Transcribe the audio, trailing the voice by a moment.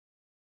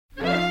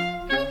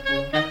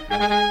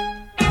Hey,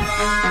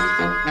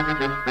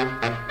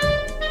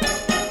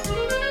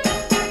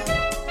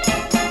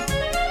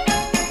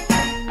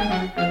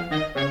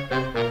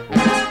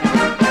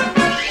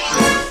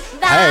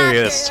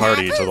 it's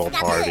Tardy to the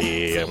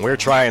party, and we're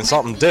trying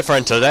something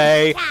different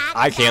today.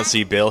 I can't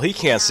see Bill, he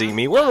can't see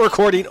me. We're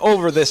recording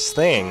over this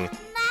thing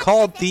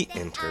called the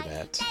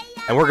internet.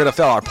 And we're going to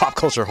fill our pop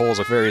culture holes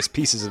with various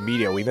pieces of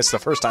media we missed the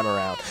first time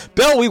around.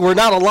 Bill, we were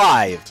not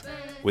alive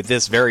with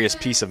this various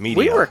piece of media.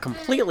 We were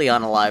completely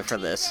unalive for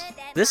this.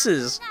 This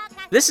is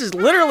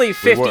literally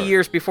 50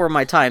 years before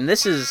my time.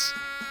 This is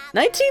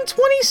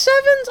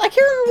 1927? I can't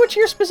remember which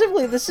year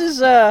specifically. This is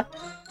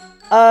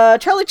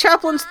Charlie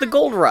Chaplin's The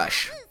Gold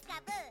Rush.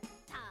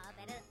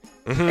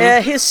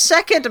 Mm-hmm. His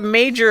second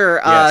major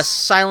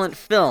silent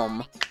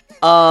film.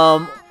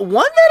 One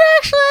that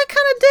actually I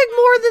kind of dig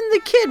more than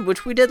The Kid,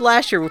 which we did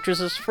last year, which was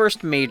his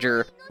first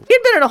major. He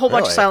had been in a whole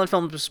bunch of silent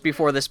films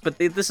before this, but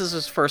this is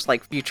his first,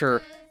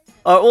 feature...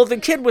 The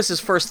Kid was his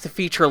first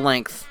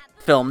feature-length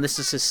film. This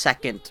is his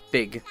second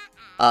big,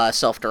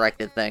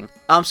 self-directed thing.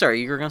 I'm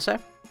sorry, you were gonna say?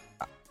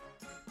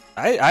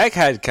 I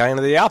had kind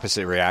of the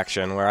opposite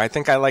reaction, where I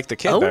think I like The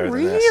Kid better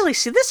than this. Oh, really?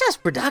 See, this has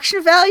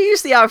production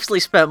values. They obviously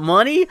spent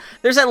money.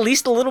 There's at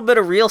least a little bit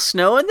of real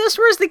snow in this,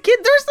 whereas The Kid,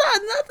 not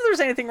that there's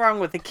anything wrong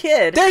with The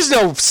Kid. The's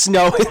no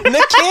snow in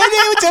The Kid.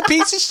 It's a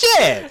piece of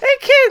shit. The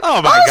Kid.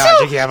 Oh my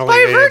god, you can't believe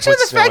it. By virtue of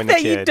the fact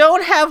that you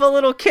don't have a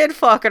little kid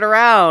fucking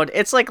around,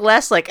 it's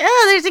less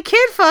there's a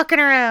kid fucking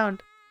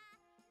around.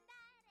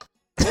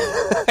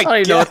 I don't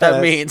even know what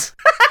that means.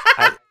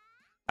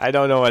 I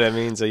don't know what it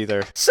means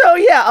either. So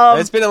yeah,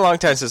 it's been a long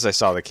time since I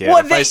saw The Kid.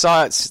 If I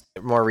saw it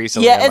more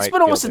recently, it's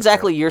been almost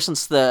exactly a year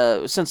since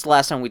the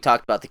last time we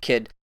talked about The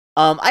Kid.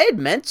 I had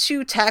meant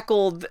to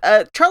tackle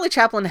Charlie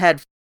Chaplin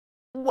had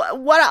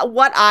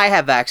what I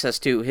have access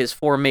to, his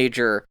four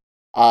major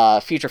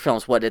feature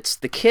films. It's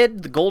The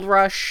Kid, The Gold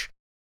Rush,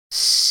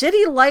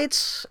 City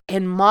Lights,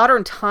 and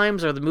Modern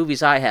Times are the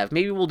movies I have.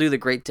 Maybe we'll do The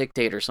Great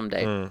Dictator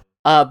someday.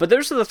 But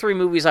those are the three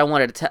movies I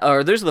wanted to,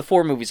 those are the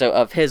four movies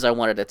of his I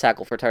wanted to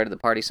tackle for Tired of the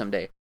Party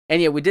someday.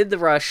 And yeah, we did The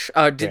Rush,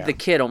 The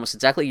Kid almost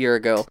exactly a year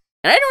ago.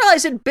 And I didn't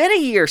realize it'd been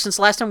a year since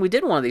the last time we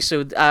did one of these,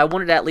 so I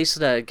wanted to at least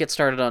get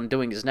started on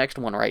doing his next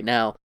one right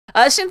now.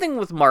 Same thing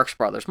with Marx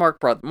Brothers.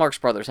 Marx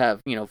Brothers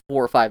have, 4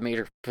 or 5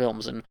 major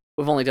films, and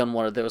we've only done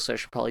one of those, so I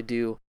should probably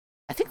do...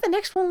 I think the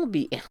next one will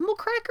be Animal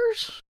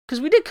Crackers?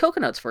 Because we did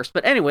Coconuts first,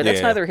 but anyway,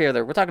 that's neither here nor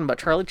there. We're talking about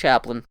Charlie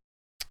Chaplin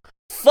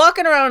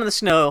fucking around in the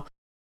snow.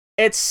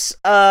 It's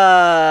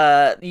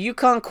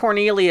Yukon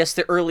Cornelius,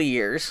 the early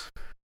years.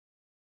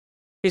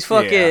 He's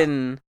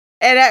fucking...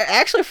 And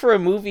actually for a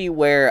movie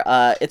where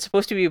it's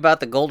supposed to be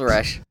about the gold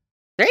rush,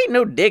 there ain't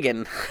no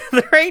digging.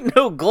 There ain't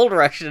no gold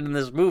rush in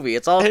this movie.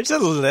 It's all... There's a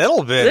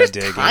little bit of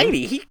digging.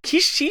 Tiny. He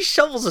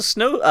shovels a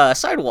snow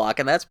sidewalk,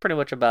 and that's pretty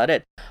much about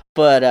it.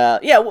 But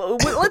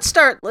let's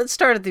start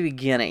at the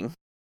beginning.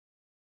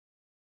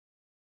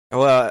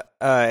 Well,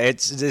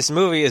 this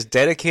movie is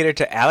dedicated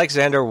to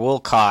Alexander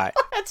Woollcott.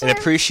 That's an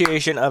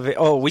appreciation of it.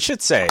 Oh, we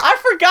should say. I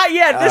forgot.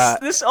 Yeah,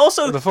 this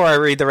also. Before I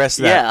read the rest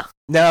of that. Yeah.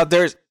 Now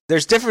there's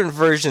different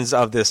versions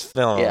of this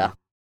film. Yeah.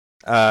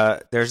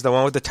 There's the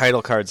one with the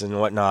title cards and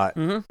whatnot,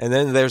 and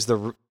then there's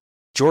the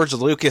George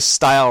Lucas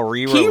style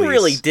re-release. He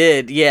really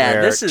did.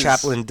 Yeah. Where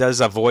Chaplin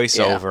does a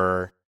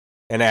voiceover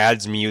and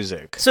adds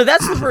music. So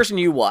that's the version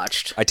you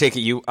watched. I take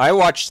it I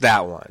watched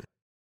that one.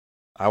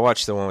 I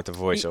watched the one with the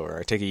voiceover.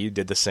 I take it you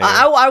did the same.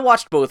 I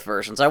watched both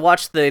versions. I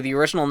watched the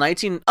original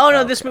 19... Oh,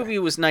 no, This movie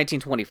was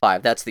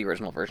 1925. That's the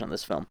original version of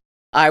this film.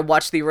 I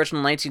watched the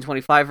original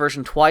 1925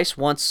 version twice.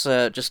 Once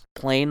just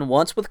plain,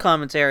 once with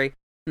commentary.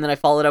 And then I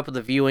followed up with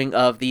a viewing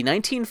of the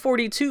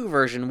 1942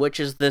 version, which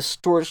is this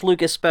George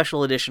Lucas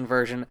special edition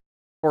version,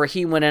 where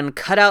he went in,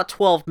 cut out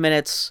 12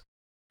 minutes,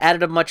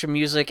 added a bunch of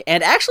music,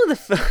 and actually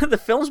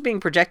the film's being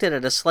projected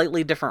at a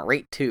slightly different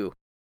rate, too.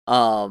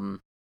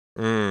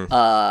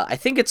 I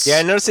think it's... Yeah,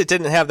 I noticed it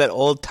didn't have that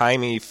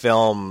old-timey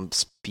film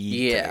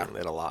speed thing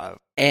that a lot of...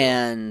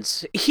 And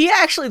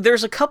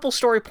there's a couple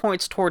story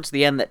points towards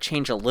the end that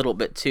change a little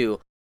bit, too,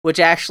 which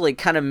actually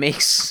kind of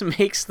makes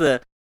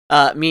the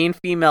mean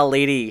female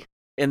lady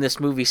in this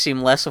movie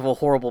seem less of a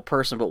horrible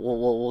person, but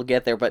we'll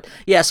get there. But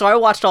yeah, so I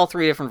watched all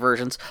three different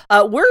versions.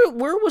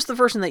 Where was the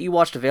version that you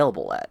watched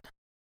available at?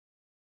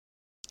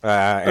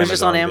 It was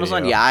just on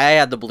Amazon. Video. Yeah, I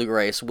had the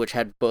Blu-rays, which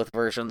had both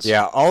versions.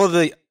 Yeah, all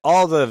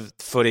the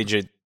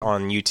footage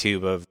on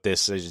YouTube of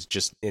this is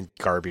just in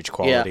garbage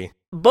quality. Yeah.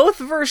 Both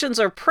versions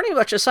are pretty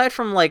much, aside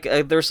from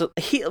most of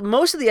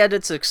the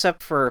edits,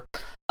 except for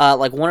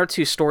 1 or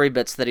 2 story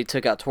bits that he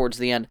took out towards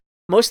the end.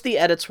 Most of the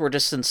edits were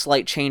just in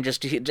slight changes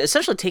to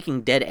essentially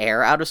taking dead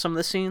air out of some of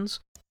the scenes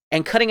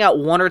and cutting out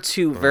 1 or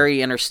 2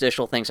 very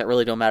interstitial things that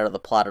really don't matter to the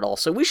plot at all.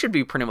 So we should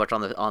be pretty much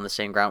on the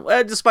same ground,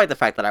 despite the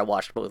fact that I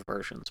watched both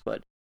versions,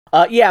 but.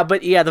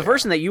 The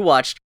version that you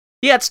watched,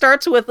 it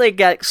starts with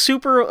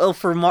super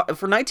for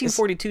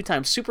 1942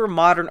 times, super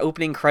modern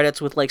opening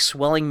credits with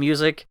swelling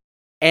music,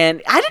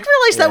 and I didn't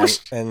realize that was.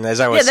 And as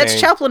I was saying,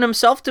 that's Chaplin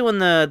himself doing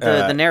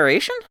the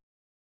narration.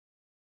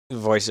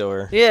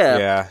 voiceover.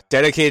 Yeah.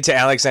 Dedicated to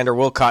Alexander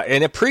Woollcott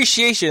in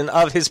appreciation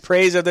of his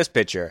praise of this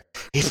picture.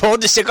 He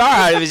pulled the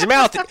cigar out of his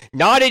mouth,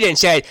 nodded, and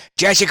said,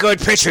 "Just a good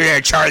picture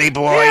there, Charlie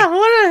boy."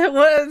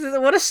 Yeah,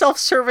 what a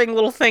self-serving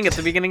little thing at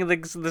the beginning of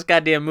this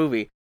goddamn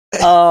movie.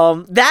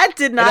 That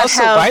did not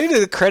also, have. why do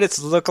the credits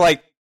look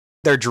like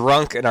they're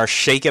drunk and are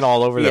shaking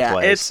all over the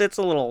place? It's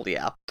a little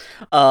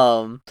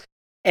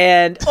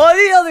And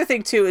the other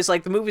thing too is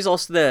like the movie's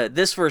also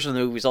this version of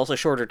the movie is also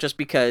shorter just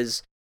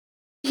because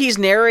he's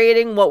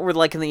narrating what were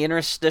like in the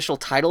interstitial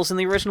titles in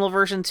the original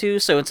version too.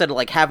 So instead of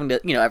like having to,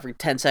 every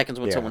 10 seconds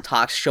when someone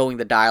talks, showing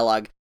the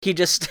dialogue, he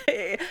just,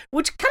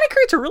 which kind of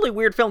creates a really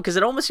weird film because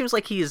it almost seems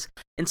like he's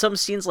in some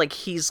scenes like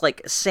he's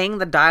like saying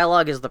the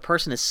dialogue as the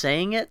person is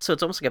saying it. So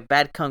it's almost like a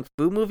bad kung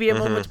fu movie at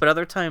moments, but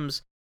other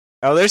times.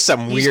 Oh, there's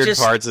some weird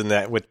parts in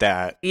that with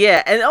that.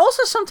 Yeah, and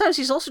also sometimes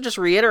he's also just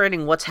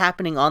reiterating what's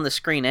happening on the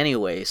screen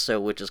anyway, so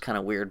which is kind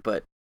of weird.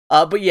 But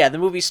yeah, the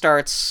movie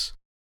starts.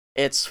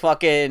 It's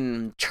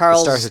fucking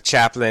Charles. It starts with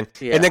Chaplin.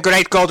 Yeah. In the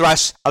Great Gold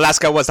Rush,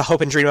 Alaska was the hope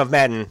and dream of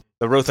men.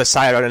 The ruthless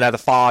siren of the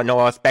far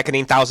north,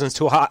 beckoning thousands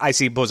to her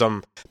icy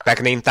bosom,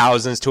 beckoning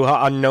thousands to her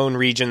unknown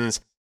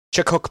regions.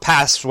 Chilkoot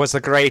Pass was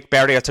the great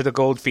barrier to the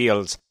gold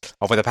fields.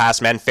 Over the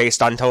pass, men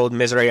faced untold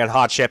misery and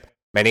hardship.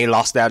 Many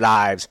lost their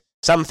lives.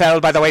 Some fell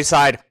by the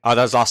wayside,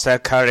 others lost their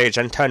courage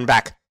and turned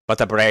back, but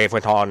the brave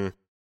went on.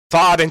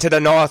 Far into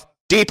the north,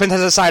 deep into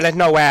the silent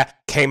nowhere,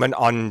 came an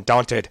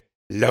undaunted,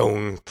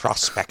 lone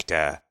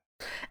prospector.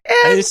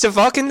 And it's a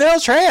fucking little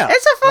tramp.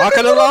 It's a fucking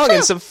walking little along tramp.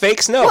 in some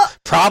fake snow.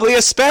 Probably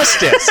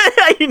asbestos.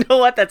 You know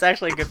what? That's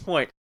actually a good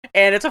point.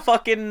 And it's a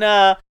fucking,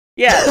 like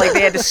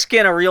they had to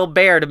skin a real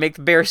bear to make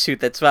the bear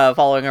suit that's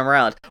following him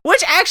around.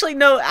 Which actually,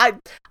 no,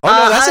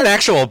 that's an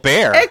actual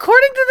bear.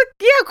 According to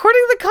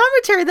the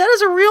commentary, that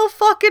is a real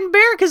fucking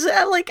bear. Because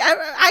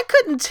I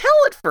couldn't tell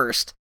at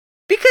first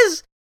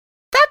because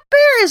that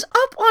bear is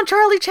up on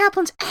Charlie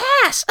Chaplin's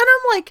ass, and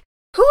I'm like,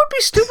 who would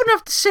be stupid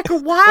enough to sick a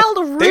wild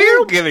real? They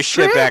didn't give a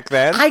shit back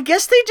then. I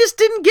guess they just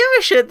didn't give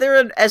a shit. They're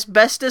in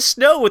asbestos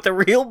snow with a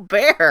real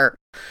bear.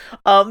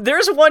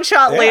 There's one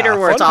shot later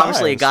where it's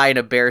obviously a guy in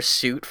a bear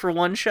suit for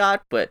one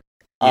shot, but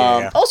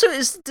also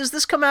does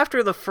this come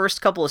after the first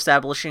couple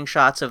establishing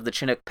shots of the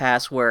Chinook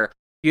Pass where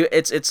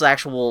it's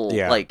actual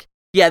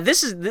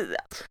this is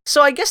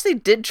so I guess they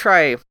did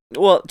try.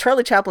 Well,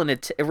 Charlie Chaplin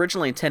had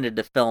originally intended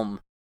to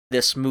film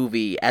this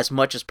movie as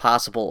much as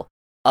possible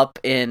up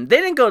in, they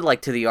didn't go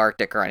like to the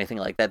Arctic or anything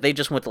like that. They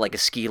just went to like a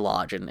ski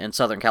lodge in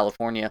Southern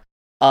California.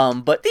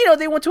 But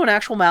they went to an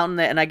actual mountain,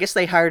 and I guess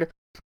they hired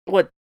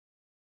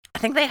I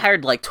think they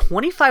hired like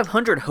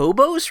 2,500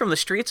 hobos from the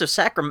streets of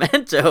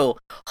Sacramento,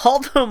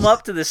 hauled them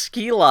up to the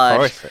ski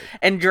lodge,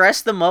 and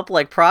dressed them up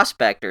like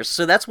prospectors.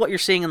 So that's what you're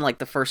seeing in like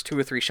the first 2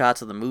 or 3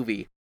 shots of the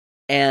movie.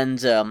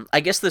 And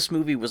I guess this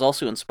movie was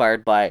also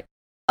inspired by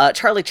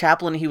Charlie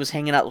Chaplin. He was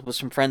hanging out with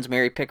some friends,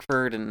 Mary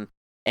Pickford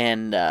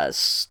and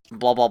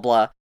blah blah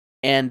blah,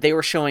 and they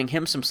were showing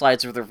him some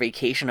slides of their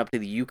vacation up to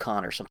the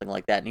Yukon or something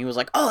like that, and he was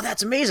like, "Oh,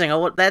 that's amazing!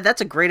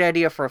 That's a great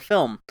idea for a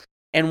film."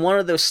 And one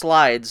of those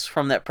slides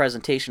from that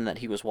presentation that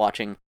he was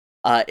watching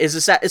is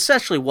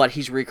essentially what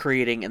he's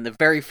recreating in the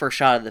very first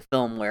shot of the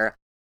film, where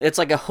it's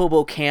like a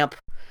hobo camp,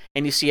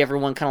 and you see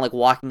everyone kind of like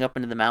walking up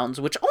into the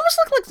mountains, which almost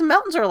look like the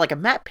mountains are like a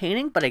matte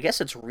painting, but I guess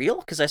it's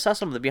real because I saw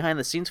some of the behind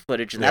the scenes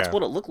footage, and that's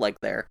what it looked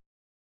like there.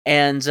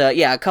 And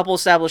a couple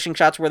establishing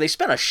shots where they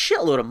spent a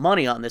shitload of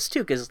money on this too,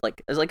 because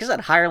like I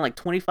said, hiring like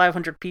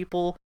 2,500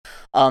 people.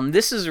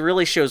 This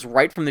really shows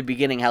right from the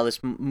beginning how this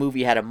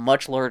movie had a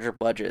much larger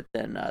budget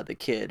than The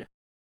Kid.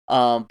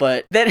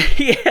 But then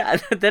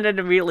then it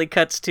immediately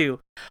cuts to,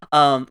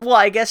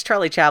 I guess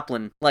Charlie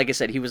Chaplin, like I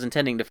said, he was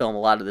intending to film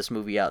a lot of this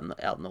movie out in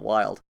the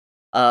wild.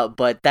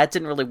 But that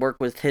didn't really work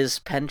with his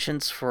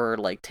penchants for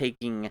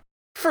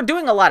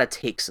doing a lot of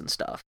takes and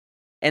stuff.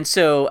 And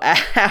so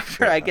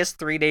after, I guess,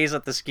 3 days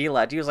at the ski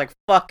lodge, he was like,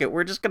 fuck it,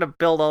 we're just going to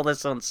build all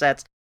this on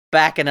sets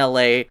back in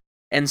LA.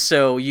 And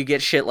so you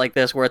get shit like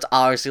this where it's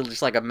obviously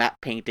just like a matte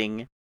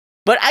painting.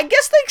 But I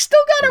guess they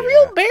still got a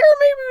real bear.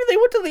 Maybe they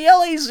went to the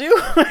LA Zoo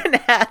and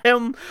had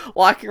him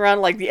walking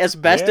around like the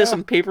asbestos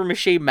and paper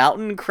mache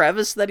mountain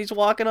crevice that he's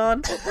walking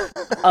on.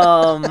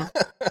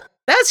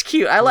 That's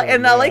cute. I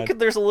like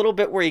there's a little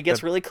bit where he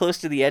gets really close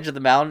to the edge of the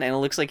mountain and it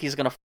looks like he's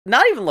going to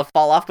not even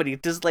fall off, but he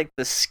does like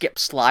the skip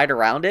slide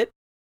around it.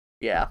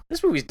 Yeah,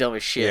 this movie's dumb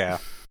as shit. Yeah.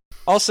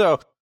 Also,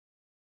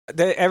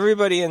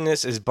 everybody in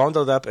this is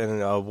bundled up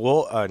in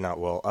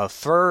a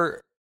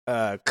fur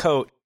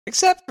coat,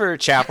 except for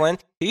Chaplin.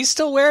 He's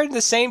still wearing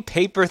the same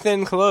paper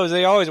thin clothes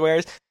he always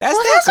wears. That's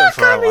not good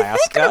for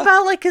Alaska. Thinking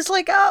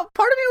about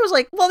part of me was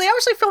like, well, they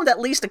obviously filmed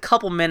at least a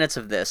couple minutes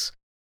of this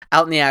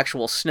out in the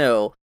actual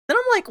snow. Then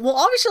I'm like, well,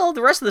 obviously all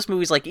the rest of this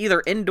movie's like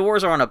either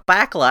indoors or on a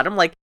backlot. I'm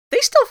like, they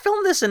still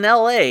filmed this in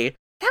L.A.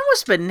 That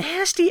must have been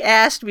nasty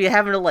ass to be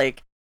having to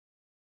like.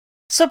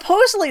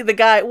 Supposedly the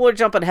guy, we're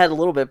jumping ahead a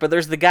little bit, but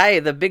there's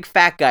the big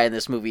fat guy in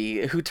this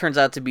movie who turns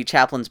out to be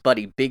Chaplin's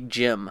buddy, Big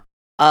Jim.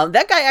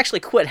 That guy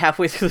actually quit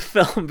halfway through the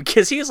film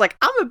because he was like,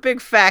 I'm a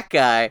big fat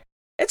guy,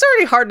 It's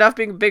already hard enough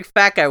being a big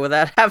fat guy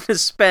without having to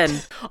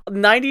spend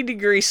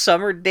 90-degree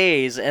summer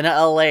days in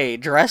LA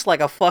dressed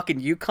like a fucking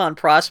Yukon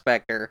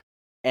prospector.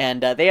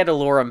 And they had to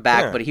lure him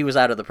back, but he was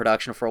out of the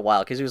production for a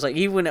while because he was like,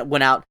 he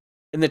went out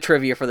in the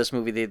trivia for this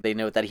movie. They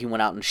note that he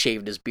went out and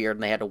shaved his beard,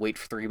 and they had to wait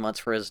for 3 months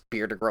for his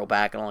beard to grow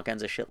back and all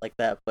kinds of shit like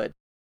that. But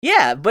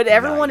yeah, but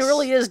everyone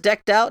really is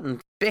decked out in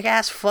big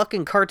ass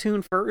fucking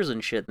cartoon furs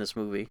and shit in this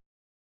movie.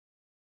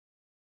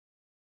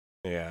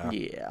 Yeah.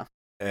 Yeah.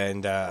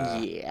 And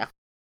yeah.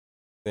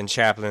 Then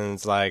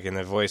Chaplin's like in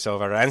the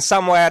voiceover, and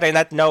somewhere in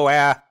that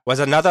nowhere was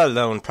another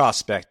lone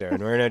prospector,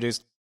 and we're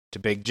introduced to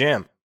Big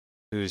Jim,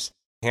 who's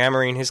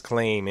hammering his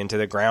claim into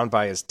the ground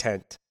by his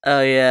tent.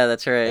 Oh yeah,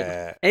 that's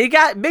right.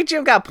 And Big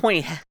Jim got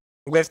pointy.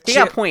 He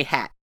got pointy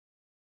hat.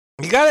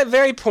 He got a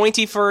very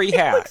pointy furry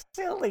hat. He looks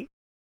silly.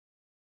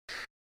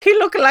 He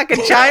looked like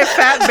a giant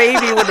fat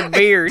baby with a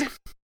beard.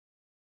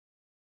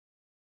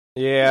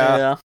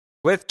 Yeah.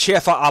 With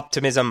cheerful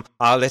optimism,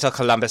 our little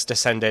Columbus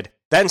descended,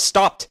 then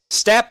stopped,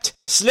 stepped,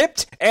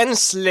 slipped, and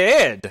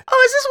slid.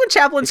 Oh, is this when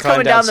Chaplin's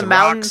coming down the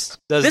mountain?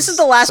 This is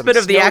the last bit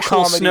of the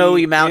actual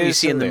snowy mountain you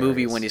see in the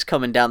movie when he's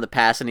coming down the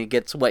pass and he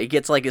gets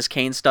like his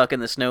cane stuck in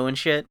the snow and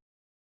shit.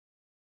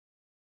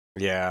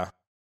 Yeah.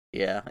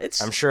 Yeah,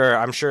 I'm sure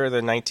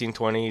the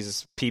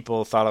 1920s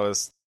people thought it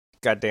was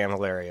goddamn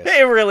hilarious.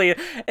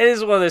 It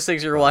is one of those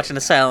things you're watching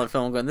a silent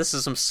film going, this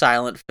is some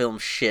silent film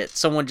shit.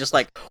 Someone just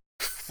like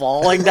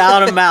falling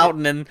down a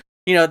mountain, and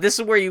this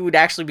is where you would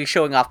actually be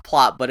showing off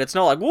plot, but it's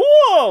not like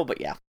whoa.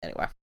 But yeah,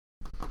 anyway.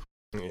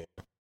 Yeah.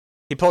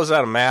 He pulls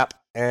out a map,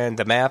 and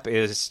the map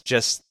is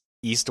just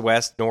east,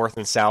 west, north,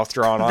 and south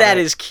drawn on it. That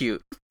is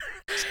cute.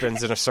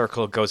 Spins in a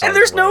circle, goes on. And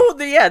there's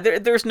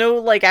there's no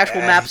like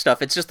actual map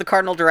stuff. It's just the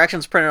cardinal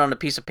directions printed on a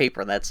piece of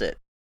paper, and that's it.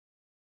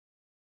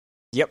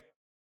 Yep.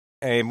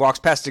 And he walks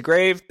past a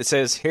grave. It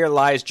says, "Here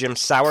lies Jim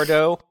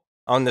Sourdough.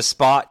 On the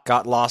spot,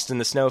 got lost in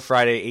the snow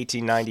Friday,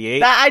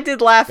 1898. I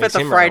did laugh at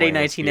the Friday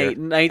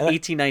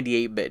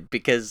 1898 bit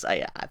because I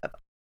don't know.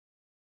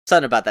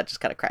 Something about that just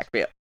kind of cracked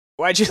me up.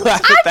 Why'd you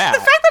laugh at that? The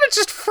fact that it's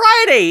just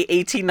Friday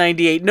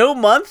 1898, no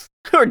month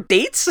or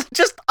dates,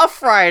 just a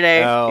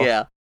Friday. Oh,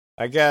 yeah,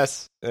 I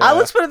guess.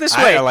 Let's put it this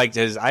way. I like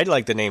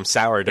the name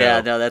Sourdough. Yeah,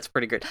 no, that's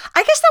pretty good.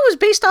 I guess that was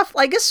based off.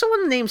 I guess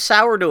someone named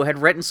Sourdough had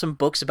written some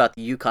books about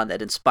the Yukon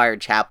that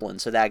inspired Chaplin,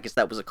 so I guess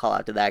that was a call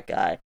out to that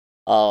guy.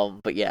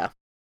 But yeah.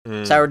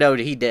 Sourdough,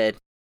 he did.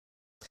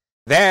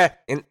 There,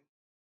 in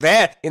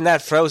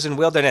that frozen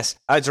wilderness,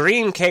 a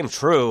dream came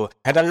true,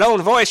 and a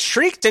lone voice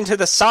shrieked into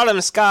the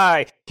solemn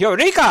sky,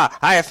 "Eureka!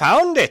 I have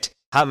found it!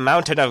 A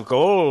mountain of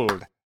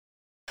gold!"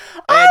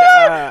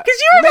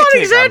 Because you're not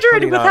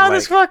exaggerating with how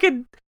this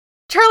fucking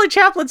Charlie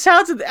Chaplin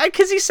sounds,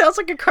 because he sounds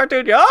like a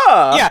cartoon.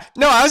 Yeah,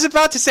 no, I was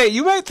about to say,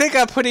 you might think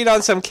I'm putting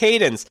on some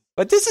cadence,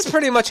 but this is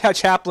pretty much how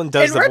Chaplin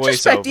does the voiceover. In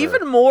retrospect,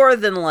 even more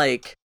than,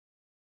 like,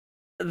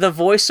 the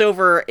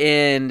voiceover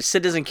in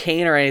Citizen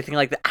Kane or anything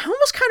like that, I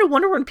almost kind of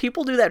wonder when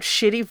people do that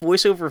shitty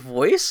voiceover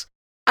voice.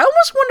 I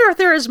almost wonder if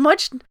there is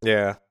much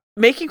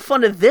making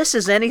fun of this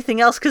as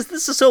anything else, because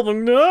this is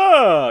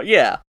so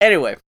yeah.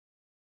 Anyway.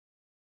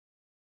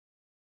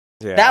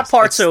 Yeah, that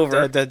part's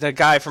over. The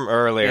guy from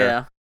earlier.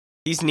 Yeah.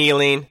 He's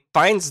kneeling,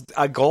 finds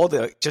a gold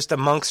just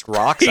amongst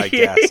rocks, I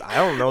guess. I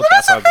don't know if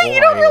that's how gold you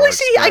don't really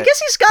see. I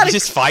guess he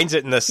just finds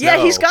it in the snow.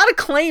 Yeah, he's got a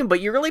claim, but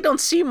you really don't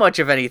see much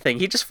of anything.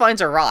 He just finds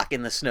a rock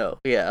in the snow.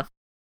 Yeah.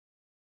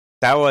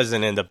 That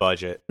wasn't in the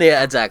budget.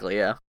 Yeah, exactly,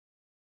 yeah.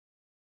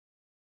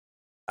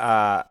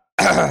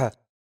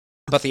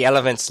 But the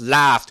elements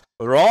laughed,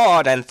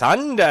 roared, and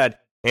thundered.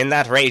 In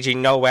that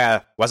raging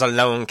nowhere was a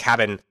lone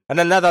cabin, and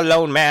another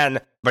lone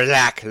man,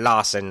 Black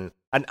Lawson,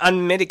 an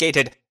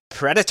unmitigated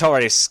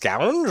predatory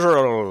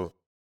scoundrel.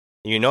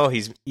 You know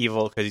he's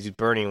evil because he's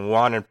burning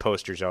wanted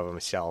posters of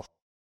himself.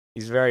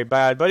 He's very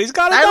bad, but he's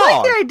got a dog. I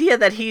like the idea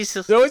that he's...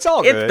 So it's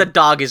all good. The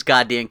dog is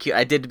goddamn cute.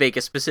 I did make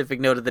a specific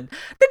note of the dog's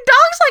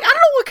like, I don't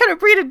know what kind of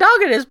breed of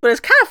dog it is, but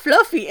it's kind of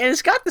fluffy, and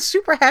it's got the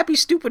super happy,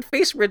 stupid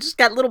face where it's just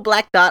got little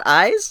black dot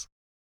eyes.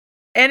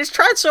 And it's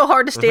tried so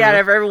hard to stay out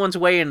of everyone's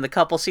way in the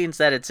couple scenes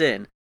that it's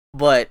in.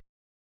 But,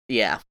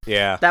 yeah.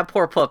 Yeah. That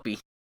poor puppy.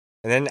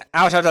 And then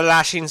out of the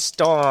lashing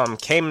storm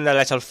came the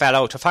little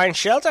fellow to find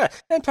shelter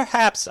and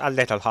perhaps a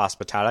little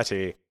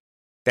hospitality.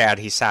 There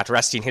he sat,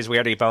 resting his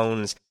weary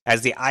bones,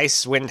 as the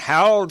ice wind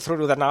howled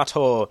through the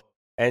knothole.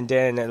 And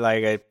then,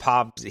 like, it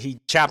pops.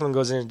 Chaplin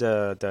goes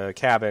into the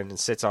cabin and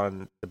sits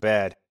on the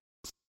bed.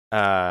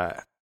 And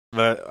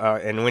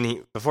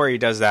before he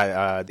does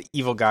that, the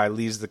evil guy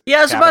leaves the cabin.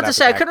 I was about to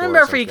say, I couldn't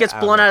remember if he gets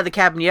blown out of the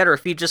cabin yet, or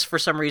if he just, for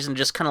some reason,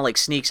 just kind of, like,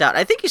 sneaks out.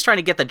 I think he's trying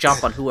to get the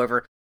jump on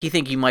whoever he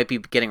think he might be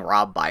getting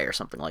robbed by or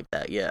something like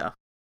that, yeah.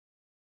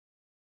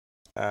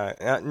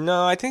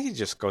 No, I think he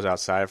just goes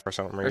outside for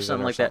some reason. Or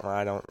something like that.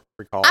 I don't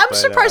recall. I'm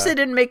surprised they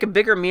didn't make a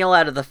bigger meal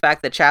out of the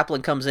fact that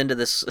Chaplin comes into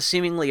this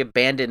seemingly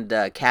abandoned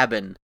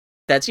cabin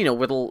that's,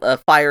 with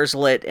fires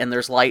lit and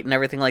there's light and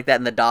everything like that,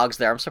 and the dog's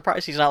there. I'm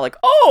surprised he's not like,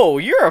 oh,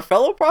 you're a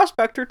fellow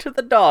prospector to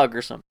the dog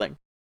or something.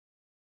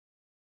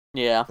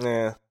 Yeah.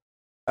 Yeah.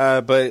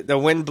 But the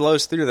wind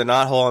blows through the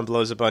knothole and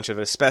blows a bunch of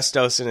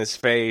asbestos in his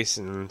face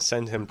and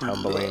send him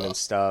tumbling and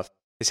stuff.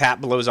 His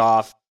hat blows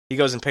off. He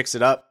goes and picks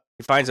it up.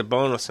 He finds a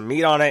bone with some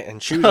meat on it and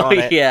chews on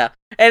it. Yeah,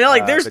 and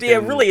like it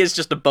then, really is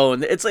just a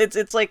bone. It's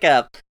like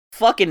a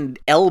fucking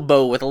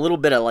elbow with a little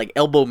bit of like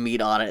elbow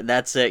meat on it. And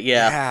that's it.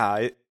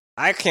 Yeah.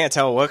 I can't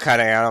tell what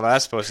kind of animal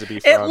that's supposed to be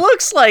from. It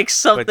looks like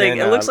something. Then,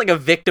 it looks like a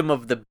victim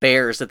of the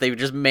bears that they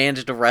just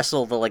managed to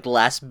wrestle the like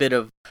last bit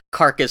of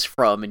carcass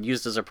from and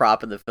used as a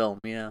prop in the film.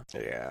 Yeah.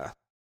 Yeah.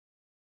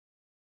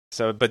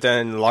 So, but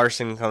then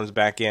Larson comes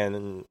back in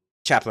and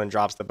Chaplin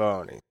drops the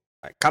bone. He's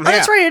like, "Come here."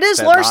 That's right. It is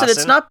said Larson.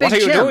 It's not Big What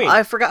are you Jim. doing?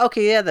 I forgot.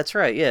 Okay, yeah, that's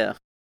right. Yeah.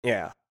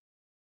 Yeah.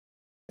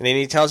 And then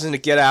he tells him to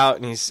get out,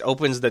 and he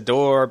opens the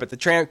door, but the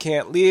tramp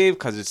can't leave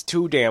because it's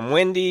too damn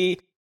windy.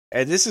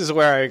 And this is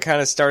where I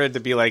kind of started to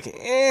be like,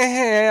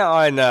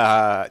 on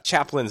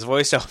Chaplin's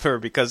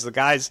voiceover, because the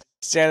guy's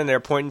standing there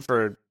pointing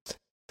for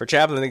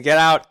Chaplin to get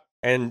out,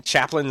 and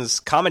Chaplin's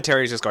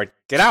commentary is just going,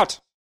 "Get out!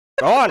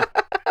 Go on!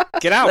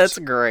 Get out! That's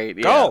great.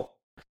 Yeah. Go!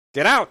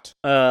 Get out!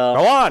 Go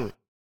on!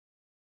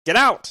 Get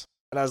out!"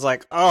 And I was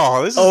like,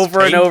 "Oh, this is over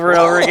and painful. over and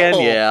over again."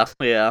 Yeah,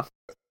 yeah.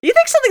 You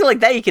think something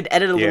like that you could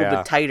edit a little Yeah.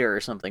 bit tighter or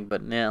something,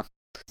 but yeah.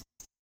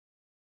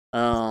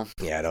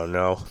 Yeah, I don't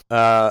know.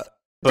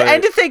 But,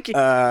 and to think,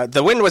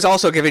 the wind was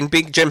also giving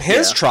Big Jim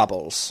his Yeah.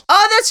 troubles.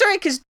 oh, that's right,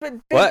 because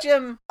Big What?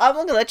 Jim. I'm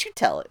gonna let you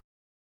tell it.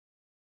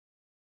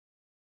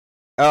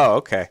 Oh,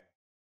 okay.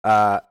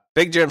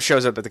 Big Jim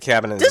shows up at the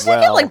cabin as Doesn't well.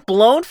 he get like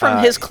blown from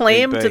his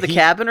claim but to the he-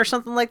 cabin or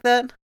something like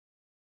that?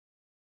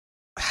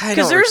 I 'cause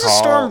don't there's a recall,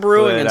 storm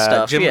brewing but, and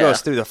stuff, Jim yeah.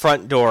 goes through the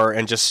front door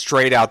and just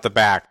straight out the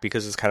back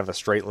because it's kind of a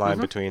straight line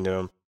Mhm. between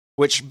them.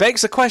 Which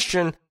begs the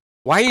question,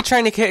 why are you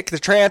trying to kick the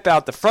tramp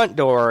out the front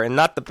door and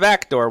not the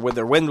back door where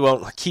the wind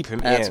won't keep him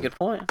That's in? a good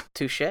point.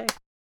 Touche.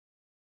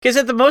 Because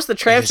at the most, the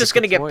tramp's is a just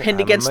gonna good get point. pinned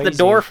I'm against the amazing.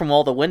 door from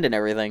all the wind and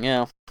everything.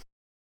 Yeah.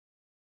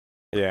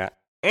 Yeah.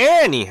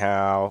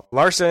 Anyhow,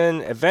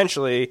 Larson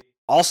eventually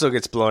also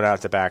gets blown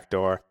out the back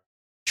door.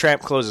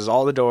 Tramp closes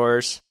all the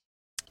doors,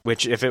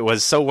 which if it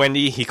was so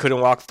windy he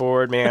couldn't walk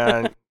forward,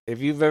 man. If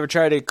you've ever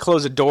tried to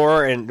close a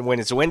door and when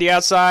it's windy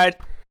outside,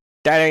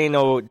 that ain't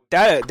no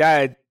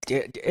that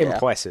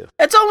impressive.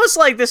 It's almost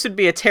like this would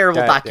be a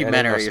terrible That ain't no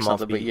documentary or small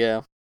something. But feat.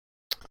 yeah.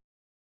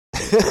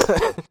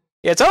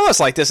 Yeah, it's almost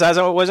like this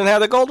wasn't how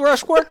the gold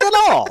rush worked at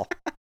all.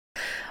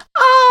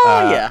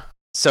 Oh yeah.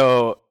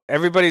 So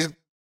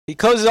he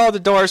closes all the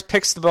doors,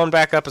 picks the bone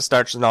back up, and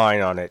starts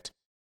gnawing on it.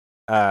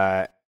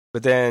 But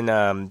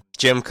then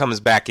Jim comes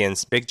back in.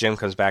 Big Jim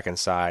comes back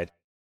inside,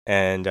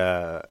 and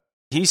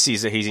he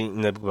sees that he's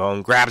eating the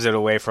bone, grabs it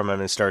away from him,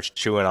 and starts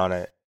chewing on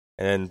it.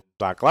 And then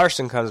Black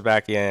Larson comes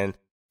back in,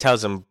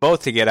 tells them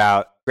both to get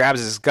out, grabs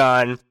his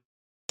gun,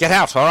 "Get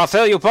out, or I'll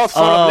fill you both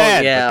full of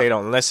lead." yeah. But they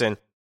don't listen.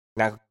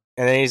 Now,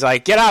 and then he's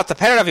like, "Get out, the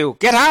pair of you,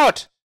 get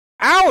out,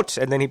 out!"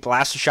 And then he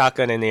blasts a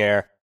shotgun in the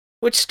air.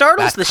 Which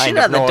startles That the shit kind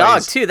out of of the dog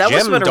noise too. That Jim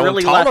must have been a don't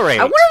really loud. tolerate.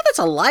 I wonder if that's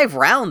a live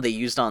round they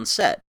used on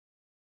set.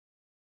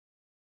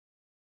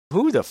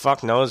 Who the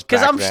fuck knows? Because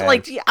Because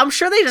I'm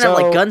sure they didn't have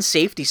So- like gun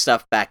safety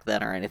stuff back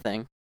then or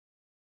anything.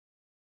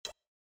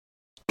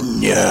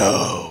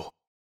 No.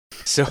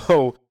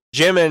 So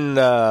Jim and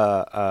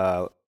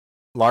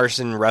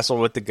Larson wrestle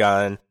with the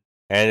gun,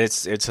 and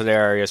it's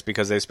hilarious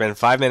because they spend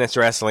 5 minutes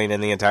wrestling,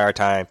 and the entire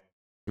time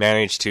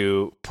manage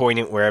to point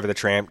it wherever the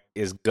tramp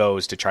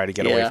goes to try to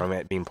get away Yeah. from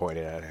it being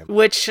pointed at him.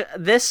 Which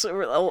this,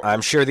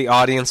 I'm sure the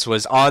audience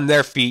was on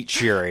their feet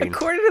cheering.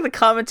 according to the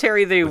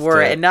commentary, they With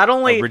were, the and not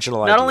only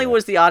original not only idea.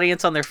 was the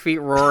audience on their feet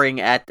roaring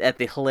at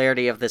the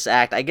hilarity of this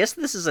act. I guess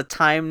this is a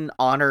time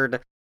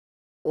honored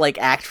like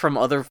act from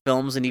other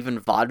films and even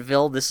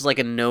vaudeville. This is like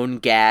a known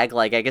gag.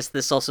 Like I guess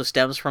this also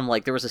stems from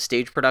like there was a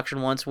stage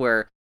production once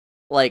where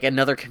like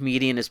another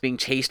comedian is being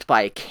chased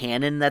by a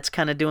cannon that's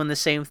kind of doing the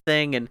same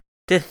thing. And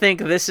to think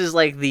this is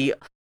like the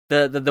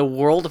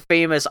world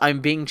famous "I'm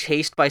being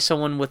chased by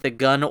someone with a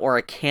gun or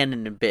a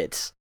cannon"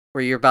 bits,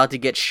 where you're about to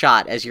get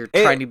shot as you're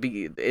trying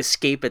to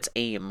escape its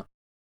aim.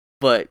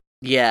 But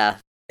yeah,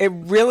 It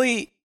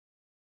really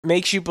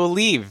makes you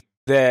believe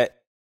that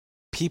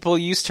people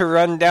used to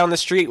run down the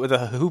street with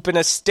a hoop and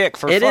a stick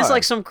for it fun. is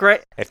like some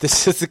great. If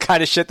this is the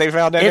kind of shit they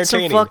found It's some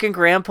entertaining. fucking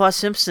Grandpa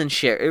Simpson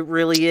shit. It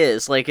really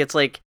is. Like it's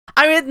like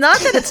I mean, not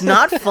that it's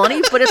not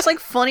funny, but it's like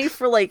funny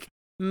for like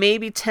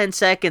maybe 10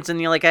 seconds, and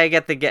you're like,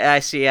 I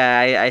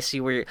see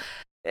where you're.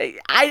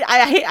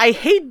 I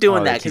hate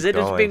doing Oh, that they because keep it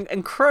has going. been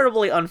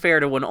incredibly unfair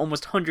to an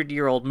almost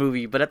 100-year-old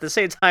movie. But at the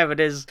same time, it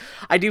is.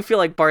 I do feel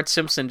like Bart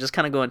Simpson just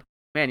kind of going,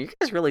 "Man, you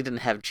guys really didn't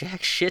have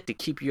jack shit to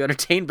keep you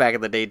entertained back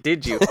in the day,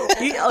 did you?"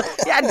 Yeah,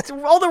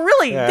 although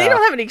really, Yeah. they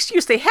don't have any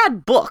excuse. They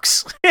had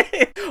books,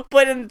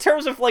 but in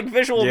terms of like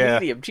visual Yeah.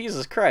 medium,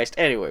 Jesus Christ.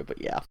 Anyway,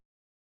 but yeah.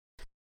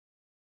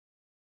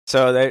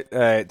 So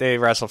they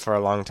wrestle for a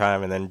long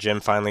time, and then Jim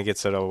finally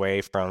gets it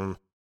away from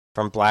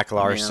Black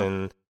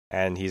Larson,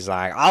 and he's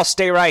like, "I'll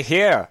stay right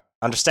here.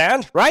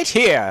 Understand? Right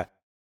here."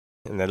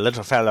 And the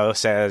little fellow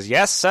says,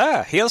 "Yes,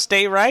 sir. He'll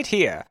stay right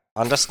here.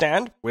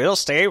 Understand? We'll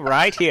stay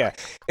right here."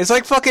 It's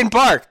like fucking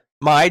Bart.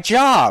 my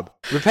job.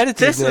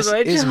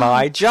 Repetitiveness is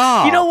my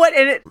job. You know what?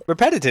 And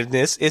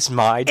repetitiveness is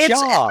my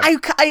job.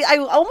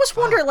 I almost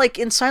wonder, like,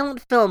 in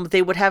silent film,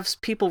 they would have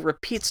people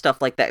repeat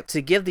stuff like that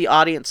to give the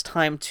audience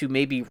time to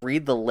maybe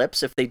read the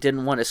lips if they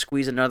didn't want to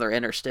squeeze another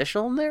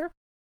interstitial in there.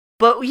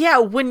 But yeah,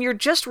 when you're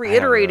just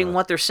reiterating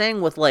what they're saying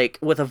with a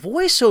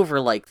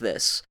voiceover like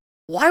this,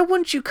 why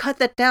wouldn't you cut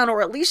that down,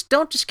 or at least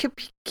don't just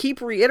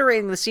keep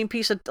reiterating the same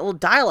piece of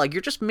dialogue?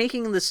 You're just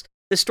making the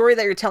story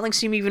that you're telling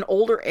seem even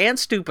older and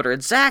stupider.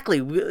 Exactly.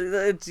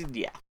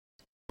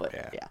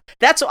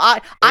 That's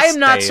I am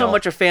not so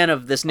much a fan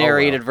of this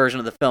narrated version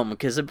of the film,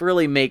 because it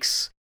really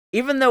makes,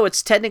 even though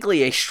it's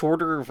technically a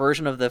shorter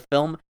version of the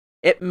film,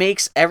 it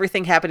makes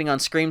everything happening on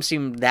screen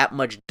seem that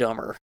much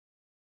dumber.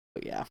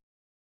 But yeah.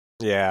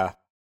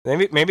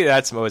 Maybe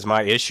that's was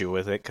my issue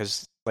with it,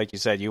 because like you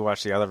said, you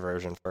watched the other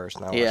version first.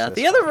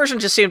 The other version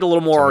just seemed a little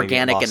more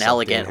organic and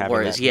elegant,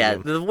 whereas,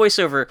 the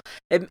voiceover,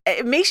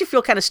 it makes you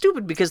feel kind of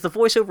stupid because the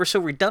voiceover is so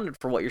redundant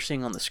for what you're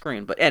seeing on the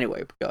screen. But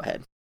anyway, go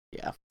ahead.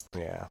 Yeah.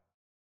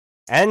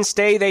 And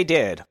stay they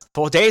did.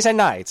 For days and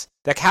nights,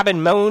 the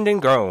cabin moaned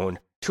and groaned.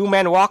 2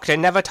 men walked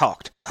and never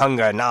talked.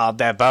 Hunger gnawed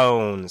their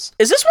bones.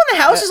 Is this when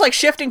the house is, like,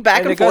 shifting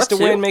back and forth, too? The gust of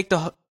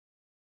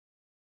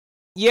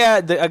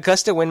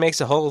wind makes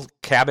the whole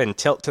cabin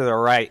tilt to the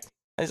right.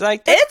 It's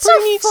like, it's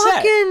a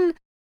fucking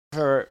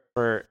for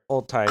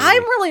old time.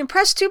 I'm really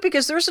impressed too,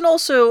 because there's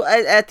also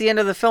at the end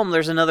of the film,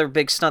 there's another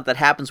big stunt that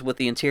happens with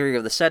the interior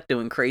of the set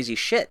doing crazy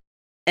shit.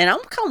 And I'm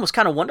almost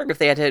kind of wondering if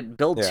they had to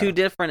build 2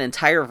 different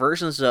entire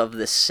versions of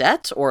the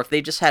set, or if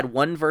they just had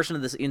one version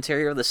of the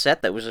interior of the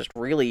set that was just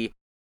really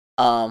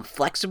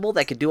flexible,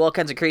 that could do all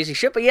kinds of crazy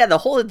shit. But yeah, the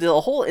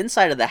whole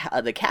inside of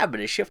the cabin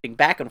is shifting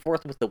back and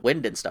forth with the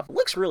wind and stuff. It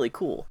looks really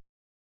cool.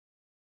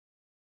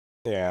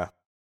 Yeah.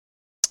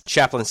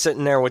 Chaplin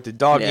sitting there with the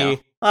doggy. Yeah.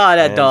 Oh,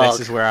 that dog.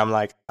 This is where I'm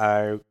like,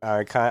 I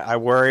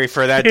worry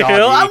for that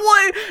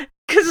doggy.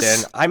 Then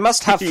I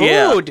must have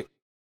food. Yeah.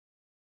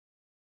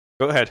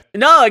 Go ahead.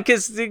 No,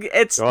 because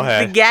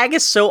the gag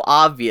is so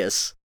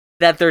obvious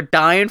that they're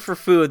dying for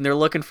food and they're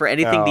looking for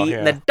anything to eat,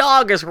 and the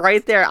dog is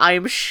right there. I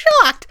am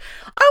shocked.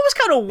 I always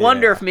kind of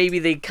wonder if maybe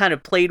they kind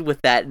of played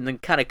with that and then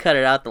kind of cut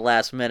it out the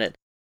last minute.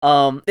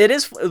 It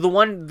is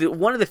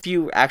one of the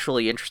few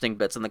actually interesting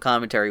bits in the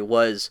commentary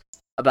was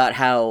about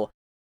how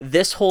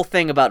this whole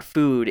thing about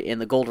food in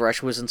the Gold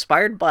Rush was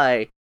inspired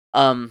by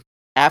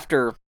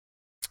after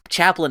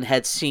Chaplin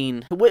had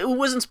seen,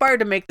 was inspired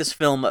to make this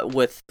film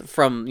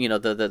from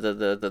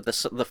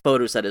the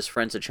photos that his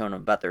friends had shown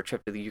him about their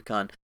trip to the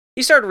Yukon.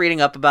 He started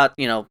reading up about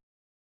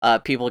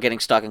people getting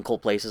stuck in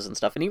cold places and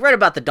stuff, and he read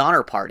about the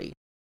Donner Party,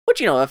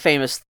 which a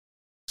famous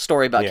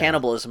story about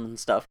cannibalism and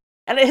stuff.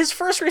 And his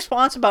first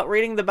response about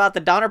reading about the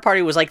Donner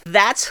Party was like,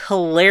 "That's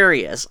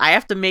hilarious. I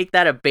have to make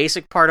that a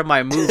basic part of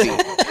my movie."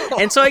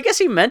 And so I guess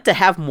he meant to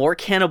have more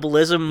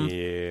cannibalism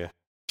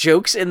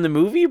jokes in the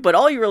movie, but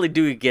all you really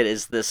do get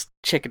is this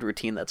chicken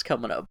routine that's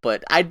coming up.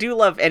 But I do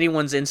love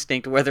anyone's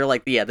instinct where they're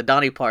like,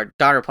 the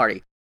Donner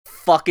Party,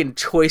 fucking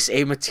choice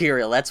A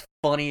material. That's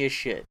funny as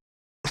shit.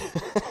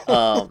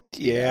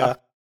 Yeah.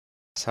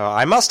 So,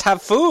 I must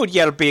have food,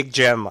 yelled Big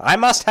Jim. I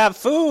must have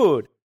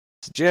food.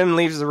 So Jim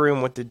leaves the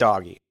room with the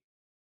doggy.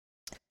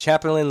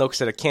 Chaplin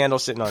looks at a candle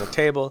sitting on the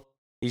table.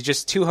 He's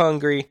just too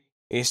hungry.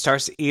 He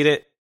starts to eat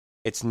it.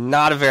 It's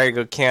not a very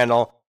good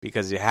candle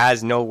because it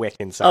has no wick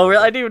inside. Oh,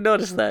 really? I didn't even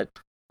notice that.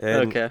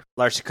 And okay.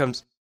 Larson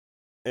comes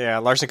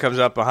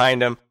up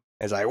behind him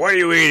and is like, "What are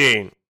you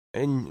eating?"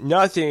 "And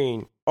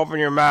nothing.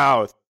 Open your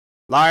mouth."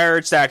 "Liar,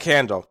 it's that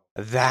candle."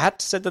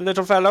 "That?" said the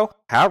little fellow.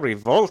 "How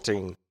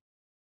revolting."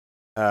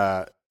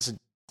 So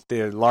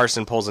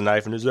Larson pulls a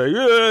knife and is like,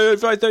 "Yeah,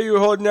 if I thought you were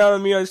holding out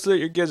on me, I'd slit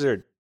your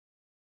gizzard."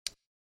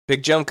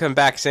 Big Jim comes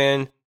back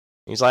in.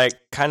 He's like,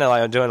 kind of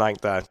like doing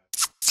like the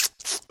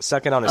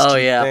sucking on his teeth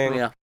thing.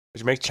 Yeah.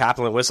 Which makes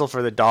Chaplin whistle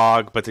for the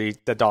dog, but the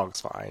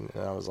dog's fine.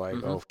 And I was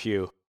like, oh,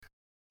 phew.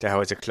 That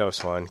was a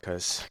close one,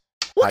 because...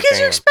 Well, because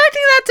you're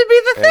expecting that to be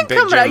the thing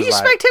coming out. You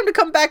expect him to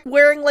come back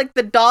wearing, like,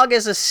 the dog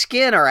as a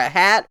skin or a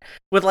hat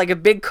with, like, a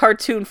big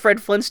cartoon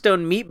Fred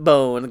Flintstone meat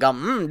bone and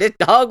go, this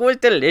dog was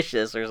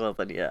delicious or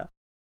something, yeah.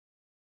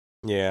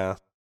 Yeah.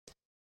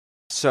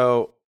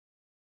 So...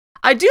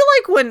 I do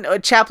like when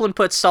Chaplin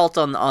puts salt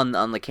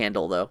on the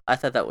candle, though. I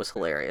thought that was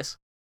hilarious.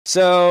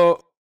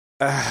 So,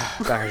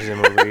 back to the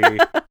movie.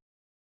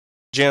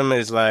 Jim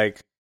is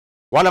like,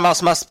 "One of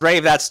us must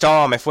brave that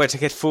storm if we're to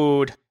get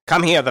food.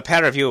 Come here, the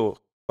pair of you.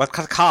 With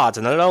cards,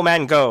 and the low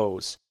man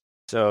goes."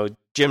 So,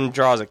 Jim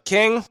draws a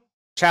king.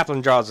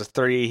 Chaplin draws a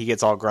 3. He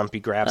gets all grumpy,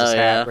 grabs his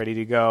hat, ready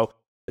to go.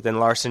 But then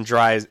Larson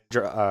draws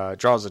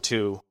a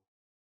 2.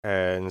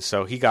 And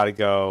so he got to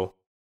go.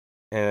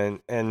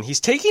 And he's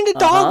taking the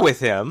dog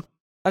with him.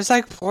 I was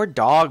like, poor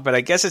dog, but I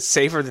guess it's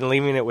safer than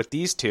leaving it with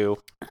these two.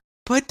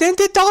 But then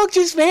the dog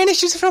just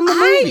vanishes from the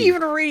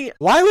movie.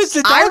 Why was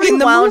the dog in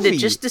the movie? It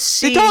just to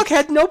see. The dog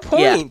had no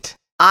point.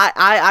 Yeah.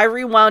 I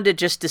rewound it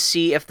just to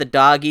see if the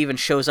dog even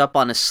shows up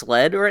on his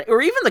sled,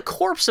 or even the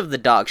corpse of the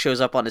dog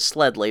shows up on his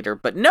sled later.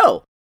 But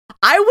no,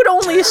 I would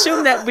only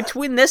assume that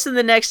between this and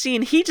the next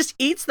scene, he just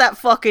eats that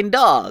fucking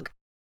dog.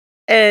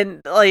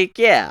 And, like,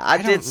 yeah. I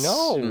don't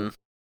know.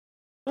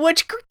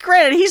 Which,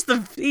 granted,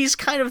 he's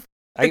kind of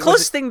the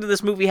closest thing to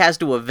this movie has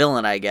to a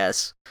villain, I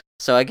guess.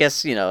 So I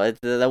guess, you know,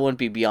 that wouldn't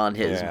be beyond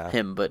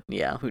him, but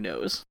yeah, who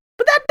knows.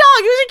 But that dog,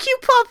 he was a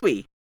cute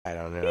puppy. I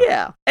don't know.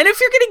 Yeah. And if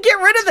you're gonna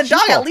get rid of the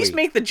dog, at least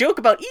make the joke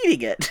about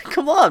eating it.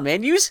 Come on,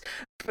 man. Use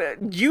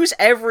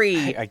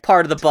every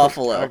part of the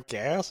buffalo. I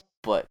guess.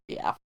 But,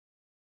 yeah.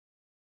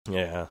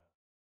 Yeah.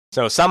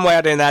 So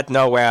somewhere in that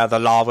nowhere, the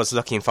law was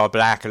looking for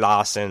Black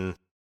Lawson.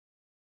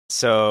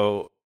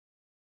 So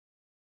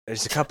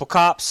there's a couple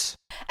cops.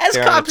 As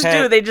cops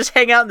do, they just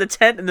hang out in the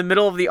tent in the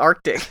middle of the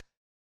Arctic.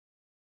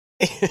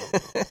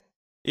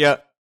 Yeah.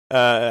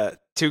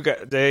 Two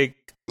guys.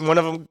 One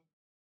of them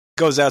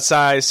goes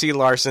outside, see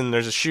Larson.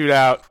 There's a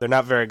shootout. They're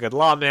not very good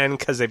lawmen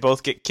because they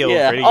both get killed.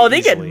 Yeah. Pretty they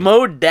easily. get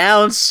mowed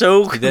down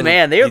so.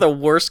 Man, they are the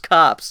worst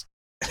cops.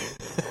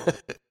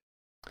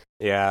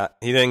 Yeah.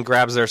 He then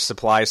grabs their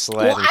supply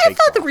sled. Well, I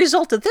thought the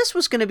result of this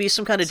was going to be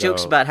some kind of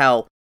jokes about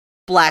how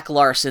Black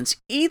Larsons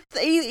eat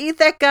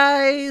that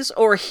guys,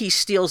 or he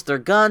steals their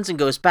guns and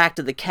goes back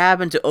to the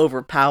cabin to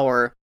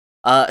overpower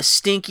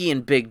Stinky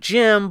and Big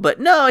Jim. But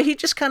no, he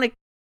just kind of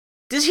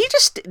does he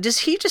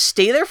just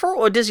stay there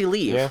or does he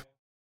leave? Yeah.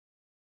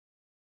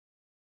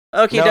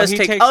 Okay, no, he does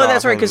take. Oh,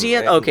 that's right, because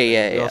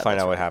You'll find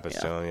out what happens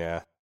to him.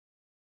 Yeah.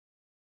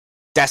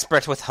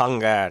 Desperate with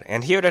hunger,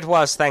 and here it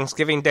was,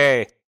 Thanksgiving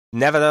Day.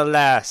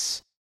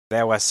 Nevertheless,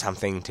 there was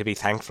something to be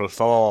thankful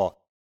for.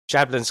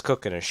 Chaplin's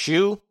cooking a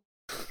shoe.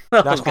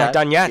 Not quite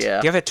done yet.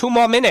 Yeah. Give it 2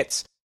 more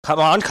minutes. Come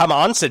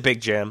on, said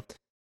Big Jim.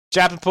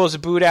 Chaplin pulls the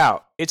boot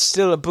out. It's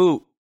still a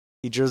boot.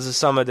 He drizzles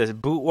some of the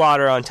boot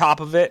water on top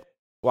of it,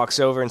 walks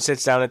over and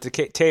sits down at the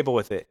table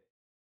with it.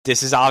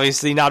 This is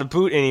obviously not a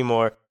boot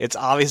anymore. It's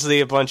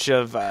obviously a bunch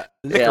of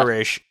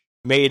licorice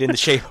made in the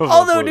shape of a boot.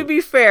 Although, to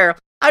be fair,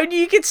 I mean,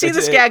 you can see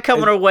this gag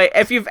coming away.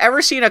 If you've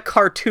ever seen a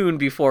cartoon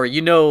before,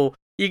 you know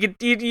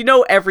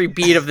every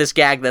beat of this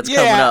gag that's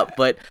coming up,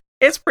 but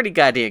it's pretty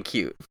goddamn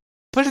cute.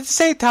 But at the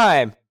same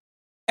time,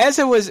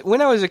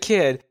 when I was a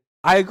kid,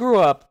 I grew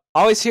up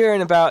always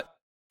hearing about,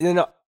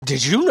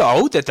 did you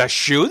know that the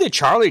shoe that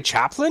Charlie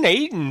Chaplin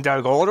ate in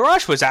the Gold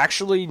Rush was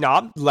actually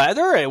not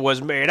leather? It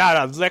was made out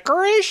of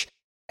licorice?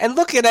 And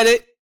looking at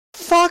it,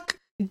 it's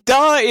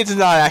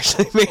not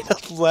actually made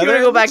of leather. You're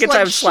gonna go back in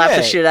time and slap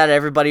the shit out of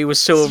everybody who was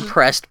so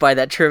impressed by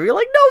that trivia.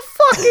 Like, no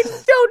fucking,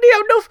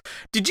 no.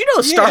 Did you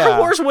know Star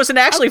Wars wasn't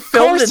actually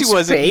filmed in space? Of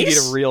course he wasn't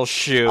eating a real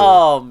shoe.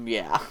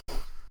 Yeah.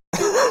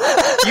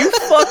 You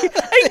fucking...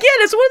 Again,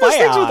 it's one of those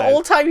things with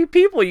old-timey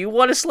people. You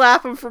want to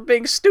slap them for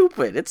being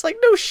stupid. It's like,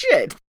 no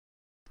shit.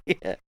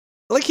 Yeah.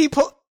 Like, he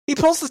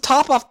pulls the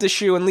top off the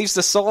shoe and leaves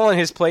the sole on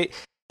his plate,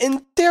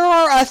 and there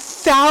are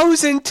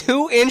 1,000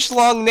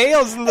 2-inch-long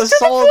nails in the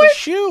sole of the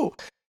shoe.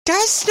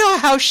 That's not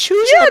how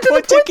shoes are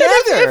put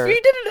together. If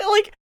you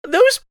didn't,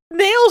 those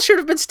nails should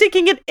have been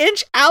sticking an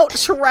inch out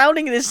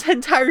surrounding this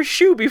entire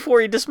shoe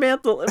before he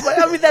dismantled it.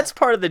 I mean, that's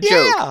part of the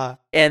joke.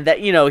 And that,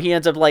 he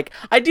ends up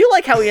I do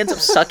like how he ends up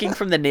sucking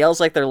from the nails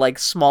like they're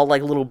small,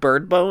 little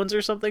bird bones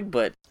or something,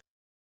 but...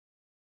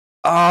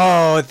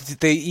 Oh,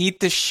 they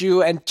eat the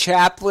shoe and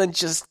Chaplin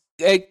just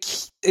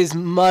is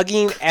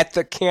mugging at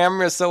the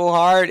camera so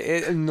hard.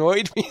 It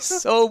annoyed me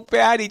so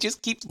bad. He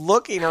just keeps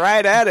looking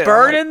right at it.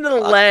 Burning the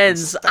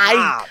lens.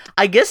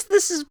 I guess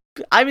this is...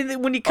 I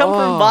mean, when you come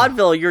from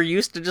vaudeville, you're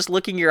used to just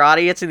looking your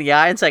audience in the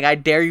eye and saying, I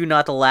dare you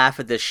not to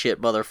laugh at this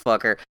shit,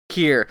 motherfucker.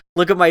 Here,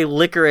 look at my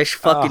licorice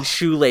fucking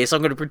shoelace.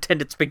 I'm going to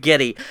pretend it's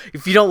spaghetti.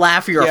 If you don't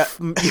laugh, you're a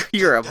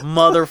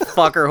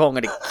motherfucker who I'm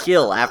going to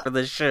kill after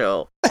the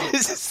show.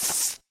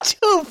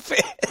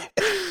 Stupid.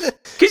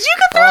 Because you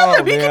can throw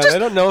them. You can just... I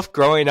don't know if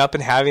growing up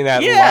and having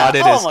that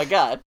lauded is my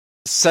God.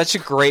 Such a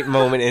great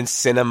moment in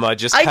cinema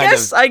just I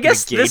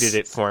guess negated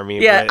it for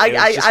me. Yeah,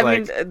 I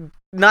mean,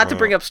 not to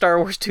bring up Star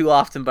Wars too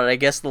often, but I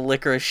guess the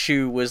licorice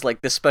shoe was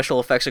the special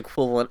effects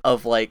equivalent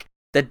of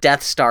the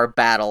Death Star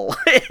battle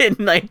in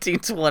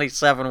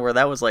 1927, where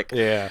that was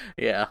yeah.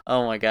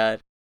 Oh my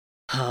God.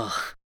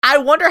 I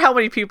wonder how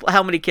many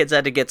kids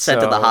had to get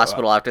sent to the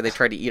hospital after they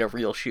tried to eat a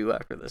real shoe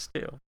after this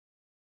too.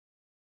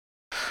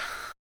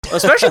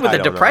 Especially with the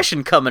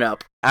Depression coming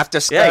up. After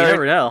you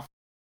never know.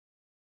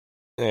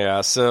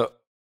 Yeah, so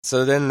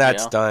then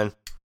that's done.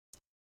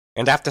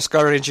 And after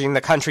scouring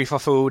the country for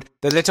food,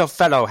 the little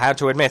fellow had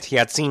to admit he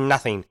had seen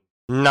nothing,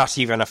 not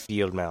even a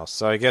field mouse.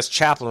 So I guess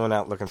Chaplin went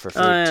out looking for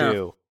food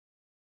too,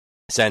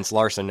 since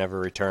Larson never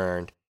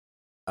returned.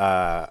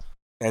 And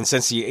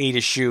since he ate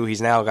his shoe,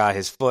 he's now got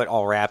his foot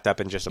all wrapped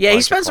up in just a bunch of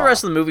he spends the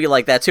rest of the movie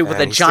like that too, with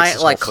a giant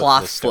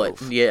cloth foot.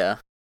 Yeah.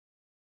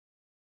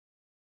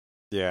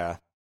 Yeah.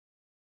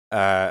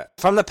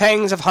 From the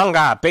pangs of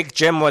hunger, Big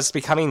Jim was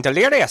becoming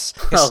delirious,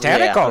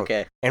 hysterical.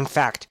 Okay. In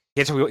fact,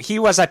 he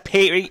was a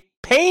pain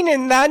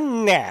in the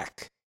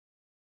neck.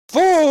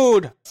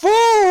 Food!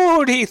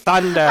 He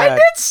thundered. I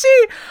did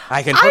see.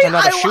 I can put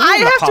another shoe in the pot. I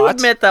have to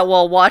admit that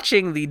while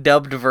watching the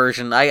dubbed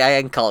version, I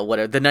can call it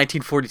whatever, the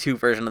 1942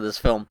 version of this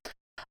film,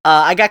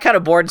 I got kind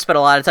of bored and spent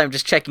a lot of time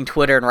just checking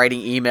Twitter and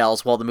writing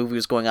emails while the movie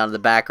was going on in the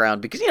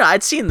background because,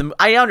 I'd seen them.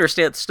 I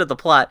understood the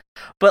plot,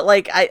 but,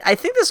 like, I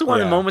think this is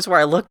one of the moments where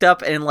I looked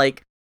up and,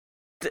 like,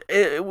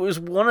 it was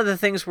one of the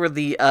things where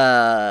the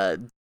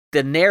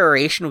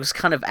narration was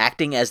kind of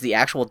acting as the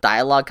actual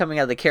dialogue coming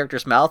out of the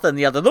character's mouth, and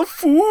the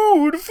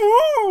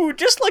food,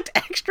 just looked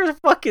extra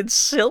fucking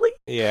silly.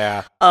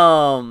 Yeah.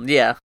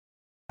 Yeah.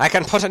 I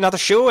can put another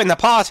shoe in the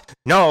pot.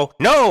 No,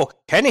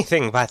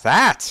 anything but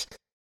that.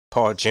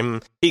 Poor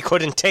Jim, he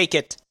couldn't take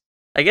it.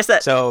 I guess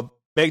that. So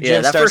Big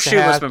Jim that starts first to shoe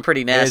have must have been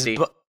pretty nasty.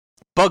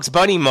 Bugs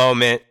Bunny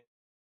moment.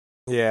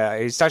 Yeah,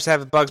 he starts to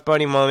have a Bugs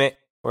Bunny moment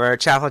where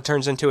Chaplin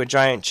turns into a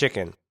giant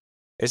chicken.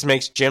 This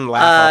makes Jim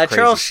laugh. Not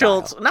Charles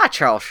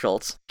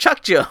Schultz.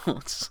 Chuck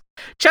Jones.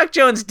 Chuck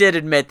Jones did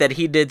admit that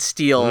he did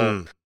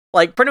steal.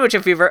 Like, pretty much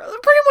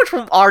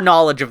from our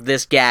knowledge of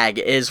this gag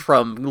is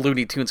from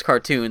Looney Tunes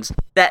cartoons.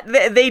 That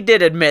they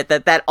did admit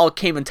that all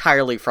came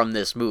entirely from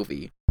this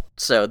movie.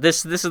 So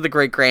this is the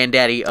great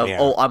granddaddy of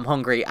 "Oh, I'm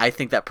hungry. I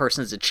think that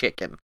person's a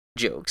chicken"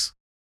 jokes.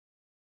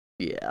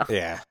 Yeah.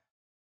 Yeah.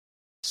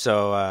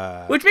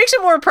 So, which makes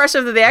it more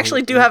impressive that they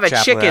actually do have a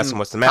chicken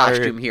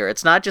costume here.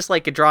 It's not just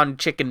like a drawn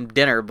chicken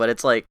dinner, but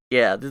it's like,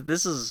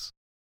 this is,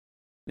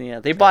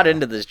 they bought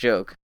into this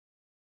joke.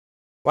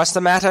 What's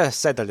the matter?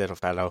 Said the little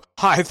fellow.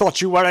 I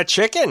thought you were a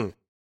chicken.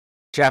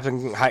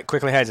 Chaplin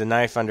quickly hides a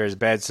knife under his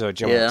bed so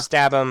Jim won't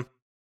stab him.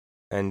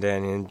 And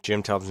then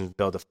Jim tells him to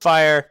build a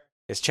fire.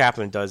 As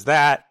Chaplin does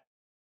that,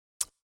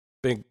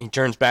 he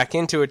turns back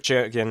into a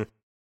chicken.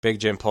 Big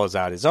Jim pulls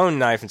out his own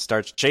knife and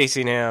starts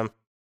chasing him.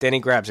 Then he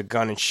grabs a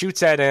gun and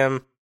shoots at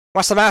him.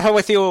 What's the matter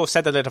with you?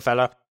 Said the little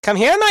fellow. Come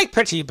here, my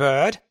pretty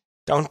bird.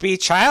 Don't be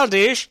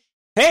childish.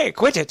 Hey,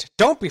 quit it.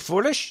 Don't be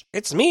foolish.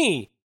 It's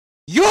me.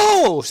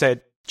 Yo,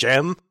 said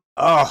Jim.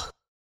 Oh,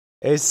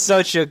 it's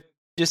such a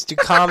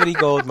comedy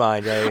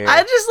goldmine right here.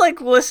 I just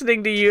like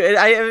listening to you.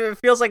 It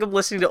feels like I'm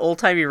listening to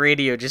old-timey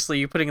radio, just like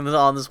you putting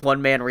on this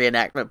one-man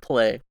reenactment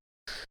play.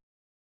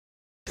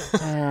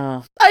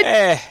 I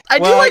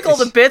do like all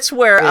the bits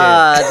where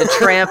the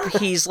tramp,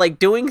 he's like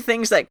doing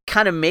things that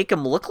kind of make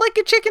him look like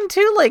a chicken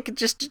too, like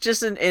just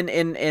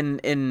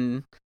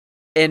in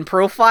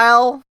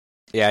profile.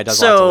 Yeah, it does.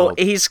 So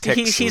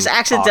he's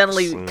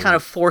accidentally kind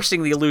of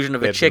forcing the illusion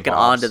of a chicken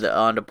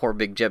onto poor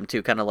Big Jim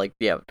too, kind of like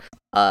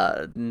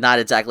not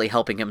exactly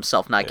helping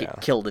himself not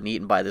get killed and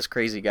eaten by this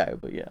crazy guy,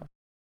 but yeah.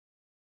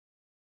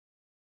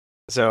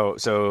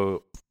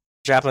 So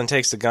Chaplin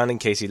takes the gun in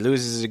case he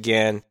loses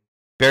again.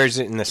 Buries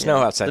it in the snow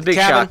outside the big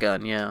cabin.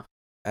 Shotgun, yeah.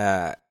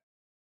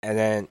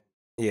 And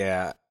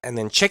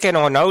then chicken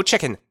or no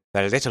chicken,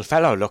 the little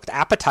fellow looked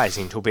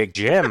appetizing to Big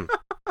Jim.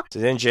 So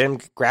then Jim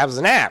grabs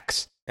an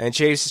axe and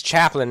chases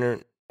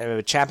Chaplin.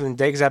 Chaplin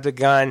digs up the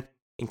gun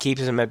and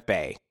keeps him at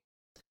bay.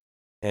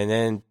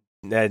 And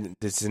then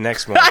this is the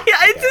next one.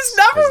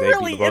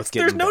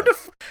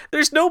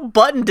 There's no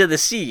button to the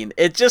scene.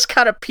 It just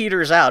kind of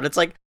peters out. It's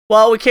like,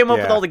 well, we came up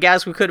with all the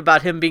gas we could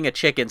about him being a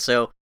chicken,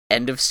 so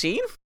end of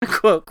scene?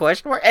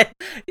 Question mark.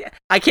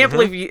 I can't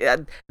believe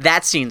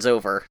that scene's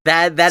over.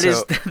 That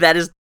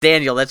is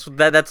Daniel. That's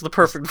the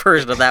perfect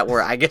version of that.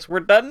 Where I guess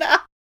we're done now.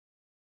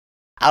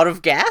 Out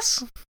of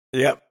gas.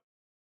 Yep.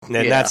 And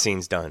that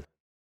scene's done.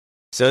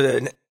 So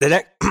the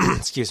next,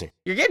 excuse me.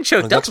 You're getting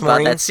choked up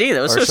about that scene.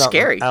 That was so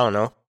scary. I don't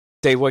know.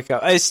 They wake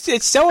up.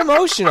 It's so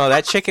emotional.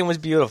 That chicken was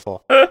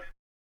beautiful.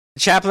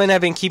 Chaplin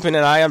had been keeping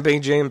an eye on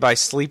Big Jim by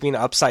sleeping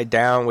upside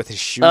down with his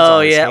shoes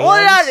on his hands.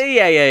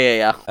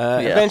 Well,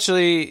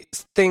 eventually,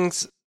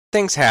 things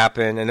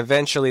happen, and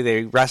eventually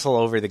they wrestle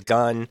over the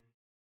gun,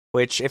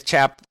 which if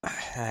Chaplin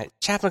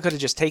could have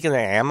just taken the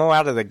ammo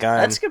out of the gun.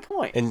 That's a good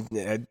point. And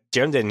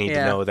Jim didn't need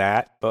to know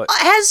that, but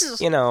he's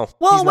when not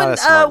a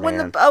smart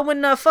man.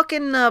 when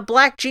fucking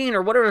Black Gene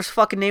or whatever his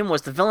fucking name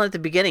was, the villain at the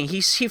beginning, he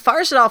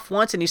fires it off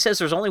once, and he says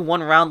there's only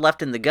one round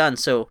left in the gun,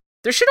 so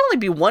there should only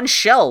be one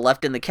shell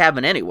left in the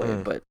cabin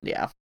anyway, but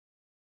yeah.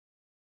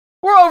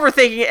 We're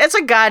overthinking it. It's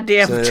a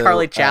goddamn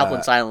Charlie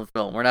Chaplin silent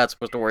film. We're not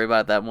supposed to worry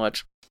about it that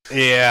much.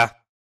 Yeah.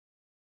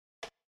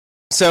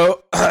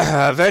 So,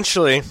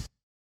 eventually,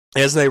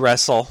 as they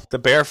wrestle, the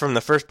bear from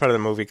the first part of the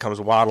movie comes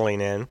waddling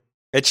in.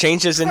 It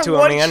changes into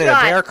a man in a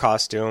bear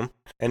costume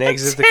and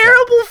exits the cabin.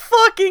 Terrible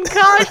fucking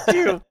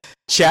costume!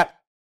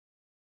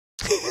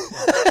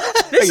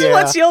 This is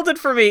what sealed it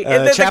for me.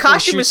 The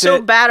costume is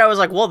so bad, I was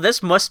like, well,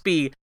 this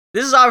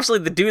is obviously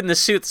the dude in the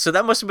suit, so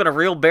that must have been a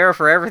real bear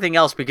for everything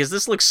else, because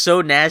this looks so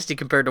nasty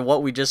compared to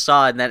what we just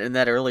saw in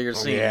that earlier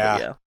scene.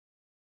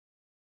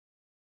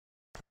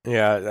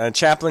 Yeah,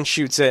 Chaplin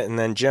shoots it, and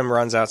then Jim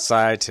runs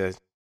outside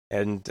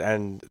and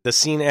the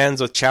scene ends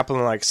with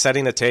Chaplin like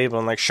setting a table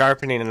and like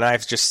sharpening a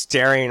knife, just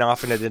staring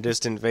off into the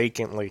distance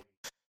vacantly.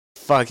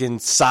 Fucking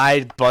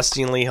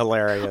side-bustingly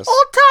hilarious.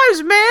 Old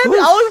times, man!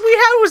 Oof. All we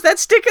had was that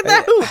stick in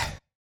that hoop.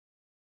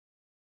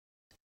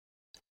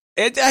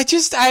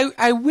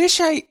 I wish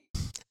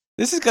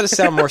this is going to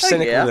sound more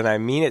cynical than I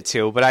mean it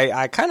to, but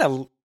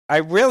I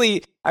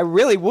really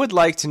would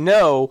like to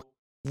know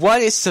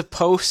what is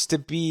supposed to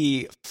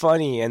be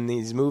funny in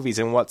these movies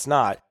and what's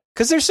not.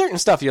 Because there's certain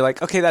stuff you're like,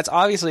 okay, that's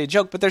obviously a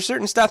joke, but there's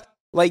certain stuff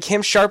like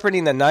him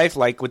sharpening the knife,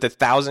 like with a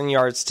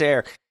 1,000-yard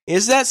stare.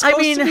 Is that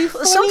supposed to be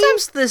funny?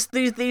 Sometimes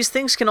these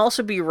things can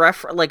also be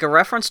like a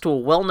reference to a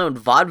well-known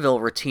vaudeville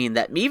routine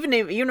that even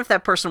if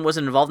that person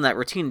wasn't involved in that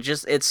routine,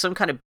 just it's some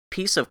kind of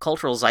piece of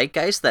cultural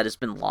zeitgeist that has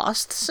been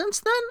lost since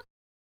then.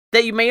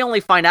 That you may only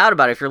find out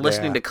about if you're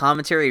listening to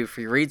commentary, if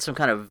you read some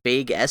kind of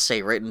vague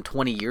essay written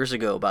 20 years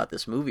ago about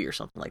this movie or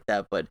something like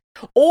that.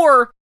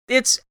 Or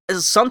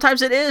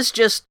sometimes it is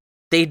just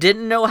they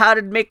didn't know how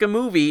to make a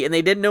movie and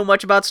they didn't know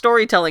much about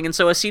storytelling, and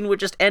so a scene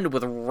would just end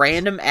with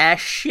random ass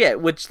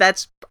shit, which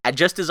that's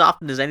just as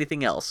often as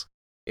anything else.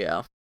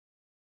 Yeah.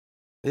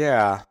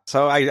 Yeah.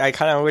 So I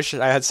kind of wish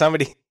I had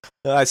somebody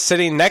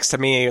sitting next to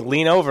me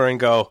lean over and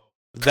go,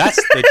 "That's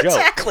the joke."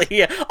 Exactly.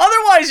 Yeah.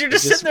 Otherwise, you're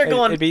just sitting there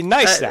going, "It'd be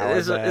nice now."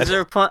 Is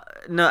there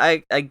no?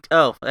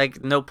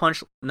 No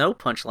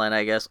punchline.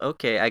 I guess.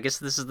 Okay. I guess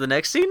this is the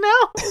next scene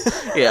now.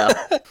 Yeah.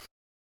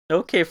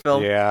 Okay,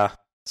 Phil. Yeah.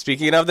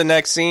 Speaking of the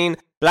next scene,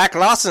 Black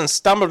Lawson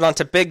stumbled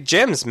onto Big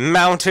Jim's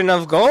mountain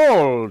of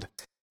gold.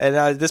 And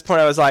at this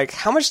point, I was like,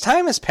 how much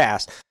time has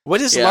passed?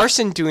 What is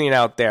Larson doing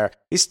out there?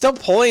 He's still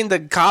pulling the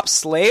cop's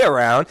sleigh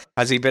around.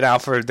 Has he been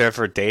out there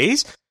for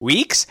days,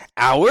 weeks,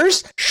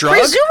 hours? Shrug?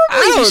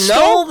 Presumably he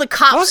stole the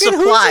cop's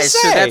supplies,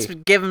 so that's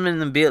given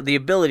him the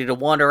ability to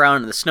wander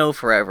around in the snow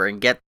forever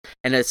and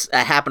it's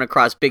happen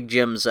across Big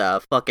Jim's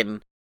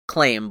fucking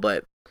claim.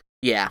 But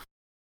yeah,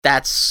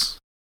 that's...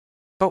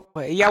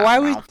 But yeah, why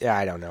would...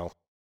 I don't know.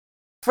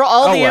 For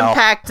all the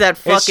impact that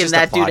fucking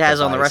that dude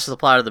has on the rest of the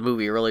plot of the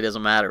movie, it really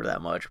doesn't matter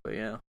that much, but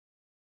yeah.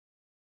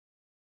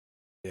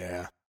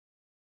 Yeah.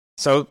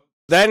 So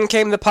then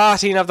came the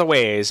parting of the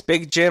ways.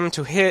 Big Jim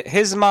to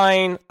his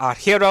mind, our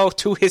hero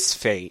to his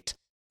fate.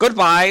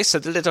 Goodbye,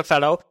 said the little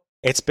fellow.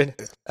 It's been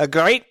a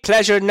great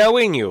pleasure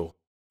knowing you.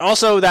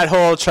 Also, that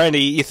whole trying to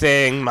eat you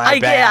thing, my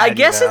bad. Yeah, I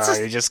guess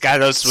you just got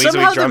those sweet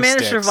somehow drumsticks. They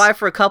managed to survive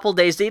for a couple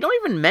days. They don't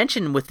even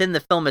mention within the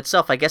film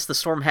itself. I guess the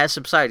storm has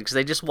subsided because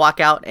they just walk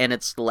out and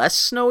it's less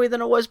snowy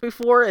than it was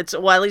before. At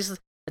least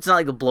it's not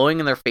like blowing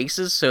in their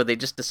faces, so they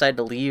just decide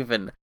to leave.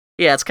 And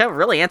yeah, it's kind of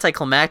really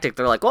anticlimactic.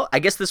 They're like, well, I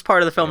guess this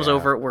part of the film's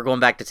over. We're going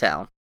back to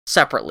town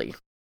separately.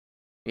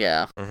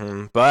 Yeah.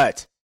 Mm-hmm.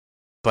 But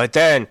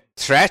then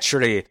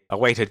treachery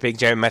awaited Big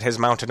Jim at his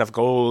mountain of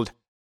gold.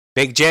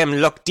 Big Jim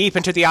looked deep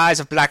into the eyes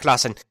of Black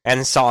Lawson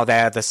and saw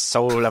there the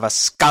soul of a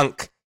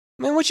skunk.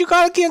 Man, what you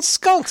got against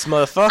skunks,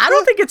 motherfucker? I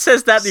don't think it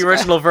says that in the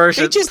original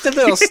version. They're just a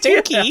little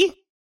stinky.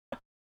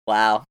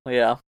 Wow,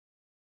 yeah.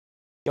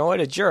 You know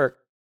what, a jerk.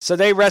 So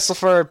they wrestle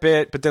for a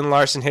bit, but then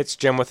Larson hits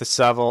Jim with a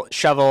shovel,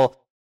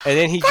 and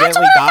then he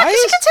gently dies? He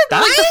gets hit in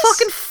like, the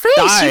fucking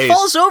face. He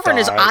falls over and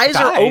his eyes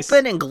are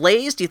open and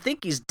glazed. You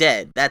think he's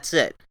dead. That's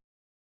it.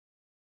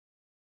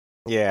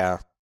 Yeah.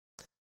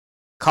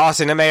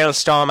 Caught in a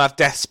maelstrom of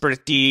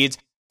desperate deeds,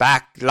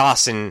 Black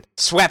Lawson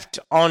swept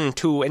on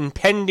to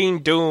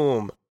impending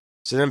doom.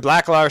 So then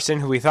Black Larson,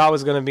 who we thought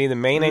was going to be the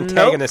main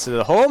antagonist of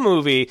the whole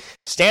movie,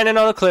 standing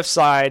on a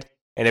cliffside,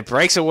 and it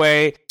breaks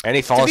away, and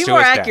he falls to his death. To be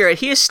more accurate,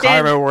 he is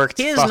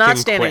not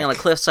standing quick. on a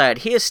cliffside.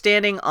 He is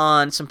standing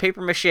on some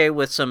paper mache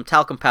with some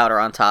talcum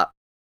powder on top.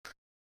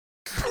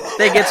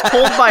 That gets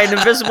pulled by an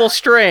invisible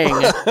string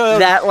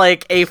that,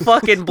 like, a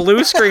fucking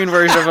blue screen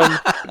version of him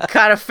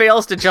kind of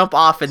fails to jump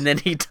off, and then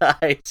he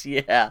dies.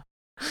 Yeah.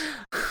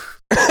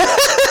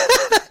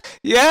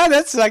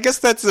 Yeah, I guess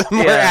that's a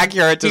more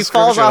accurate description. He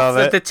falls off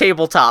at the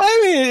tabletop.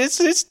 I mean,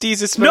 it's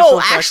decent special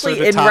effects. No,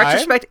 actually, in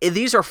retrospect,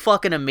 these are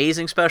fucking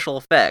amazing special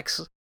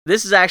effects.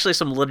 This is actually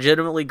some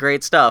legitimately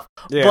great stuff.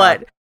 Yeah.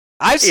 But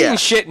I've seen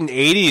shit in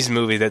 80s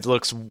movie that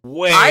looks way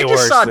worse. I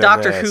just saw than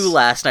Doctor this. Who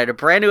last night, a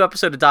brand new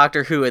episode of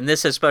Doctor Who, and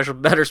this has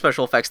better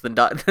special effects than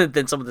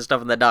some of the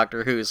stuff in the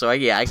Doctor Who. So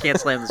I can't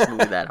slam this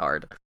movie that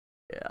hard.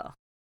 Yeah.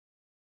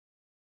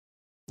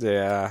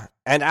 Yeah.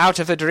 And out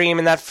of a dream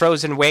in that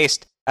frozen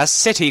waste, a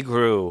city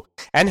grew,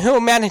 and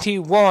humanity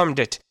warmed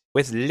it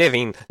with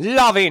living,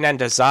 loving, and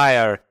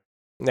desire.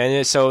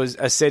 And so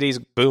a city's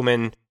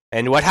booming.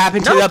 And what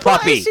happened to the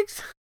puppy?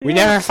 We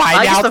never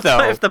find out,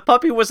 though. If the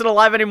puppy wasn't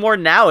alive anymore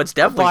now, it's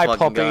definitely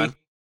fucking gone.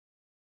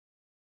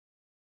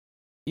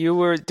 You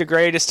were the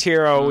greatest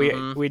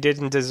hero we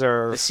didn't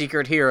deserve. The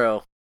secret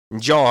hero.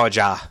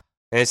 Georgia.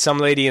 And it's some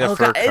lady in a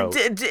fur coat.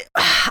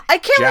 I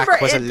can't remember.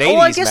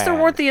 I guess there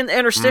weren't the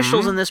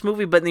interstitials in this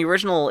movie, but in the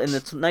original, in the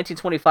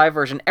 1925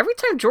 version, every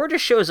time Georgia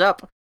shows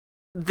up,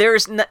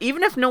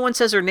 even if no one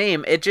says her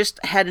name, it just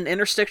had an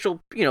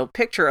interstitial,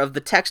 picture of the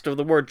text of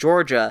the word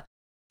Georgia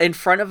in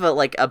front of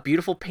a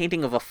beautiful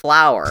painting of a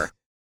flower.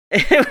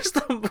 It was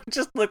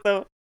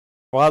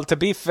Well, to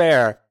be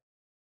fair,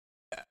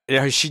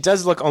 she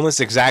does look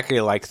almost exactly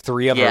like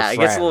three of her friends.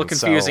 Yeah, it gets a little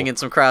confusing in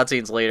some crowd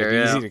scenes later.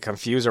 It's easy to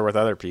confuse her with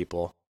other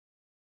people.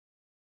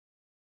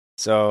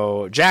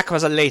 So, Jack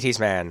was a ladies'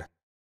 man.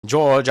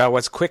 Georgia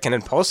was quick and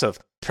impulsive,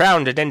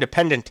 proud and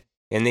independent.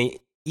 In the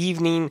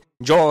evening,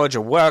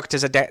 Georgia worked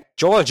as a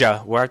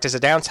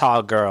dance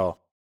hall girl.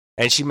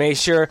 And she made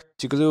sure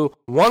to glue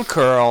one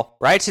curl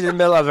right to the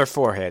middle of her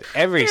forehead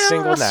every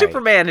single night.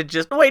 Superman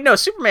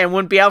Superman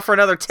wouldn't be out for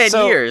another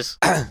 10 years.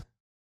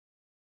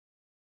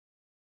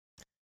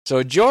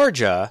 So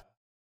Georgia,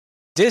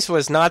 this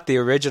was not the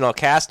original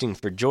casting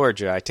for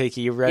Georgia. I take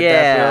it you read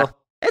that, Bill?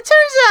 It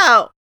turns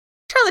out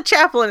Charlie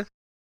Chaplin.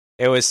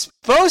 It was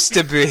supposed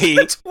to be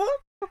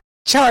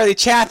Charlie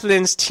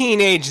Chaplin's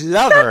teenage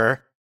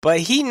lover, but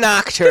he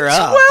knocked her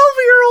up.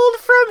 12-year-old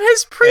from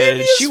his previous...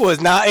 And she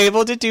was not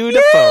able to do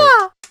the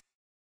phone.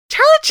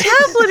 Charlie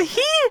Chaplin,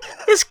 he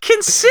is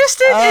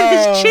consistent in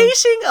his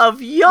chasing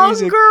of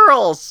young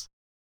girls.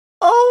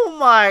 Oh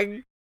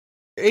my...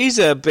 He's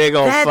a big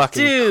old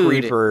fucking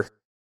creeper.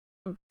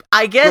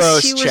 I guess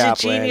Gross he was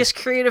Chaplin. a genius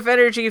creative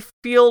energy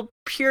fueled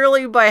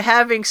purely by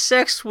having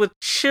sex with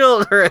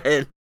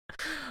children.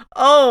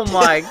 Oh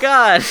my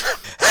god.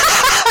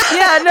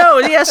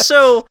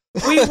 So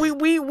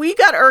we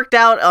got irked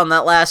out on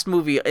that last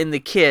movie in The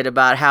Kid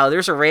about how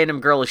there's a random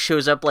girl who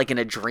shows up like in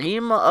a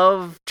dream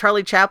of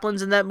Charlie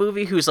Chaplin's in that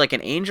movie who's like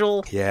an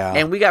angel. Yeah.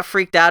 And we got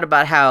freaked out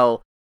about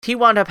how he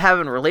wound up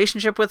having a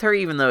relationship with her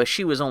even though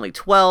she was only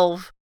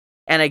 12.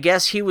 And I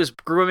guess he was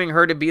grooming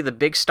her to be the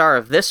big star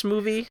of this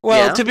movie.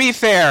 Well, to be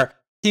fair,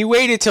 he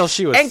waited till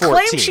she was 14. And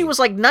claimed she was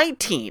like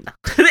 19.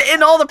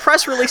 In all the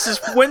press releases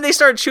when they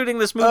started shooting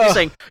this movie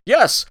saying,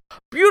 yes,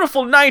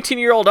 beautiful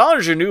 19-year-old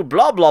ingenue,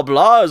 blah, blah,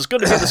 blah, is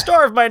going to be the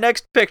star of my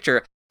next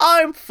picture.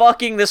 I'm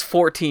fucking this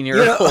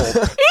 14-year-old. He's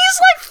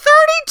like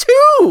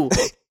 32!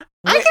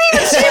 I can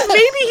even see if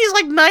maybe he's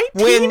like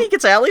 19. He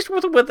gets at least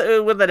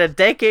within a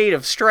decade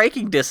of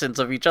striking distance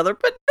of each other,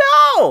 but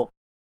no!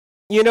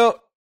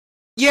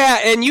 Yeah,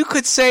 and you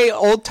could say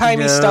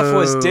old-timey stuff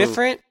was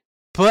different,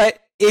 but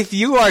if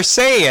you are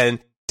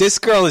saying this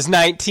girl is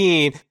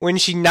 19 when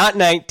she's not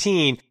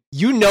 19,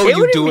 you know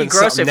you're doing something nasty. It would be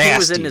gross if he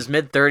was in his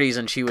mid-30s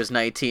and she was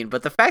 19,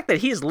 but the fact that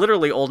he's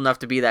literally old enough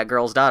to be that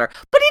girl's daughter,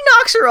 but he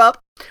knocks her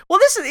up. Well,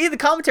 the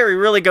commentary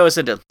really goes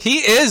into... He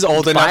is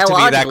old enough to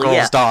be that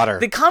girl's daughter.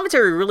 The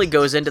commentary really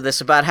goes into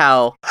this about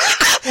how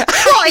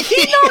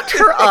he knocked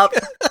her up.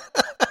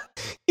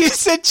 You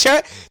said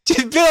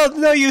Bill,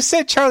 no, you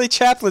said Charlie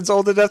Chaplin's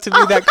old enough to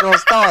be that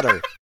girl's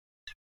daughter.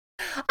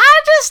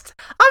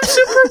 I'm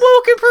super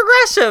woke and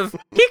progressive.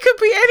 He could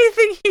be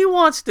anything he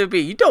wants to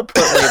be. You don't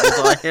put labels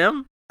on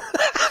him.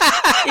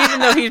 Even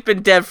though he's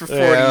been dead for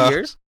 40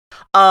 years.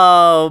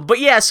 But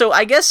yeah, so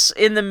I guess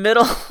in the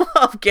middle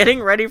of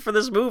getting ready for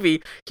this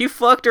movie, he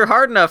fucked her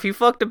hard enough. He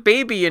fucked a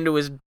baby into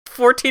his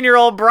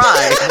 14-year-old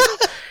bride.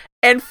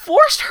 And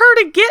forced her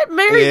to get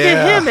married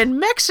to him in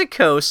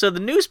Mexico so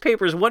the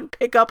newspapers wouldn't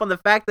pick up on the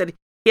fact that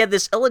he had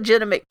this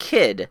illegitimate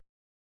kid.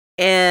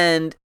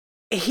 And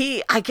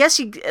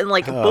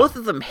both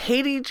of them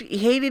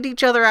hated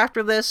each other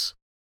after this.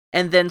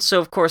 And then, so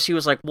of course, he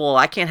was like, well,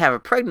 I can't have a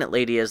pregnant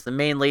lady as the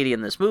main lady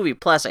in this movie.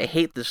 Plus, I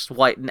hate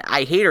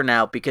her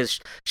now because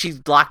she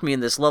locked me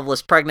in this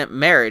loveless pregnant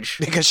marriage.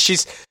 Because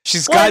she's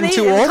gotten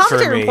too old for me.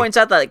 The commentator points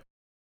out that,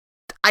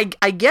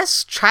 I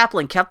guess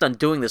Chaplin kept on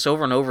doing this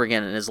over and over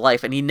again in his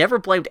life, and he never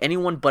blamed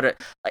anyone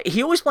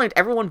he always blamed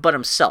everyone but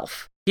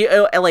himself. He,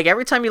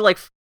 every time it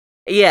was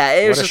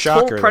just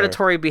total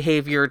predatory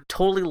behavior,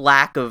 totally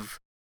lack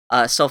of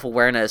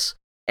self-awareness.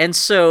 And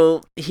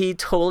so he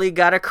totally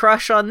got a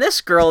crush on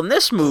this girl in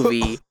this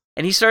movie,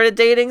 and he started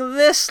dating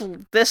this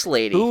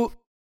lady. Who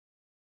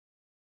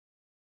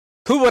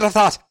would have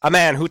thought a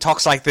man who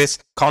talks like this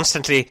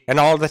constantly and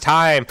all the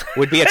time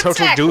would be a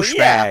total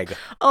douchebag? Yeah.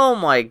 Oh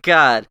my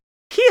god.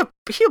 He a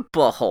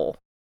butthole.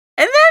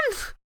 And then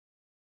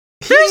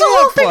there's a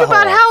whole thing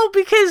about how,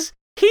 because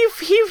he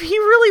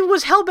really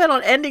was hellbent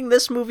on ending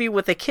this movie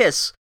with a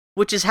kiss,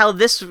 which is how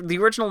the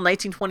original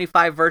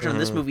 1925 version of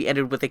this movie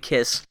ended with a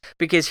kiss,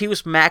 because he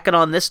was macking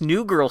on this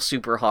new girl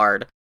super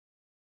hard,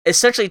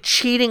 essentially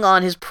cheating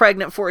on his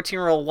pregnant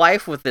 14-year-old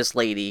wife with this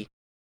lady.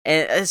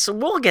 And so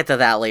we'll get to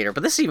that later,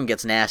 but this even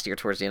gets nastier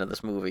towards the end of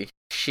this movie.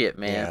 Shit,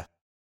 man.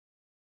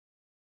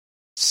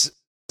 Yeah.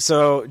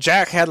 So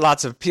Jack had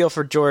lots of appeal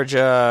for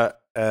Georgia,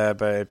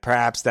 but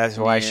perhaps that's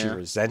why she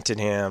resented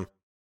him.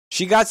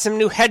 She got some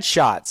new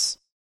headshots,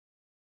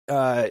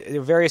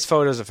 various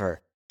photos of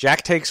her.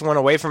 Jack takes one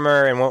away from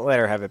her and won't let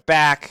her have it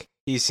back.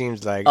 He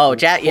seems like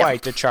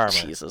quite the charmer.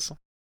 Jesus.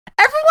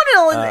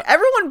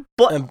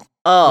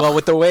 Well,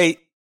 with the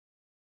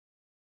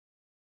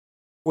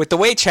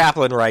way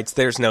Chaplin writes,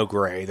 there's no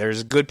gray.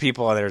 There's good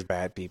people and there's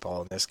bad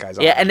people, and this guy's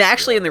and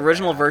actually in the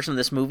original version of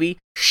this movie,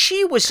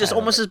 she was just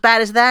almost as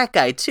bad as that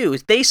guy too.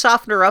 They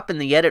softened her up in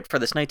the edit for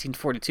this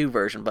 1942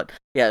 version, but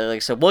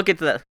so we'll get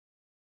to that.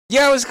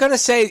 Yeah, I was gonna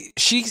say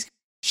she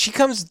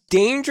comes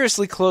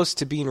dangerously close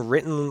to being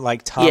written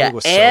like Tommy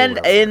Wiseau. And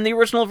in the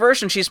original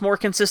version, she's more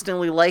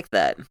consistently like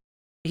that.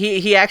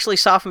 He actually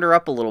softened her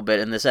up a little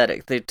bit in this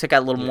edit. They took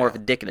out a little more of a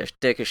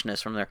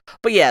dickishness from there.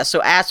 But yeah,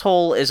 so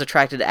asshole is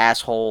attracted to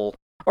asshole.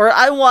 Or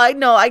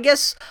I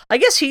guess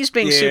he's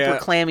being super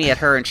clammy at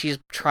her, and she's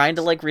trying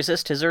to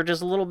resist his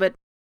urges a little bit.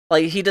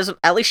 He doesn't.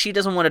 At least she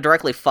doesn't want to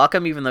directly fuck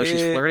him, even though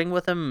she's flirting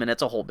with him, and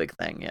it's a whole big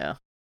thing. Yeah.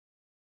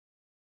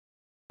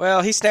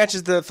 Well, he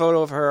snatches the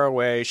photo of her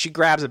away. She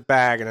grabs a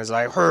bag and is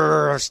like,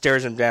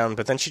 stares him down,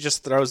 but then she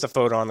just throws the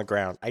photo on the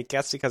ground. I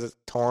guess because it's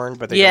torn,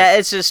 but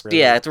it's just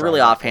it's really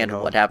offhanded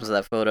what happens to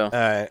that photo.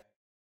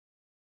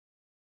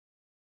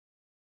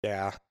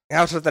 Yeah.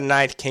 Out of the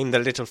night came the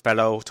little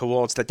fellow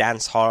towards the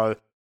dance hall,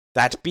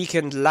 that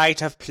beaconed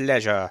light of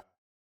pleasure,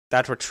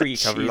 that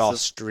retreat of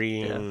lost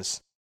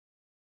dreams.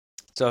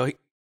 Yeah. So,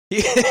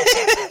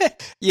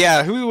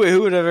 yeah, who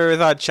would have ever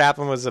thought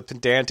Chaplin was a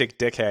pedantic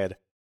dickhead?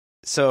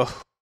 So,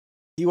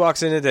 he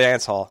walks into the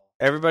dance hall.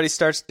 Everybody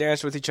starts to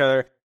dance with each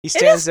other. He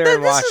stands there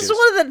and watches.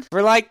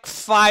 For like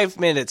 5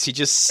 minutes, he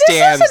just stands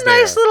there. This is a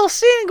nice little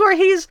scene where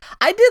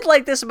I did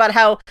like this about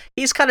how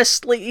he's kind of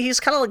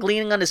like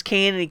leaning on his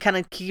cane, and he kind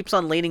of keeps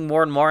on leaning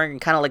more and more,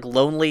 and kind of like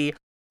lonely.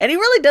 And he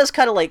really does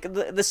kind of like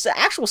this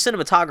actual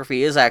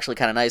cinematography is actually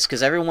kind of nice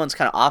because everyone's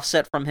kind of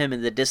offset from him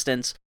in the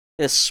distance.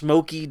 This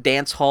smoky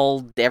dance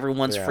hall,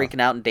 everyone's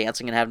freaking out and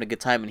dancing and having a good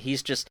time, and he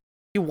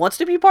wants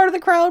to be part of the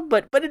crowd,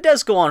 but it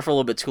does go on for a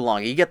little bit too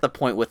long. You get the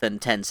point within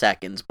 10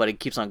 seconds, but it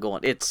keeps on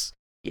going. It's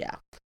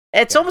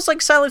almost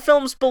like silent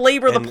films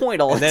belabor the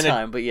point all the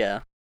time, but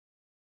yeah.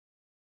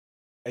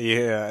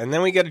 Yeah, and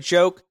then we get a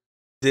joke.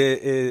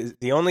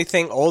 The only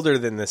thing older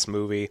than this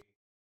movie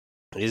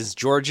is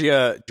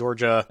Georgia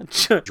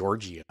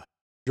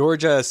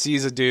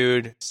sees a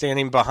dude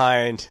standing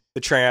behind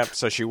the tramp,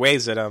 so she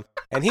waves at him,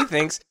 and he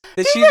thinks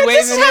that she's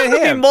waving at him.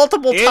 To be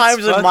multiple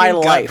times in my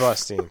life.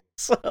 Busting.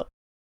 So,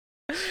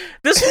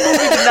 this movie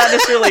did not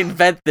necessarily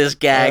invent this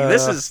gag.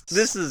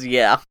 This is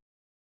yeah.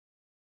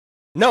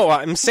 No,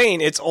 I'm saying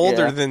it's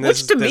older than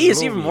this. Which to me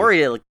is even more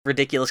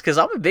ridiculous because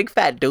I'm a big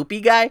fat dopey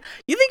guy.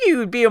 You think you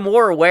would be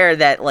more aware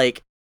that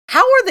like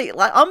how are they?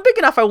 Like, I'm big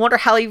enough. I wonder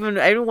how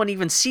anyone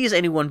even sees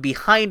anyone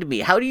behind me.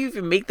 How do you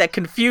even make that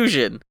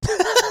confusion?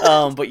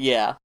 But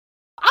yeah,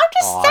 I'm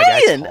just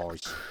saying.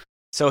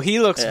 So he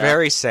looks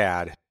very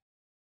sad.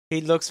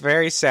 He looks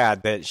very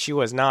sad that she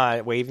was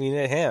not waving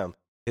at him.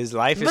 His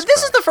life is. But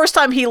this is the first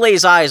time he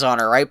lays eyes on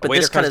her, right? But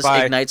this kind of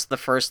ignites the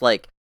first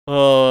like.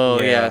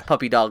 Oh, yeah,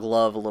 puppy dog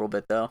love a little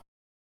bit, though.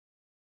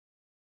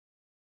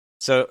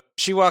 So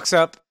she walks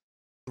up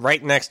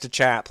right next to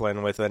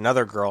Chaplin with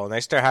another girl, and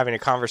they start having a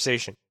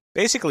conversation,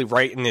 basically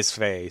right in his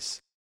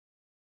face.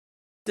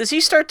 Does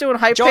he start doing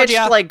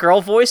high-pitched, like,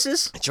 girl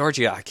voices?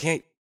 Georgia, I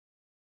can't...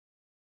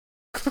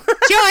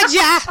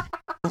 Georgia,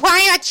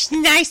 why aren't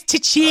you nice to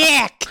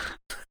Jack?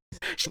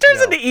 She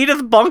turns into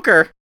Edith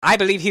Bunker. I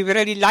believe he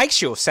really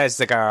likes you, says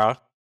the girl.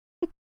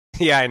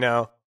 Yeah, I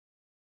know.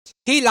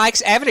 He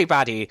likes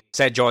everybody,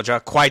 said Georgia,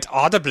 quite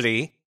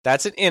audibly.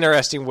 That's an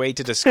interesting way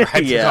to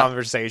describe the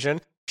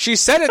conversation. She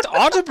said it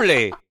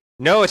audibly.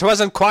 No, it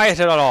wasn't quiet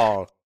at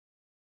all.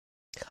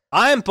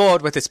 I'm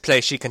bored with this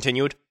place, she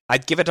continued.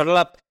 I'd give it all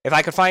up if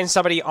I could find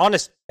somebody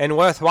honest and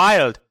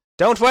worthwhile.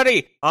 Don't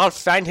worry, I'll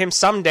find him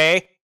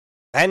someday.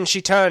 Then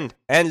she turned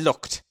and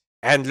looked,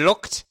 and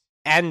looked,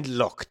 and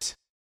looked.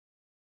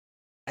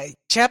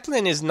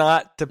 Chaplin is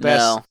not the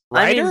best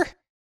writer.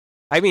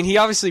 I mean, he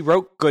obviously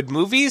wrote good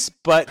movies,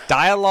 but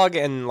dialogue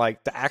and,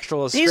 like, the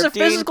actual scripting... He's a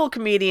physical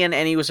comedian,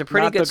 and he was a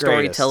pretty good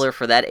storyteller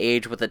for that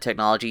age with the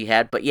technology he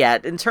had. But yeah,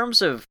 in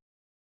terms of...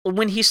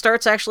 When he's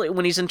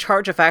in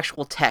charge of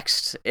actual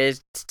text,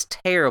 it's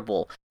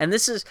terrible. And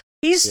this is...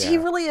 He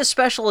really is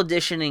special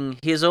editioning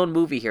his own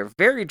movie here.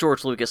 Very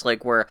George Lucas,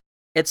 like, where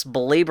it's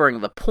belaboring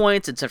the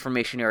points, it's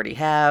information you already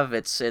have,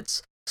 it's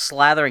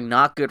slathering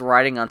not good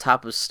writing on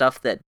top of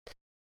stuff that...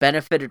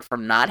 benefited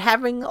from not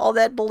having all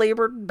that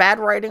belabored bad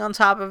writing on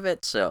top of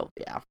it, so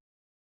yeah.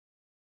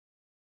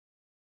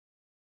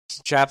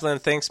 Chaplin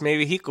thinks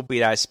maybe he could be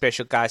that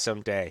special guy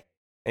someday,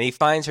 and he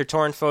finds her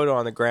torn photo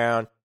on the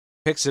ground,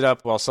 picks it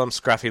up while some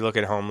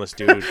scruffy-looking homeless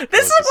dude.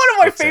 This is one of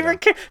my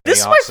favorite. This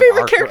is my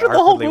favorite character of the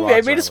whole movie.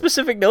 I made a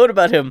specific note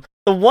about him,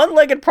 the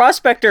one-legged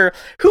prospector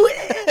who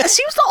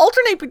seems to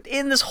alternate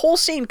in this whole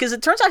scene because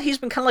it turns out he's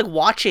been kind of like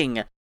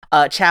watching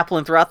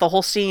Chaplin throughout the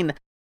whole scene.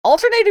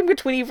 Alternating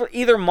between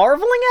either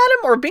marveling at him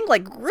or being,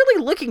 like,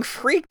 really looking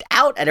freaked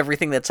out at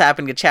everything that's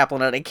happened to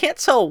Chaplin, and I can't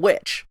tell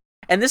which.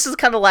 And this is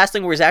kind of the last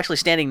thing where he's actually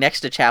standing next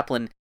to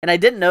Chaplin, and I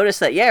didn't notice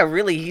that,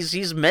 really,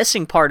 he's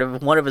missing part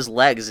of one of his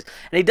legs.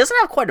 And he doesn't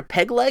have quite a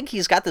peg leg,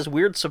 he's got this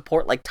weird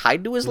support, like,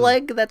 tied to his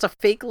leg that's a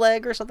fake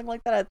leg or something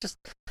like that. I just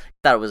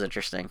thought it was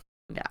interesting.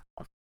 Yeah.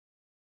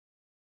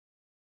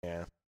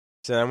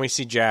 So then we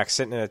see Jack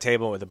sitting at a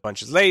table with a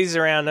bunch of ladies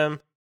around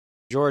him.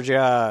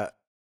 Georgia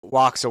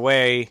walks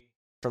away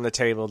from the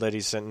table that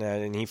he's sitting at,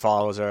 and he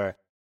follows her.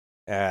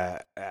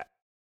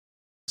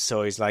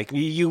 So he's like,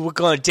 you were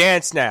going to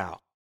dance now.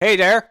 Hey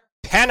there,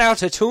 pan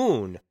out a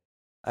tune.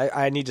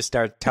 I need to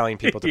start telling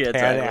people to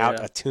pan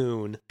out a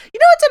tune. You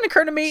know what didn't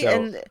occur to me?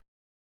 So,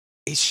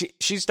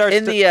 she starts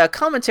in the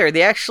commentary,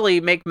 they actually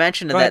make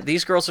mention of that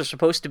these girls are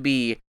supposed to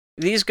be...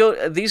 These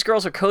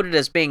girls are coded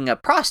as being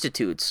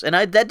prostitutes, and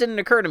that didn't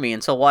occur to me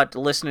until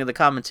listening to the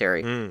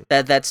commentary.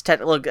 That's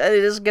look, it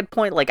is a good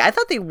point. Like I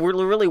thought they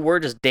really were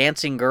just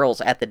dancing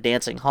girls at the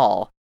dancing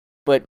hall,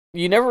 but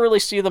you never really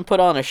see them put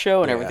on a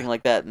show and everything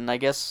like that. And I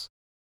guess,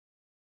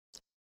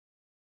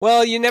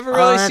 well, you never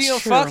really see them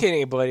fuck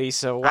anybody,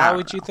 so why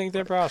would you think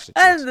they're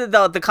prostitutes? And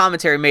the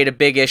commentary made a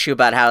big issue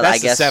about how that's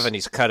I guess the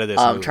 70s cut of this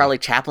movie. Charlie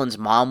Chaplin's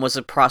mom was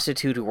a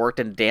prostitute who worked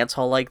in a dance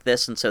hall like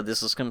this, and so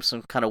this is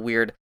some kind of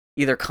weird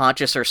either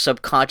conscious or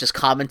subconscious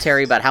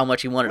commentary about how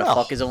much he wanted to Well.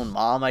 fuck his own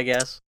mom, I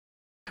guess.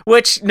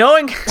 Which,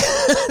 knowing...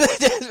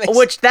 Which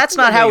Which, that's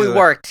not how he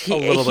worked. a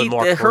little bit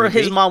more His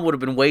creepy. mom would have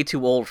been way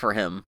too old for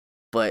him.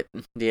 But,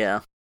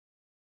 yeah.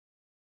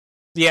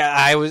 Yeah,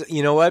 I was.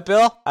 You know what,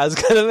 Bill? I was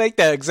gonna make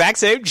that exact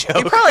same joke.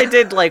 He probably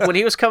did, like, when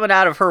he was coming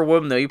out of her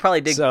womb, though, he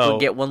probably did So-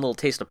 get one little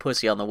taste of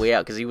pussy on the way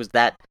out, because he was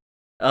that...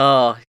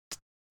 Oh,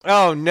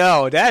 Oh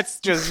no, that's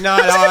just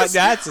not all.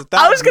 That's.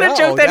 I was gonna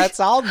joke that that's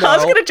all. No. I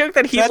was gonna joke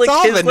that he That's licked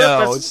all his the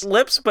nose.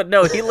 lips, but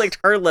no, he licked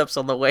her lips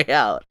on the way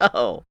out.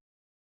 Oh.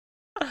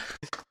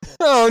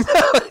 Oh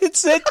no,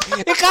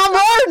 it got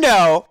more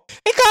no.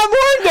 It got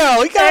more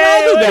no. He got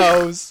all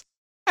the nose.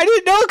 I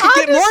didn't know it could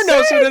I'm get more just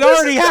nose saying, when it this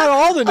already is had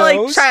all the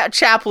nose. Like,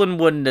 Chaplin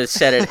wouldn't have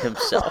said it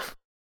himself.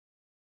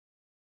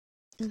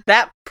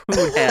 That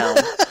poon hound.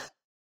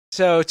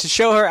 So to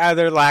show her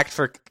other lack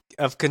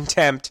of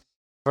contempt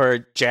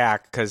for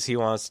Jack because he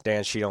wants to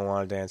dance, she don't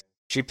want to dance.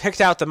 She picked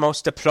out the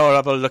most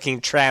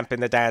deplorable-looking tramp in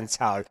the dance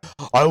hall.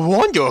 I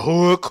wonder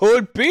who it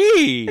could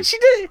be.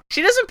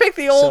 She doesn't pick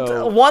the old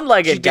So, she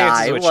one-legged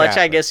dances guy, with which I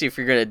Chaplin. guess if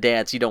you're gonna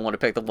dance, you don't want to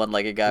pick the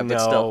one-legged guy, but No,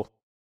 still.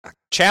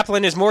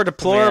 Chaplin is more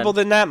deplorable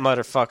than that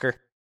motherfucker.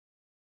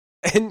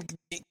 And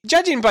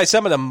judging by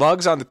some of the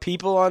mugs on the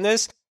people on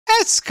this,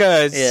 that's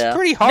because Yeah. it's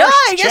pretty harsh. No,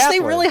 I guess they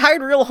Chaplin. really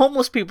hired real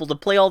homeless people to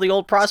play all the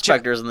old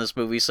prospectors in this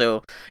movie.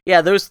 So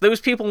yeah, those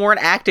people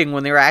weren't acting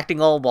when they were acting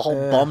all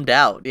bummed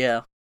out.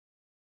 Yeah.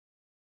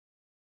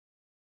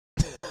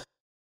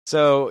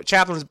 So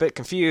Chaplin's a bit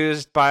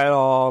confused by it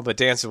all, but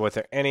dances with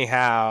her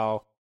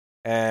anyhow.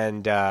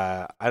 And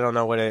I don't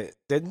know what it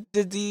did.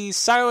 The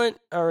silent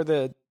or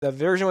the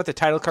version with the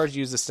title cards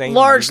use the same?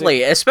 Largely,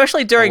 music?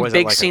 especially during Or was it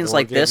big like an scenes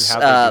like organ? this.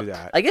 How'd they do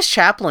that? I guess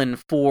Chaplin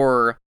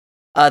for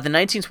the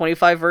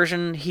 1925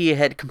 version, he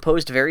had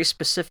composed very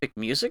specific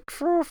music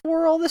for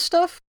all this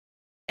stuff.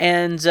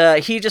 And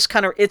he just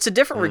kind of, it's a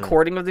different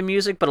recording of the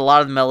music, but a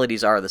lot of the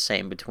melodies are the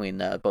same between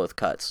both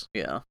cuts.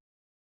 Yeah.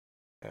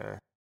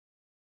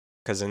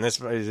 Because in this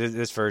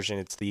version,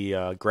 it's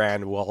the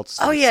Grand Waltz.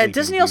 Oh and yeah, Sleeping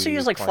doesn't he also Beauty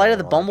use like playing Flight of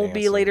the along Bumblebee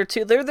dancing. later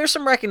too? There's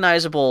some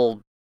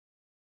recognizable,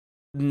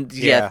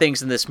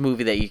 things in this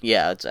movie that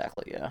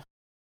exactly, yeah.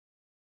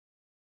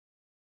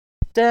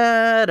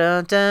 Da,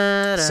 da,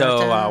 da, da, So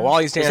da. while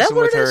he's Is that dancing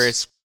what with it her,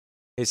 is?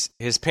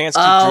 his pants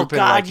keep Oh, drooping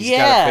God, like he's got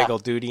yeah. a big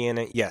old duty in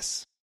it.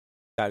 Yes,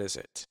 that is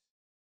it.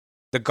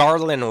 The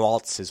Garland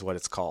Waltz is what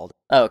it's called.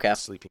 Oh, okay.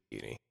 Sleeping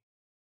Beauty.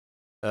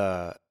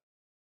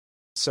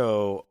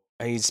 So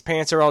his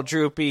pants are all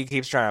droopy. He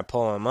keeps trying to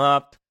pull him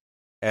up,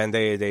 and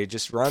they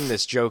just run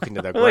this joke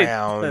into the Wait.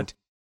 ground.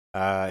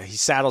 He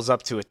saddles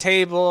up to a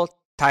table,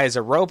 ties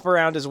a rope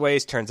around his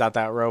waist. Turns out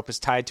that rope is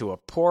tied to a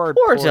poor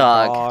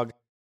dog.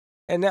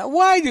 And now,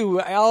 why do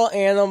all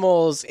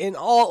animals in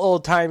all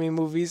old-timey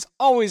movies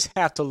always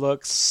have to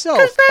look so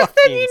Because back then,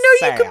 fucking you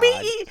sad? could be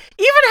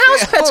even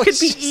house Yeah, pets oh, could be it's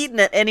just- eaten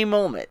at any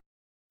moment.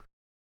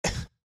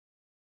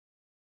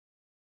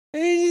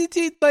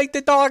 Like,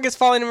 the dog is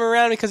following him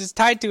around because it's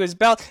tied to his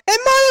belt. And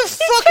He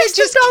motherfucker kicks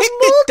just the dog kicked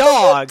the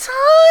multiple dog. times.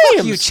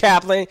 Fuck you,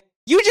 Chaplin.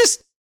 You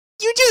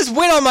just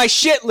went on my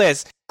shit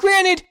list.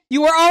 Granted,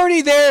 you were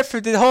already there for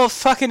the whole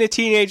fucking a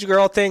teenage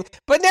girl thing,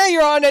 but now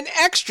you're on an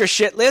extra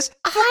shit list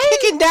for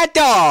kicking that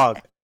dog.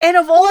 And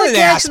of all What the an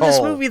gags in this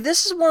asshole. movie,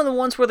 this is one of the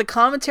ones where the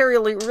commentary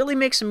really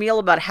makes a meal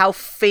about how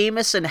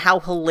famous and how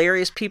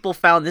hilarious people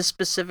found this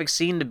specific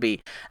scene to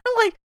be.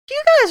 I'm like,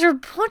 you guys are a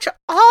bunch of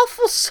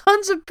awful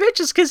sons of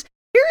bitches, because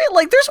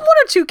there's one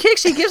or two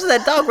kicks he gives to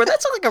that dog where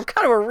that's like a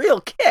kind of a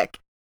real kick.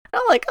 And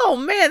I'm like, oh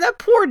man, that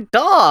poor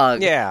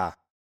dog. Yeah.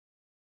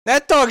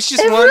 That dog's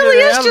just It wandering really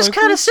is around just like,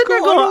 kind of "What's sitting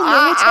there going going,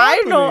 on?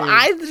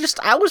 What's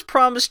I was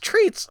promised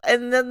treats,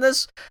 and then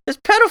this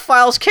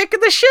pedophile's kicking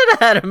the shit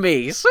out of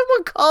me.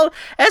 Someone called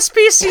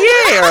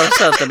SPCA or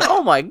something.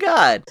 Oh my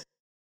god.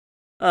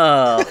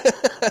 Oh.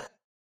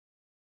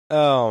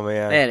 Oh,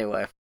 man.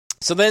 Anyway.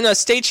 So then a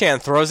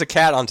stagehand throws a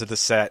cat onto the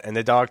set, and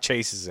the dog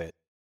chases it.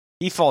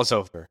 He falls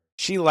over.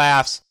 She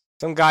laughs.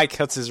 Some guy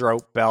cuts his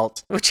rope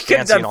belt. Which he could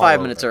have dancing done all 5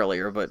 over. minutes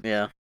earlier, but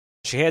yeah.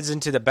 She heads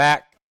into the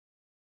back.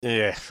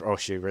 Yeah. Oh,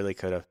 she really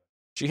could have.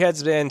 She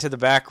heads into the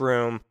back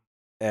room.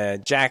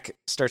 Jack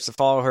starts to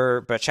follow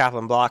her, but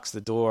Chaplin blocks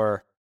the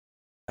door.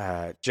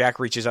 Jack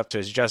reaches up to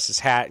adjust his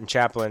hat, and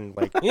Chaplin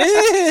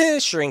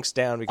shrinks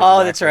down because Oh,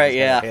 the that's back right, room's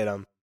gonna yeah. hit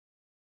him.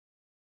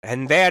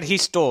 And there he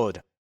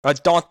stood, a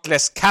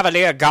dauntless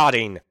cavalier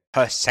guarding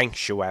her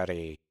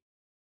sanctuary.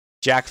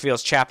 Jack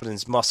feels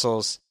Chaplin's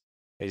muscles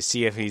to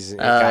see if he's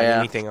got yeah.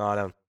 anything on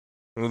him.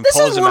 And This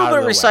pulls is a him little out bit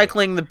of of the way.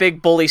 recycling the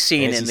big bully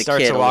scene As in he the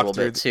starts kid to a walk little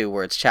bit, through too,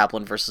 where it's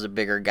Chaplin versus a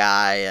bigger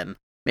guy, and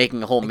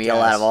making a whole I meal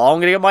out of, guess. oh, I'm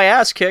gonna get my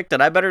ass kicked,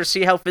 and I better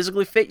see how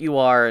physically fit you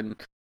are, and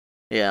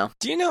yeah.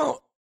 Do you know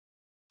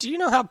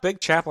how big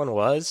Chaplin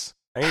was?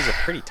 I mean, he's a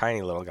pretty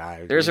tiny little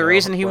guy. There's Do a you know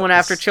reason he what went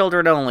after his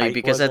children only, height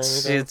because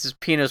was or anything? his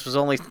penis was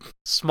only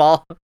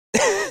small.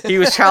 He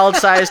was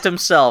child-sized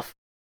himself.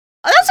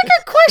 That's a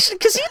good question,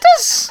 because he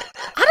does...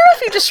 I don't know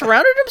if he just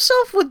surrounded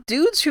himself with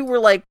dudes who were,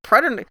 like,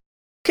 predator...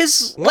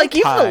 Because, One like,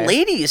 even the time-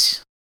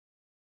 ladies...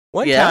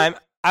 One Yeah? time,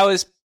 I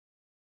was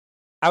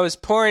I was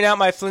pouring out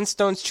my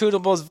Flintstones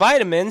Chewables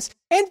vitamins,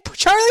 and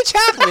Charlie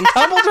Chaplin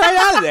tumbled right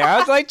out of there. I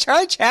was like,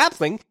 Charlie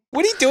Chaplin,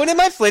 what are you doing in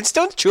my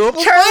Flintstones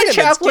Chewables Charlie vitamins?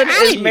 Chaplin Get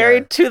outta is here."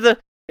 married to the.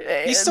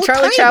 He's so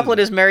Charlie tiny. Chaplin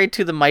is married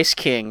to the Mice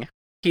King.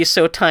 He's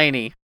so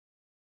tiny.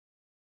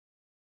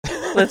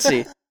 Let's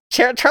see.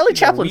 Charlie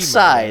Chaplin's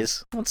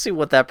size. Let's see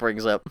what that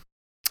brings up.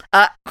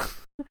 Well,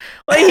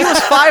 he was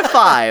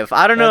 5'5".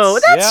 I don't know.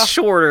 That's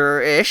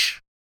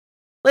shorter-ish.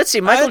 Let's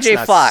see. Michael That's J.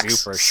 not Fox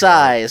super short.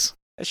 size.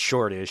 That's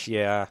shortish,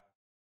 yeah.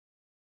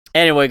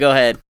 Anyway, go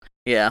ahead.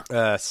 Yeah.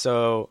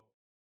 So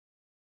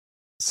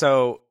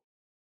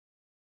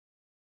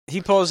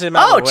he pulls him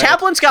out. Oh, of the way,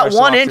 Chaplin's got rushes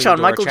 1 off inch through the on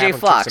door. Michael J. Chaplin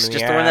kicks Fox. him in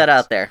Just the throwing that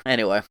ass. out there.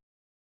 Anyway.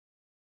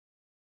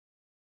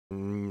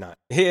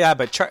 Yeah,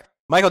 but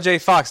Michael J.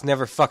 Fox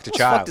never fucked a He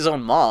child. fucked his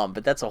own mom,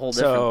 but that's a whole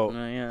different. So-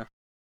 Yeah.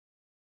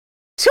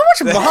 Too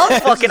much mom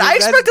fucking. I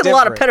That's expected a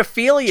lot of different.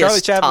 pedophilia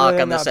Charlie Chaplin talk on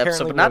and this episode,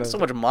 apparently but not would've- so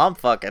much mom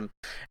fucking.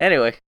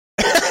 Anyway.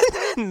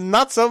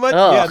 Not so much.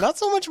 Ugh. Yeah, not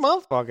so much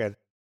motherfucking.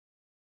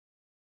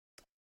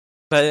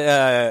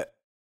 But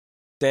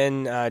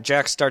then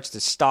Jack starts to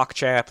stalk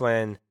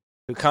Chaplin,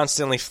 who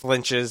constantly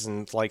flinches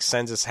and like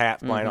sends his hat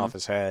flying Mhm. off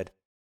his head.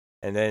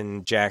 And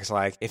then Jack's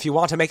like, "If you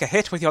want to make a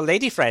hit with your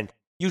lady friend,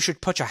 you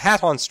should put your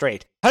hat on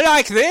straight.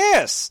 Like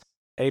this!"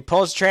 And he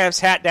pulls Tramp's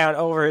hat down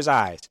over his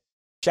eyes.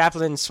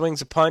 Chaplin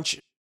swings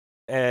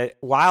a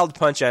wild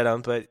punch at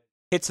him, but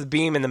hits the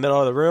beam in the middle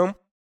of the room,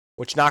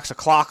 which knocks a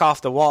clock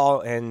off the wall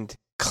and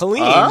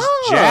cleans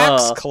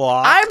Jack's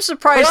clock. I'm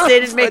surprised they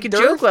didn't make a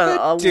joke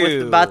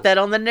Dude. about that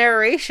on the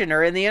narration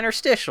or in the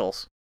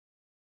interstitials.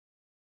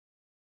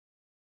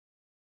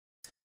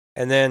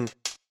 And then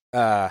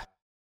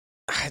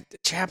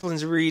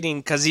Chaplin's reading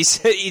because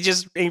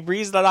he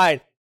reads the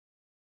line,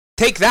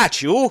 "Take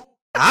that, you!"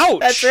 Ouch.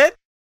 That's it?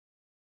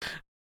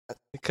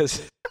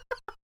 Because,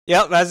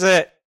 yep, that's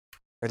it.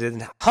 I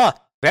didn't. Huh?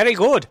 Very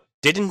good.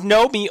 Didn't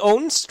know me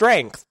own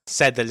strength,"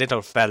 said the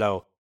little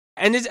fellow.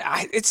 And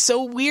it's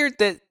so weird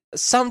that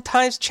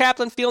sometimes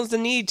Chaplin feels the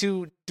need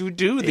to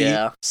do the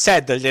Yeah.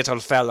 "said the little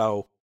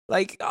fellow."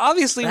 Like,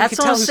 obviously, That's we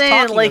can what tell I'm who's saying.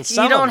 talking in Like,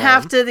 some you don't of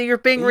have them. to. You're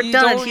being You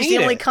redundant. don't He's the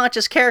need only it.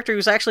 conscious character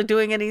who's actually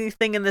doing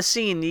anything in the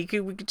scene. We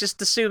could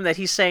just assume that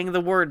he's saying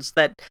the words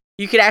that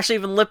you could actually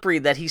even lip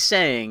read that he's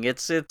saying.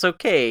 It's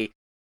okay.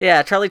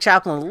 Yeah, Charlie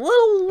Chaplin, a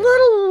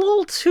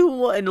little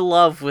too in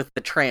love with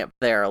the tramp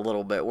there a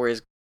little bit.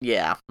 Whereas,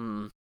 yeah.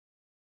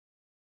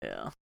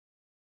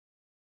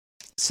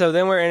 So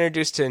then we're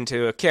introduced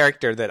into a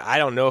character that I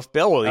don't know if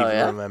Bill will even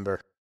yeah? remember.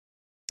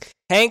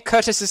 Hank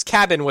Curtis's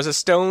cabin was a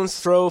stone's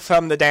throw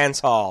from the dance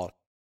hall.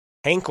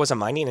 Hank was a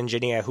mining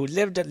engineer who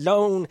lived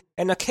alone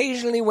and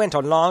occasionally went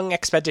on long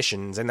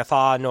expeditions in the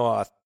far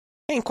north.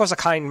 Hank was a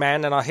kind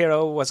man, and our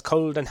hero was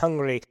cold and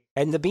hungry,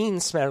 and the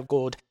beans smelled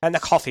good, and the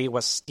coffee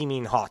was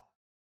steaming hot.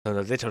 So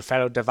the little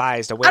fellow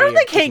devised a way I don't of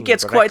think getting Hank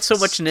gets quite so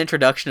breakfast. much an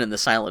introduction in the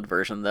silent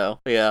version, though.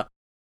 Yeah.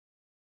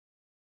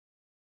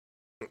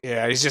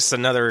 Yeah, he's just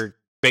another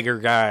bigger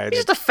guy. He's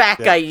just a fat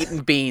guy eating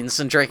beans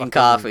and drinking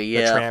coffee,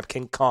 The yeah. tramp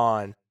can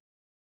con.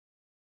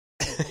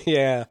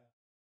 Yeah.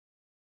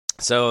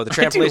 So the I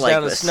tramp do lays like down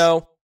in the this.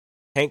 snow.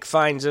 Hank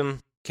finds him,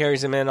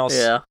 carries him in all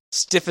Yeah.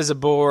 stiff as a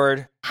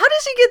board, How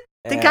does he get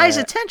the guy's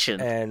Uh,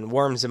 attention? and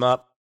warms him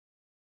up.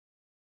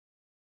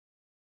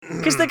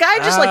 Because the guy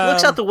just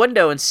looks out the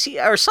window and see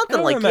or something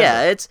don't like remember.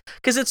 yeah, it's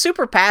because it's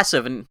super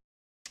passive and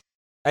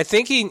I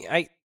think he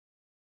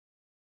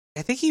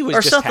was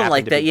or just something happened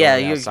like to be that. Yeah,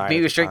 going outside he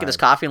at was the drinking his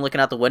time. coffee and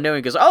looking out the window and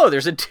he goes, "Oh,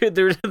 there's a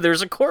dude,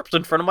 there's a corpse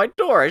in front of my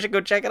door. I should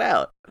go check it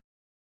out."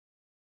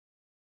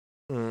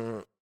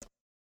 Mm,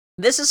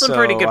 This is some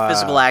pretty So, good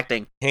physical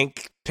acting.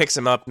 Hank picks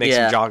him up, makes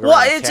Yeah. him jog around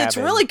Well, the it's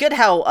cabin. really good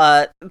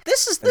how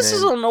this is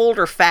then- an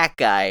older fat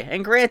guy.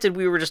 And granted,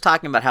 we were just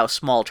talking about how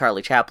small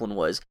Charlie Chaplin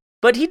was.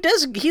 But he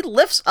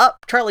lifts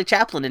up Charlie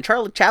Chaplin, and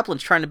Charlie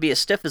Chaplin's trying to be as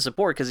stiff as a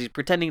board because he's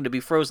pretending to be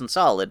frozen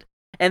solid.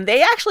 And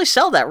they actually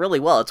sell that really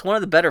well. It's one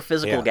of the better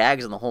physical Yeah.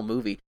 gags in the whole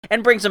movie.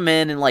 And brings him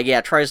in and,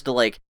 tries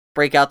to,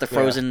 break out the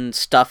frozen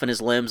stuff in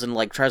his limbs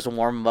and, tries to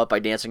warm him up by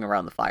dancing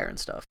around the fire and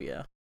stuff,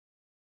 yeah.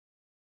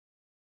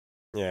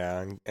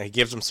 Yeah, and he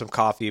gives him some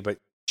coffee, but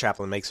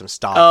Chaplin makes him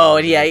stop. Oh,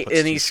 and yeah, puts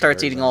and he two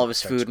starts chairs eating in all and of his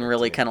starts food and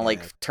really cooking kind it,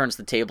 of, yeah. turns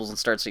the tables and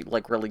starts,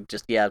 really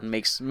just,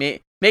 makes a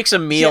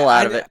meal Yeah,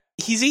 out of it.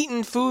 He's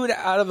eating food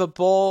out of a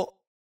bowl,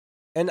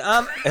 and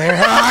I'm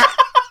Yeah.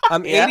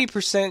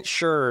 80%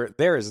 sure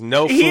there is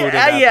no food in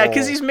that yeah, bowl.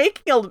 because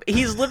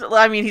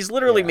he's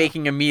literally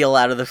making a meal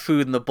out of the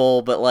food in the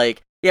bowl, but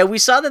we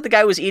saw that the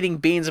guy was eating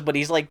beans, but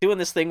he's doing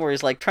this thing where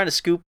he's trying to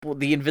scoop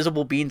the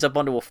invisible beans up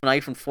onto a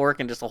knife and fork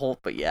and just a whole.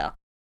 But yeah,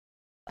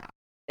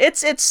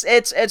 it's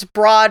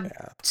broad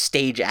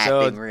stage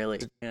acting, really.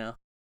 Yeah,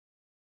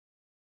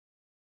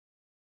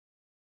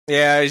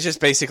 Yeah, he's just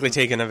basically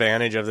taking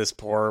advantage of this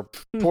poor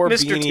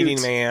Mr. bean-eating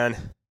Toots.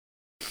 man.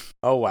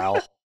 Oh,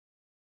 well.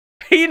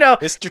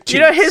 Mr.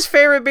 Toots. his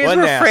favorite beans One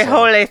were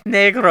asshole. frijoles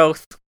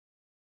negros.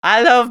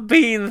 I love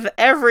beans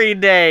every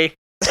day.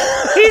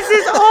 He's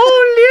his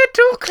own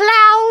little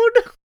cloud.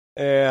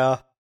 Yeah.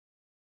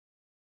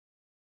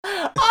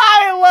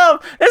 I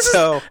love this.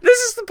 This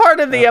is the part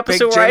of the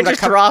episode where I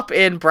just drop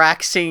in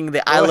Brack singing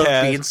the "I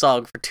Love Bean"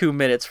 song for 2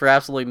 minutes for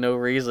absolutely no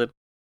reason.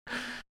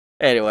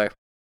 Anyway,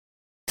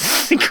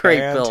 great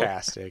Bill.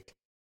 Fantastic.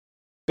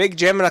 Big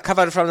Jim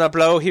recovered from the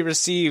blow he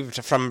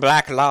received from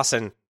Black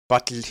Lawson,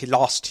 but he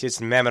lost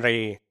his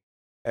memory.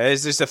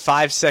 There's just a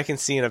 5-second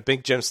scene of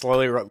Big Jim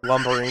slowly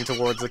lumbering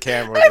towards the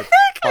camera. I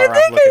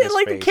think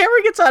like the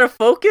camera gets out of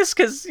focus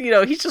because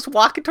he's just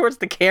walking towards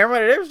the camera,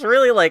 and it was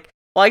really like,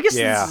 well, I guess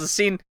this is a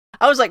scene.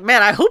 I was like,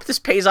 man, I hope this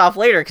pays off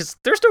later because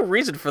there's no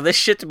reason for this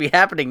shit to be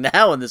happening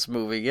now in this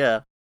movie.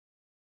 Yeah,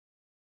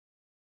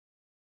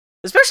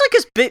 especially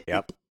because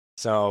Yep.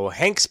 So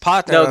Hank's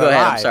partner. No, go ahead.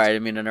 arrived. I'm sorry, I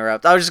didn't mean to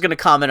interrupt. I was just going to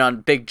comment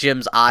on Big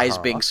Jim's eyes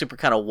being super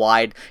kind of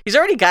wide. He's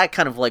already got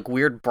kind of like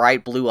weird,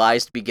 bright blue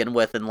eyes to begin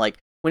with, and like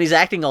when he's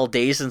acting all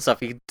dazed and stuff,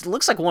 he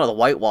looks like one of the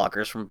White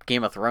Walkers from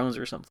Game of Thrones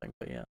or something.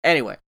 But yeah.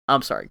 Anyway,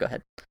 I'm sorry. Go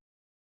ahead.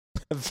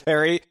 A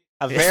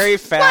very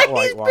fat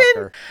White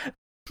Walker.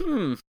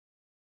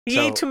 He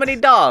ate too many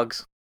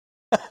dogs.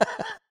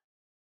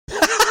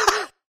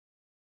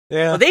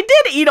 Yeah. Well, they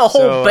did eat a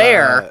whole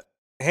bear.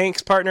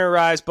 Hank's partner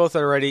arrives. Both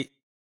are ready.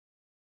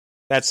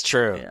 That's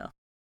true. Yeah.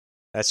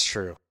 That's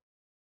true.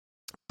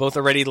 Both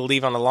are ready to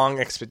leave on a long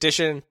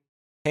expedition.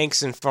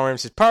 Hanks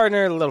informs his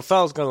partner the little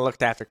fellow's going to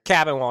look after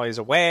cabin while he's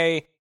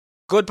away.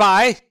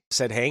 Goodbye,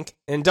 said Hank.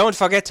 And don't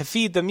forget to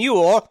feed the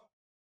mule.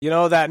 You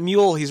know, that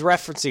mule he's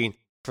referencing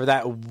for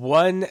that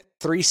 1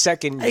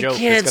 3-second joke that's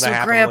going to happen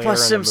some Grandpa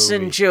later Simpson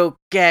in the movie. joke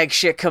gag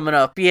shit coming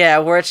up. Yeah,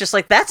 where it's just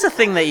like, that's a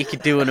thing that you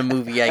could do in a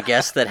movie, I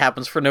guess, that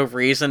happens for no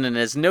reason and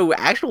has no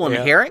actual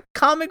inherent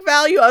comic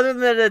value other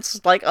than that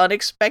it's, like,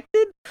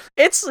 unexpected.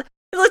 It's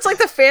like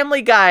the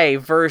Family Guy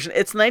version.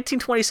 It's the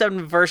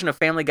 1927 version of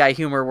Family Guy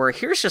humor where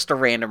here's just a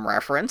random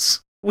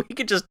reference we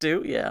could just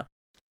do. Yeah.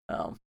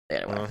 Anyway.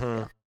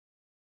 Mm-hmm.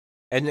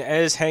 And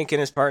as Hank and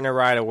his partner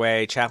ride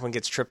away, Chaplin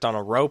gets tripped on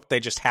a rope they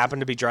just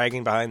happen to be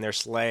dragging behind their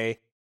sleigh.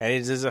 And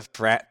it is a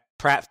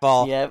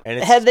pratfall. Yeah. And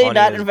it's had they funny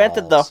not as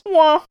invented balls. the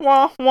wah,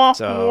 wah, wah,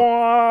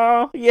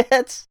 wah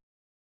yet.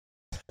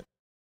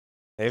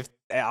 If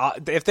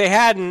they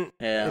hadn't,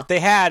 Yeah. if they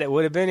had, it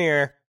would have been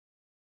here.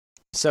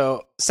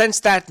 So, since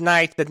that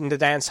night in the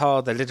dance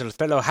hall, the little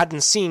fellow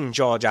hadn't seen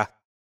Georgia,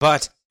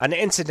 but an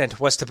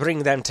incident was to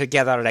bring them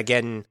together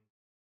again.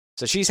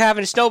 So she's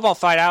having a snowball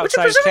fight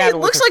outside his cabin it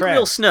looks with her like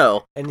real friends.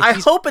 snow. And I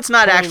he's hope it's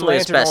not pouring actually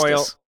lantern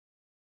asbestos.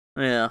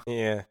 oil. Yeah.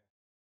 Yeah.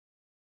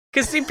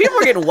 Because people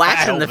are getting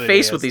whacked in the hope it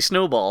face is. with these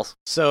snowballs.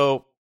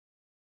 So,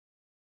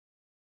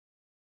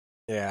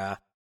 yeah.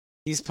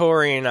 He's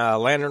pouring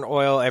lantern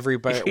oil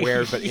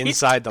everywhere but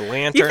inside the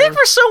lantern. You think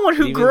for someone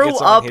who He even grew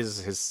gets on up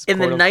his in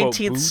the quote-unquote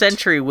 19th boot.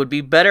 century would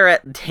be better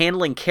at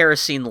handling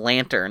kerosene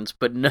lanterns,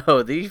 but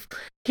no,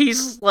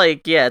 he's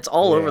like, yeah, it's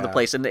all over the Yeah.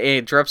 place, and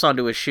it drips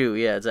onto his shoe.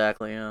 Yeah,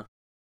 exactly, yeah.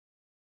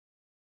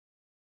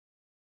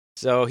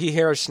 So he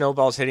hears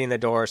snowballs hitting the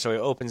door, so he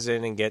opens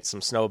it and gets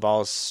some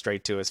snowballs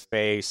straight to his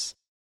face.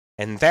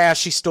 And there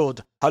she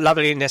stood, her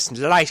loveliness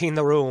lighting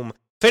the room,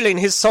 filling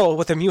his soul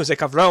with the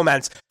music of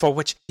romance for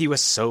which he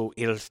was so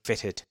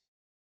ill-fitted.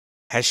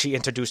 As she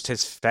introduced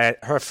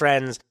her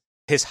friends,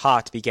 his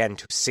heart began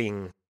to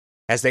sing.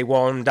 As they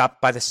warmed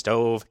up by the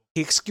stove, he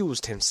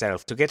excused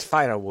himself to get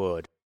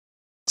firewood.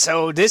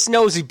 So this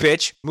nosy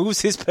bitch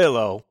moves his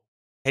pillow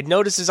and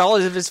notices all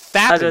of his I was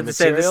fapping about to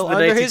say, this is material the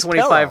under his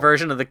 1925 pillow.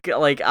 version of the,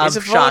 like, I'm It's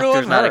a shocked photo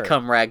there's of not a her.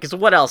 cum rag, because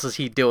what else is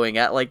he doing?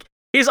 Like,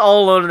 he's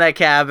all alone in that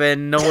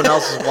cabin, no one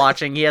else is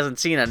watching, he hasn't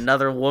seen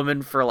another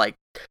woman for, like,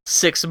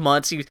 6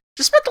 months. He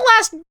just spent the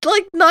last,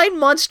 like, 9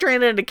 months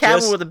stranded in a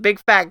cabin with a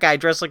big fat guy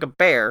dressed like a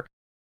bear.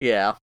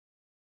 Yeah.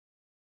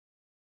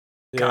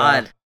 Yeah.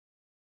 God.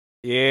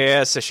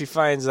 Yeah, so she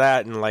finds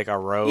that in like a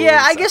rose.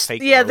 Yeah, I a guess,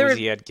 fake yeah, rose there-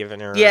 he had given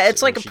her. Yeah,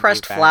 it's like when a she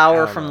pressed gave back. I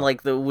flower don't from know.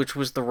 like which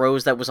was the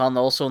rose that was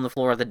also on the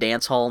floor of the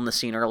dance hall in the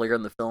scene earlier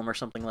in the film or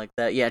something like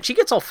that. Yeah, and she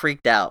gets all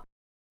freaked out.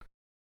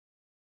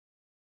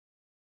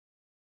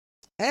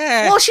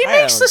 Well, she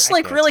makes this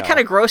like really kind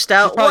of grossed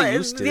out. probably Well,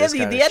 used to the this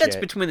kinda edits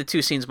shit. between the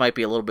two scenes might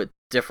be a little bit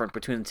different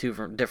between the two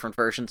different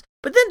versions.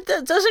 But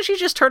then doesn't she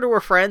just turn to her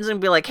friends and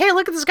be like, "Hey,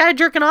 look at this guy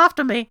jerking off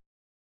to me"?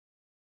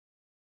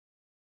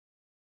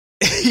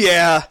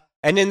 Yeah,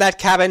 and in that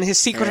cabin, his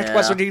secret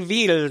was Yeah.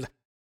 revealed: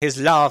 his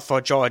love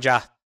for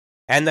Georgia.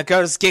 And the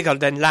girls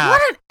giggled and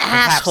laughed. What an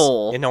perhaps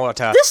asshole! In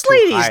order This to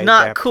lady's hide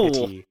not their cool.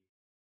 pity.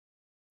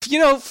 You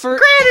know, for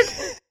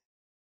Granted,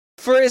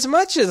 for as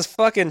much as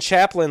fucking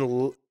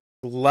Chaplin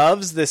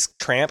loves this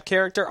tramp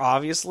character,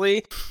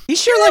 obviously, he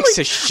sure likes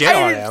to shit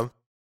on him.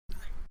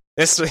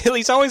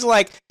 He's always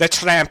like, the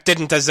tramp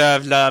didn't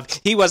deserve love.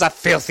 He was a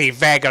filthy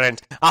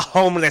vagrant, a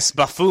homeless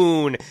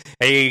buffoon,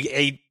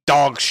 a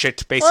dog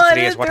shit,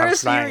 basically, is what I'm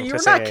trying you're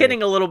to say. not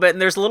kidding a little bit,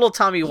 and there's a little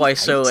Tommy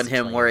Wiseau in the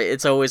him tramp. where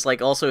it's always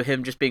like also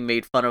him just being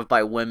made fun of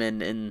by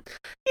women, and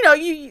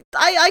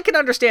I can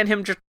understand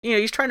him just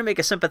he's trying to make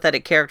a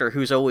sympathetic character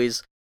who's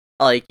always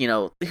like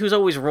who's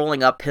always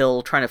rolling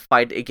uphill trying to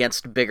fight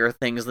against bigger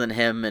things than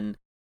him and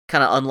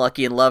kind of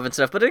unlucky in love and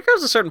stuff. But it goes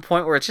to a certain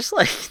point where it's just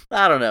like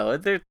I don't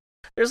know,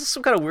 there's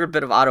some kind of weird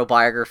bit of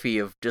autobiography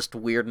of just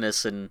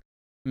weirdness and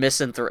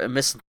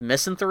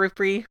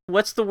misanthropy.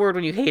 What's the word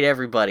when you hate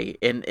everybody?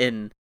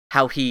 In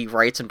how he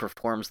writes and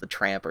performs The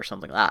Tramp or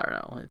something. I don't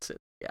know.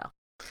 Yeah.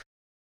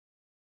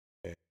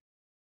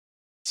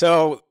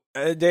 So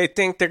they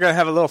think they're gonna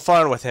have a little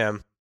fun with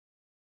him.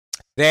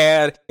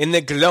 There, in the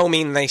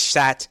gloaming they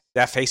sat,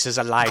 their faces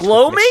alight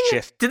Gloaming? with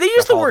mischief. Did they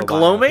use the word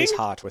gloaming? His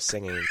heart was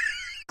singing.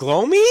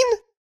 Gloaming?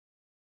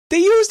 They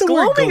used the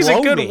word gloaming. Gloaming is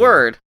a good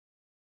word.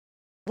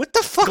 What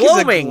the fuck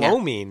Gloaming. is a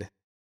gloaming?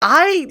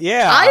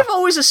 I've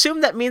always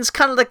assumed that means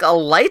kind of like a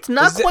light,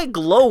 not quite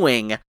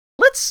glowing.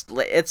 Let's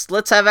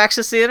have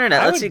access to the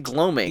internet. Let's see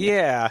gloaming.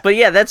 Yeah. But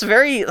yeah, that's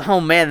very.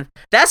 Oh man,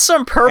 that's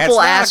some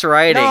purple ass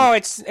writing. No,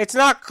 it's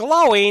not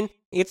glowing.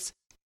 It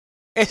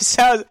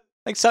sounds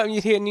like something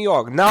you hear in New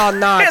York. No,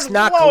 it's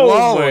not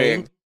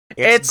glowing.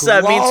 It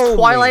means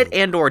twilight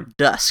and or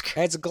dusk.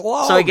 It's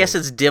glowing. So I guess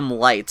it's dim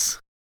lights.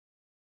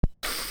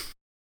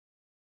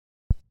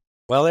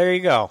 Well, there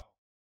you go.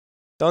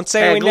 Don't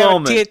say we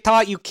never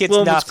taught you kids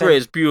Gloaming's nothing. great.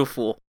 It's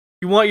beautiful.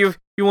 You want your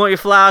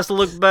flowers to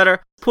look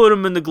better? Put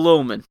them in the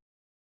gloaming.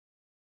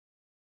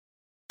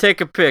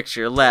 Take a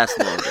picture. Last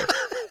longer.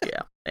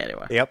 Yeah.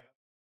 Anyway. Yep.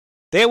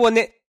 They were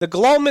the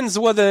Glomans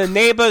were the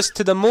neighbors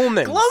to the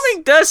Moomans.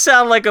 Gloaming does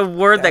sound like a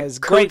word that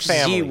Coach Z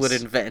families. would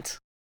invent.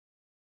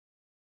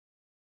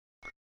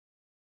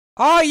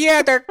 Oh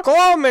yeah, they're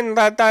gloaming.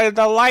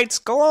 The lights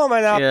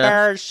gloaming out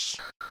there.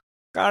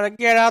 Gotta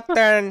get out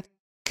there and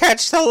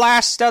catch the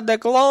last of the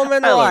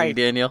gloaming I light. love you,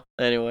 Daniel.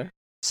 Anyway.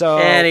 So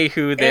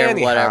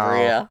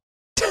Whatever.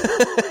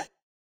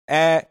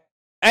 Yeah.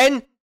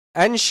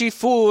 And she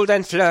fooled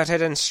and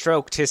flirted and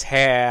stroked his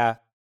hair.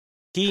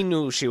 He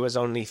knew she was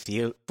only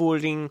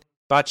fooling,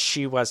 but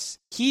he was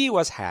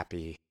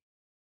happy.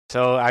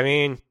 So, I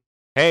mean,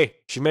 hey,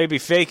 she may be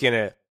faking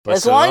it. But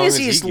as long as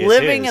he's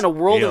living in a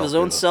world of his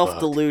own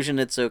self-delusion,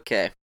 it's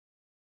okay.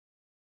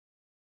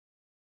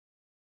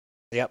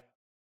 Yep.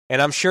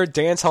 And I'm sure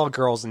dance hall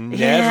girls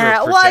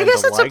never well, I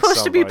guess that's like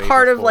supposed to be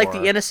part before. of like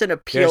the innocent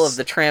appeal of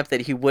the tramp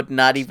that he would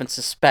not even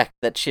suspect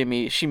that she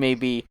may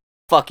be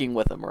fucking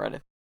with him or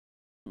anything.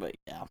 But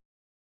yeah.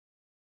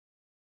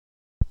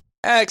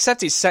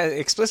 Except he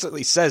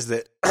explicitly says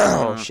that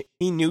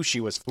he knew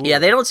she was fooling. Yeah,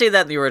 they don't say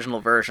that in the original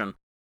version.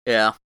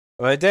 Yeah.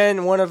 But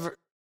then one of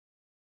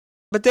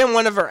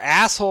her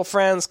asshole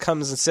friends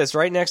comes and sits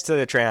right next to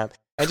the tramp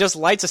and just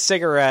lights a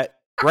cigarette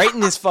right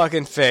in his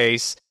fucking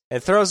face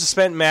and throws a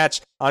spent match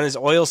on his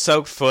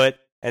oil-soaked foot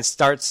and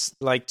starts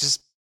like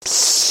just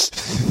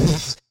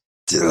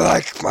do you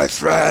like my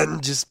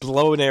friend? Just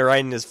blowing it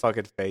right in his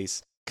fucking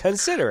face.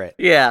 Consider it.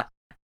 Yeah.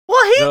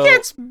 Well, he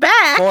gets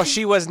back. For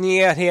she was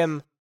near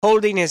him,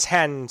 holding his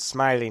hand,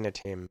 smiling at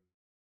him.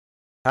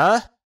 Huh?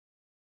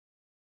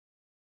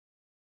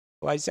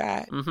 Why's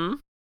that? Mm-hmm.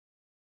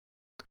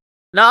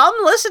 No,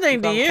 I'm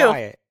listening to you.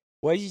 Quiet.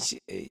 Well,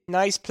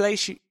 nice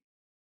place.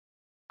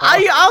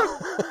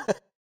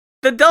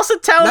 The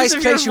dulcet tones nice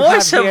of your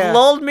voice have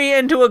lulled me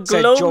into a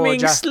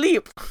gloaming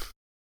sleep.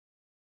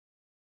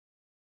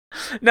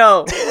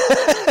 No.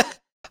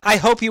 I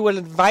hope you will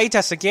invite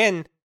us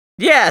again.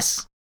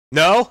 Yes.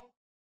 No.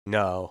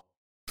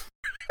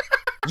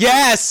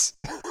 Yes.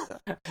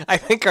 I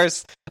think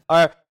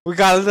our we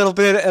got a little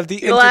bit of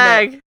the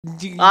lag.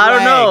 Internet. I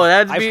don't know.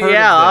 That'd be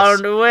I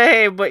don't know.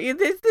 Hey, but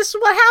this is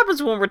what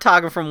happens when we're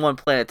talking from one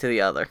planet to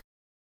the other.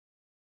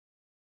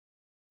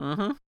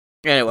 Mm-hmm.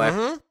 Anyway.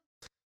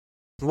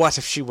 Mm-hmm. What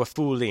if she were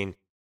fooling?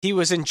 He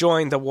was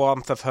enjoying the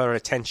warmth of her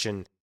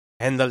attention,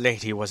 and the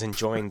lady was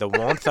enjoying the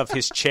warmth of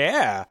his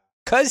chair,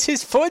 'cause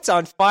his foot's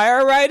on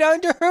fire right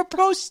under her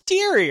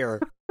posterior.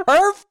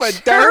 Her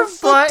foot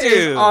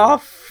is on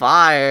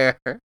fire.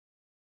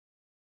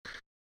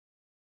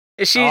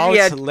 It's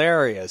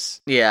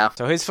hilarious. Yeah.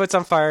 So his foot's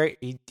on fire.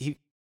 He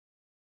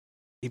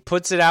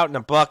puts it out in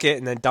a bucket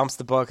and then dumps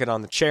the bucket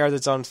on the chair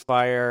that's on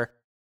fire.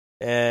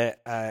 And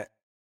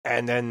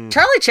then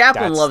Charlie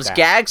Chaplin loves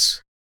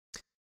gags.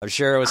 I'm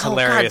sure it was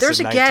hilarious. God, there's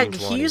in a gag.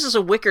 1920. He uses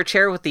a wicker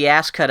chair with the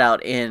ass cut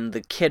out in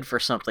The Kid for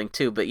something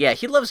too. But yeah,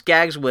 he loves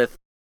gags with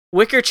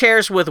wicker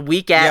chairs with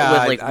weak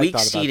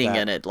seating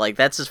in it. Like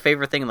that's his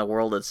favorite thing in the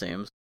world, it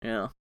seems.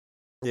 Yeah.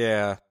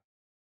 Yeah.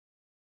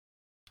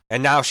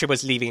 And now she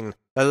was leaving.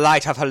 The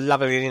light of her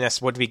loveliness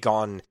would be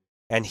gone,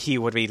 and he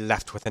would be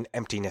left with an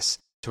emptiness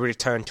to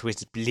return to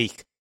his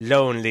bleak,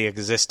 lonely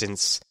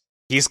existence.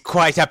 He's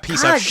quite a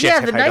piece of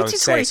shit, if I don't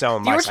say so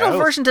myself. The original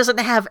version doesn't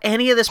have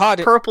any of this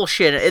purple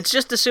shit. It's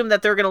just assumed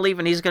that they're going to leave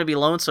and he's going to be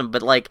lonesome,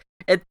 but like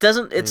it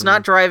doesn't. It's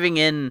not driving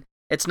in.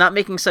 It's not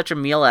making such a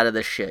meal out of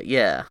this shit.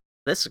 Yeah.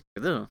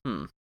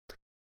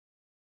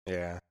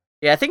 Yeah.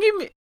 Yeah, I think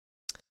he...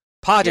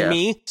 Pardon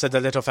me, said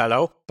the little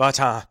fellow, but,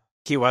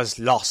 he was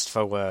lost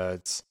for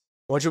words.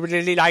 Would you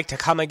really like to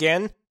come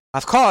again?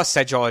 Of course,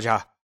 said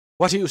Georgia.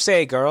 What do you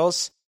say,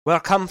 girls? We'll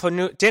come for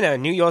dinner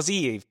New Year's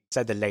Eve,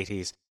 said the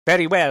ladies.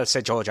 Very well,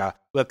 said Georgia.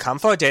 We'll come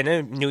for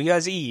dinner New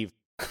Year's Eve.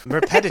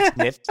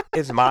 Repetitiveness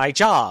is my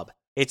job.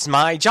 It's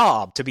my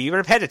job to be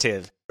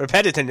repetitive.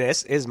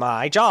 Repetitiveness is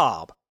my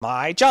job.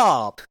 My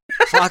job.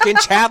 fucking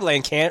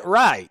Chaplin can't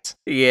write.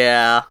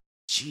 Yeah.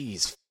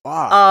 Jeez,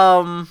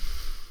 fuck.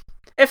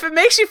 If it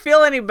makes you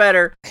feel any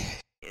better,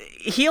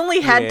 he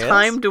only had Yes?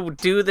 time to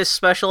do this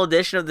special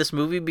edition of this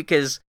movie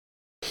because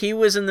he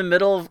was in the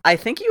middle of, I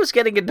think he was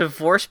getting a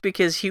divorce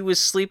because he was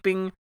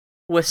sleeping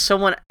with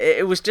someone.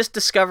 It was just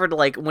discovered,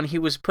 like, when he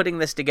was putting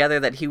this together,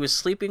 that he was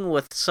sleeping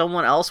with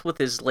someone else with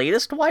his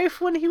latest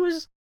wife when he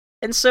was,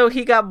 and so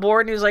he got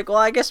bored and he was like, well,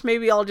 I guess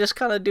maybe I'll just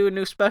kind of do a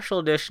new special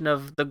edition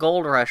of The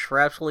Gold Rush for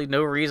absolutely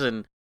no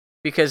reason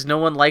because no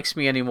one likes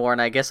me anymore,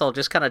 and I guess I'll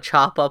just kind of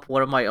chop up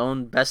one of my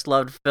own best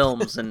loved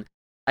films. And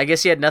I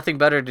guess he had nothing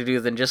better to do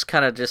than just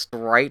kind of just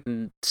write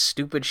and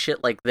stupid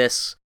shit like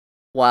this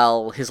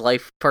while his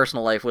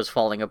personal life was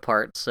falling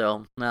apart.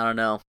 So I don't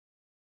know,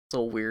 it's a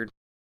little weird.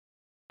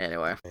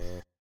 Anyway,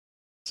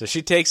 So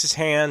she takes his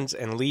hands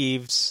and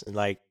leaves, and,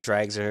 like,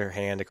 drags her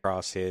hand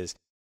across his.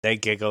 They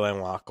giggle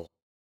and walk away.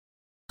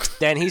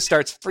 Then he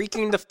starts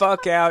freaking the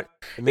fuck out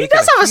and making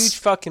does a have a huge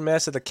fucking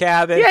mess of the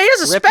cabin. Yeah, he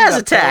has a ripping spaz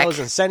up attack. pillows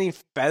and sending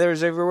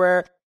feathers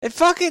everywhere. And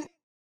fucking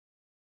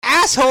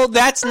asshole,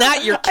 that's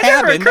not your It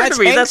never cabin. occurred That's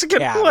to me. Hank's That's a good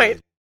cabin. point.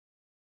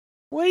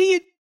 What are you?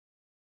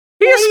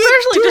 He What are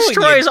you especially doing,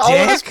 destroys you all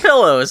of his dick?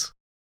 pillows.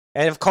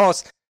 And of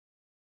course,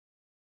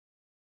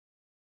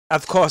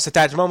 at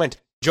that moment,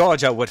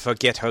 Georgia would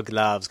forget her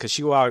gloves because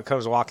she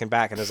comes walking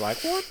back and is like,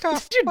 "What the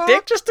Did your fuck?"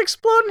 dick just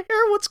explode in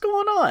here? What's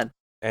going on?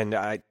 And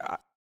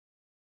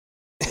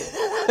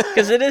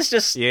Because it is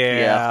just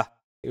yeah.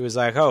 He was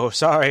like, "Oh,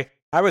 sorry.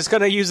 I was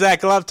going to use that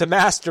glove to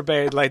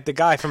masturbate like the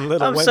guy from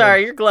Little I'm Women."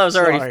 sorry, your glove's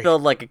already Sorry.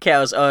 filled like a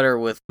cow's udder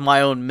with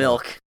my own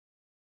milk.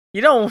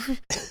 You don't. You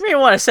may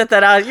want to set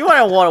that out. You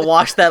might want to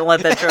wash that and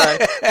let that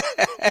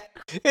dry.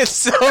 It's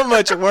so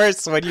much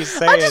worse when you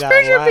say I it just out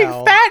picture it being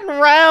loud. fat and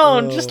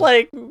round, Ugh. just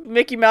like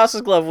Mickey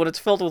Mouse's glove when it's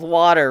filled with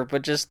water,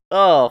 but just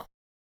don't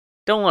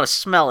want to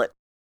smell it.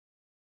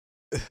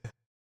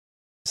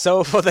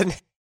 So for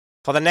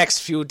the next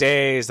few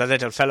days, the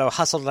little fellow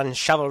hustled and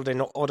shoveled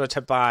in order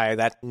to buy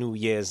that New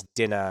Year's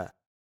dinner.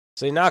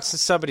 So he knocks on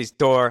somebody's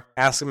door,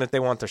 asks them if they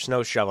want their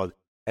snow shoveled,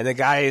 and the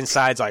guy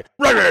inside's like,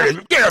 "Get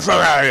the fuck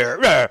out of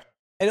here!"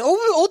 And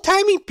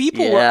old-timey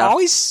people were Yeah.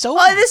 always so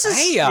This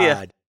is- bad.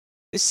 yeah.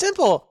 It's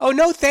simple. "Oh,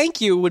 no,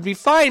 thank you" would be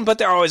fine, but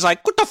they're always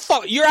like, "What the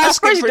fuck? You're I'm asking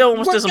surprised for... he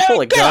almost doesn't pull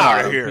a Get gun out on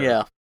of him. here."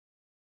 Yeah.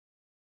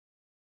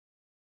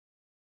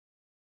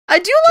 I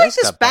do like Just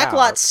this about.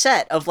 backlot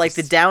set of like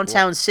the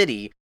downtown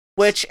city,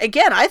 which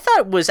again I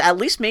thought was at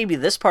least maybe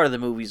this part of the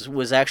movie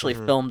was actually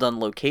Mhm. filmed on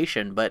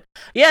location. But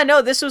yeah,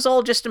 no, this was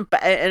all just in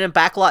a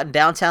backlot in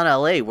downtown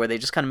LA where they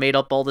just kind of made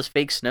up all this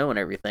fake snow and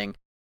everything.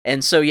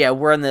 And so yeah,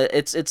 we're in the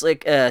it's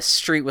like a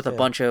street with a Yeah.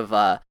 bunch of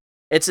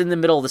it's in the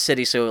middle of the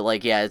city, so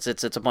like yeah, it's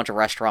a bunch of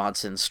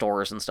restaurants and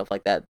stores and stuff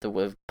like that that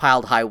were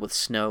piled high with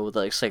snow.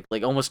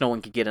 Like almost no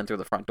one could get in through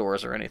the front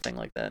doors or anything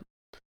like that.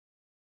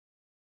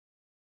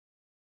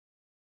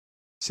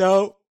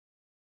 So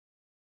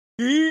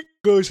he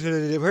goes to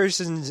the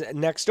person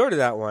next door to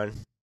that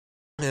one.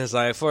 And it's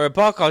like, "For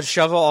 $1, I'll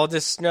shovel all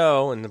this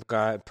snow." And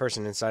the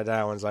person inside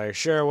that one's like,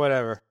 "Sure,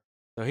 whatever."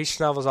 So he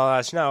shovels all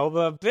that snow,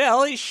 but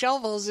Bill, he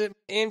shovels it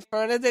in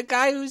front of the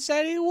guy who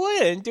said he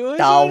wouldn't do it.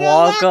 Now So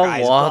now that walk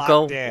guy's a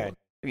blocked in.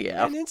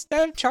 Yeah. And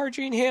instead of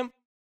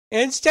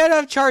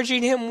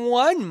charging him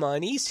one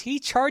monies, he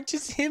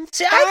charges him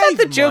See, I thought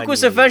the 5 joke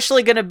was monies.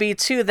 eventually going to be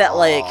too that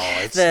like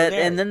it's the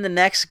hilarious. and then the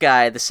next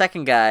guy, the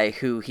second guy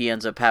who he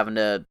ends up having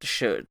to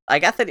show. I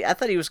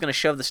thought he was going to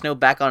shove the snow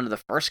back onto the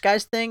first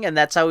guy's thing, and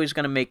that's how he was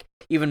going to make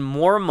even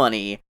more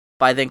money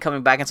by then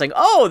coming back and saying,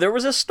 "Oh, there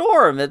was a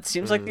storm. It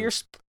seems like your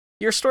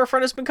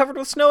storefront has been covered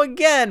with snow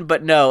again."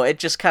 But no, it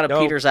just kind of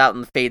Nope. peters out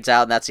and fades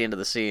out, and that's the end of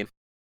the scene.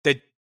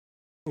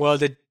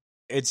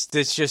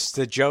 It's just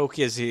the joke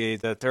is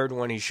the third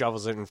one he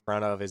shovels it in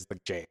front of is the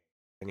jail,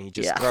 and he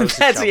just Yeah, throws the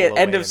that's the shovel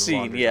end away of and scene.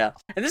 wanders Yeah,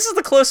 off. and this is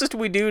the closest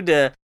we do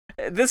to.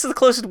 This is the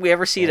closest we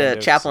ever see to End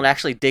of Chaplin scene.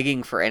 actually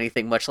digging for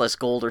anything, much less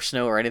gold or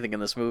snow or anything in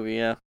this movie.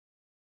 Yeah.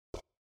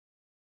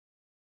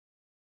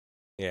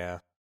 Yeah.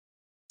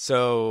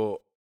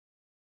 So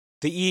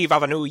the eve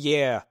of a new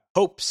year,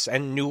 hopes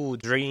and new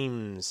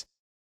dreams.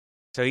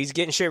 So he's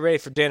getting shit ready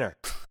for dinner.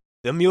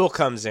 The mule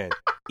comes in,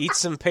 eats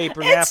some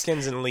paper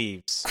napkins, and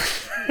leaves.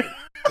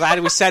 Glad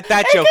we set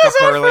that joke up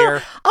Because earlier.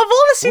 Of all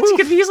the scenes you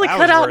Woof, could easily that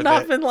cut was out worth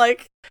and it. been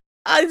like,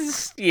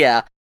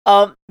 yeah.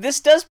 This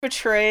does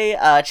portray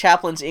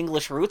Chaplin's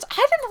English roots. I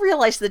didn't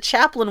realize that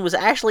Chaplin was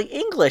actually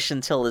English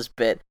until this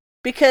bit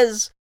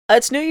because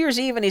it's New Year's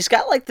Eve and he's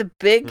got like the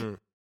big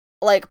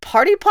like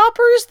party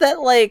poppers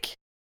that like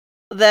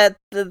that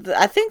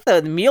I think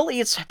the meal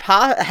eats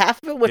half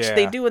of it, which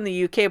they Yeah. do in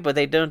the UK, but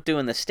they don't do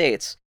in the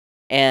States.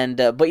 And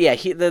but yeah,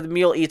 the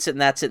meal eats it,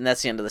 and that's it, and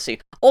that's the end of the scene.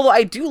 Although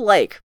I do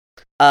like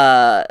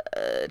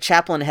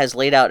Chaplin has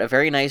laid out a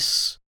very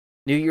nice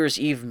New Year's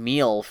Eve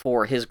meal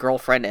for his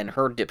girlfriend and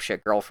her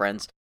dipshit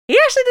girlfriends. He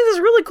actually did this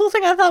really cool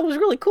thing I thought was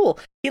really cool.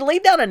 He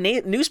laid down a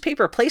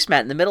newspaper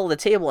placemat in the middle of the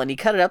table, and he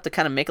cut it up to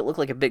kind of make it look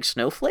like a big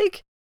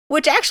snowflake.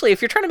 Which actually,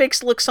 if you're trying to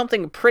make look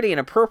something pretty and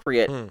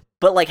appropriate,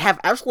 but like have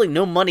absolutely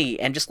no money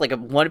and just like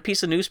one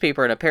piece of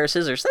newspaper and a pair of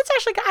scissors, that's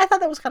actually, I thought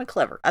that was kind of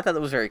clever. I thought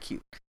that was very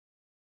cute.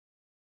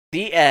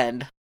 The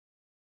end.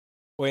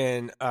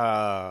 When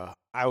I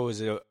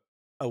was a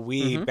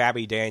wee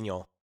babby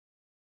Daniel,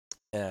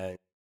 and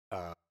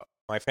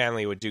my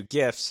family would do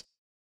gifts.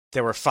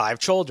 There were 5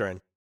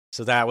 children,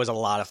 so that was a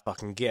lot of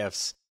fucking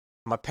gifts.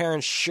 My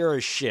parents sure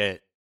as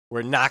shit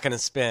were not going to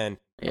spend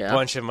a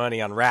bunch of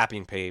money on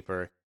wrapping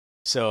paper,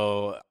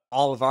 so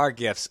all of our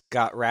gifts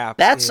got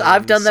wrapped.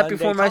 I've done that Sunday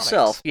before comics.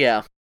 myself.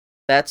 Yeah,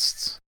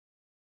 that's.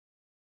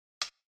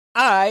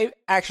 I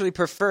actually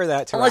prefer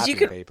that to Unless wrapping you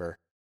could... paper,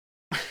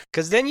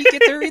 because then you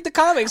get to read the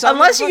comics.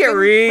 Unless you get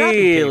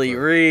really,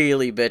 paper.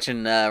 really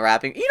bitching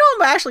wrapping. You know,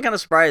 I'm actually kind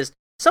of surprised.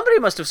 Somebody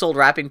must have sold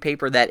wrapping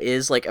paper that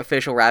is like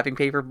official wrapping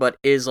paper, but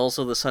is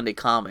also the Sunday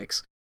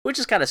comics, which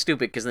is kind of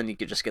stupid because then you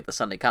could just get the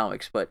Sunday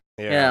comics. But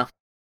yeah.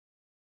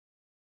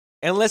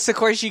 Unless of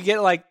course you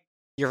get like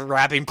your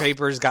wrapping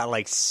paper's got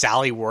like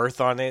Sally Worth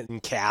on it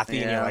and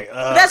Kathy, and you're like,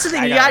 ugh, that's the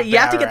thing. You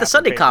have to get the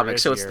Sunday comics,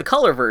 this so it's year. the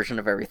color version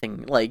of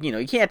everything. Like, you know,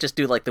 you can't just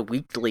do like the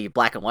weekly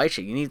black and white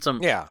shit. You need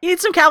some. Yeah. You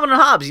need some Calvin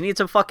and Hobbes. You need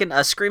some fucking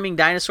screaming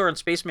dinosaur and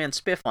spaceman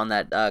spiff on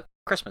that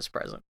Christmas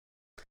present.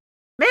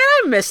 Man,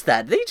 I missed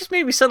that. They just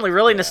made me suddenly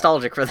really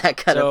nostalgic for that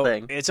kind of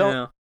thing.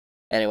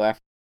 Anyway.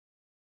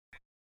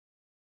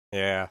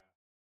 Yeah.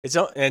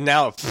 And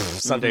now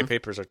Sunday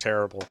papers are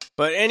terrible.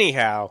 But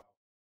anyhow,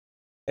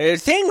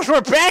 things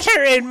were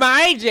better in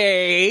my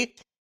day.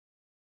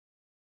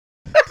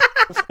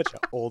 Such an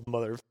old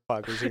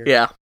motherfuckers here.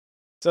 Yeah.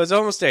 So it's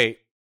almost 8.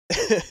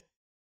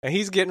 And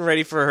he's getting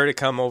ready for her to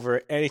come over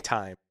at any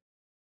time.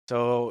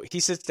 So he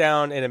sits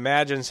down and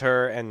imagines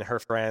her and her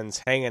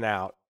friends hanging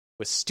out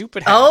with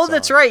stupid hats Oh,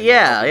 that's on. right.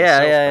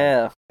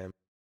 Yeah.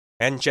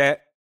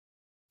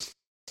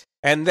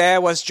 And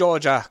there was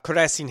Georgia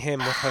caressing him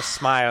with her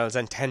smiles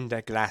and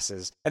tender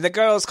glasses. And the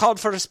girls called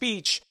for a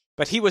speech,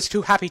 but he was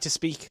too happy to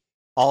speak.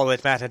 All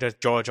that mattered is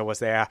Georgia was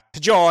there.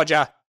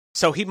 Georgia!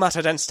 So he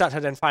muttered and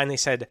stuttered and finally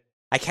said,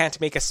 I can't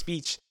make a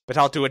speech, but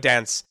I'll do a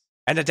dance.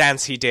 And a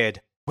dance he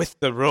did, with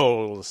the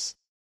rolls.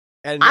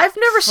 And I've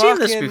never seen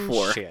this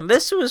before. Shit.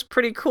 This was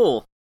pretty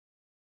cool.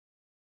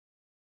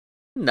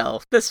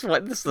 No, this is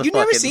the You've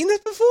never seen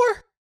this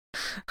before?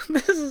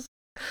 This is...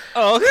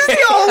 Oh, okay. This is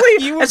the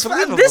only. You were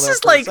believable This there is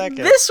for a like second.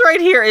 this right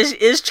here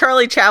is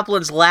Charlie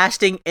Chaplin's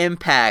lasting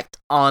impact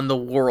on the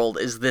world.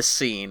 Is this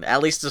scene,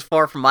 at least as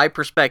far from my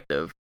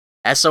perspective,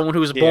 as someone who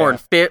was born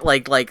fit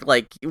like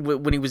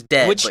when he was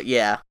dead. But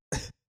yeah,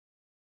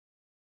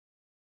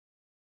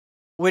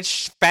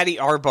 which Fatty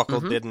Arbuckle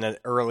did in an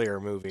earlier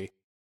movie.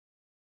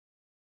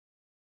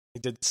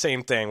 He did the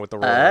same thing with the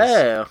roles.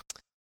 Oh,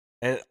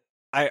 and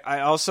I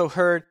also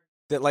heard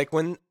that like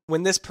when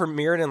this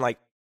premiered in like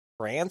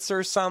France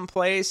or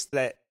someplace,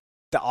 that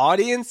the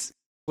audience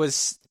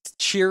was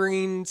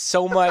cheering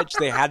so much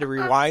they had to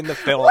rewind the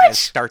film and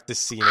start the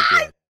scene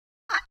again.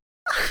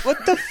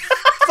 What the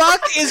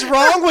fuck is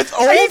wrong with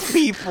old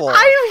people?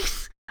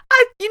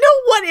 You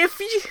know what?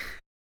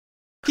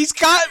 He's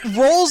got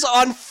rolls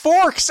on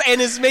forks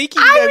and is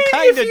making them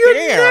kind of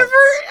dance.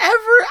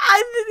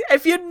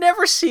 If you'd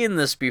never seen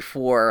this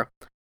before,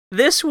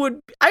 this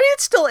would... I mean,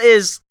 it still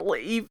is,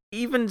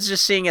 even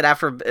just seeing it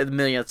after a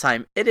millionth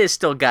time, it is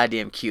still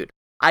goddamn cute.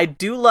 I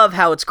do love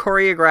how it's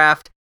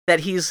choreographed,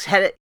 that he's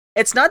had...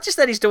 It's not just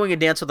that he's doing a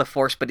dance with a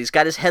forks, but he's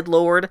got his head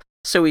lowered,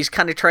 so he's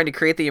kind of trying to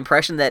create the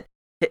impression that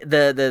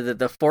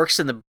the forks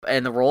and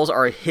the rolls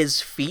are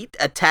his feet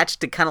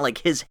attached to kind of like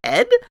his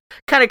head,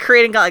 kind of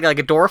creating like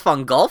a Dorf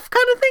on Golf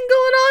kind of thing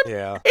going on.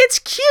 Yeah. It's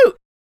cute.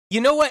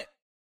 You know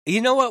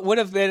what would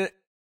have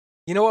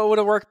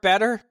worked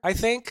better, I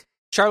think?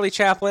 Charlie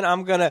Chaplin,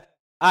 I'm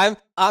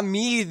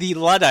me, the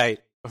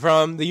Luddite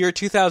from the year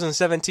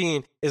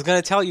 2017, is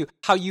going to tell you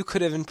how you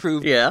could have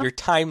improved your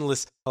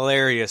timeless,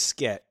 hilarious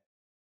skit.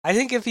 I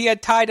think if he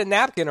had tied a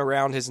napkin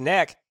around his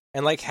neck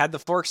and like had the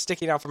fork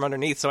sticking out from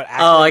underneath, so it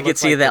actually I could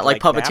see that,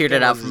 like puppeteered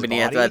it out from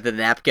beneath the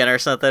napkin or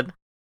something.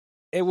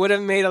 It would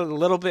have made a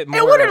little bit more.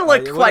 It wouldn't have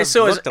looked quite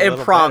so as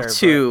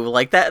impromptu.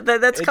 Like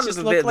that's kind of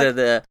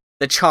the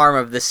charm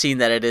of the scene,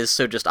 that it is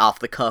so just off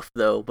the cuff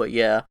though. But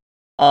yeah,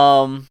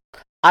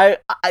 it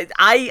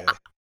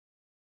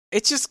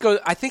just goes.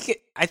 I think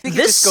it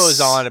just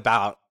goes on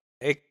about.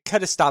 It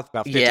could have stopped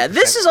about 50%. Yeah,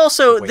 this is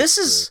also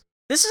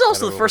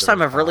the first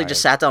time I've really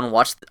just sat down and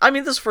watched. I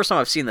mean, this is the first time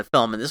I've seen the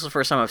film, and this is the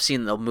first time I've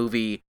seen the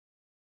movie.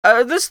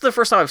 This is the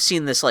first time I've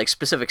seen this like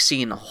specific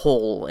scene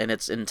whole in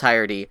its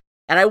entirety,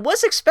 and I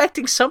was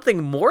expecting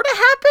something more to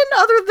happen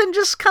other than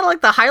just kind of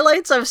like the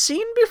highlights I've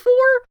seen before.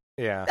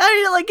 Yeah,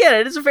 I mean, again,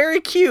 it is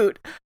very cute,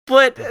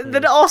 but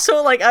then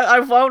also like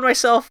I found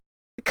myself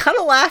kind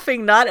of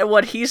laughing not at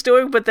what he's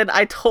doing, but then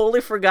I totally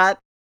forgot.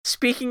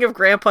 Speaking of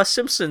Grandpa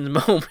Simpson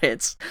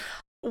moments.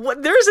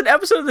 There's an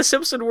episode of The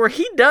Simpsons where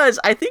he does,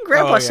 I think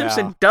Grandpa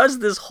Simpson does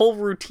this whole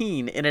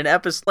routine in an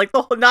episode, like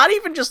not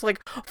even just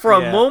like for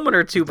a moment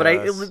or two, but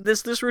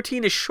this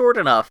routine is short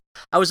enough.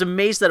 I was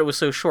amazed that it was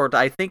so short.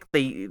 I think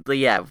it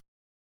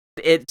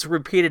it's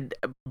repeated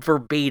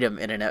verbatim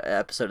in an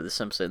episode of The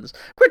Simpsons.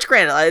 Which,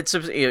 granted,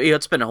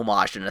 it's been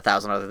homaged in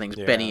 1,000 other things.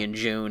 Yeah. Benny and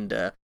June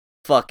to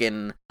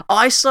fucking. Oh,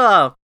 I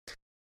saw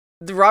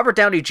the Robert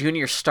Downey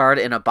Jr. starred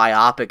in a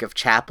biopic of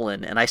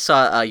Chaplin, and I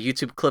saw a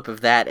YouTube clip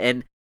of that.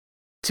 And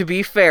to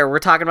be fair, we're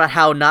talking about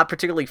how not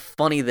particularly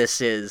funny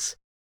this is.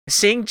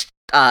 Seeing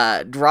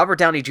Robert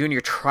Downey Jr.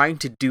 trying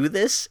to do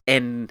this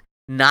and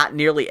not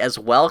nearly as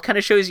well kind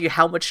of shows you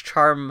how much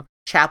charm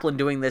Chaplin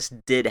doing this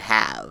did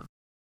have.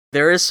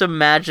 There is some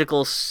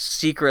magical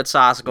secret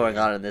sauce going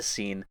on in this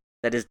scene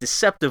that is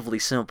deceptively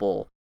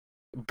simple,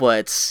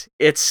 but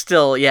it's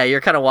still,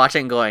 you're kind of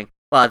watching going,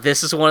 wow,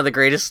 this is one of the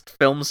greatest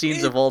film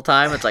scenes of all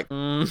time. It's like,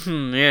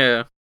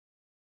 yeah.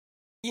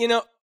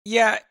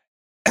 Yeah,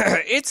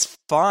 it's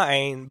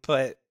fine,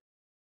 but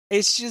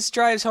it just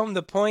drives home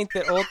the point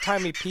that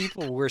old-timey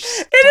people were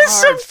starved. It is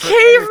some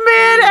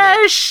caveman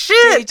ass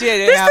shit.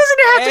 This doesn't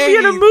have to be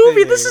in a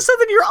movie. This is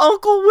something your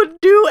uncle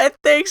would do at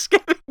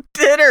Thanksgiving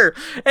dinner.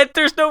 And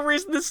there's no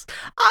reason this...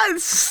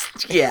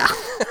 yeah.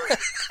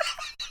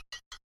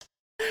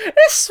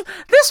 This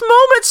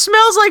moment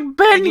smells like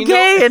Ben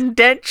Gay and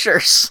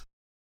dentures.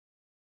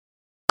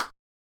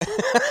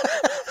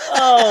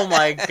 Oh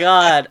my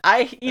god.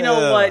 You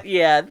know what?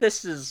 Yeah,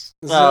 this is...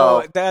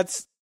 So that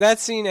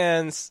scene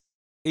ends...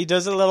 He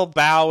does a little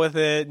bow with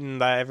it, and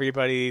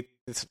everybody,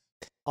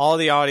 all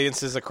the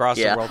audiences across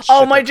the world.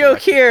 Oh, my joke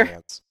here.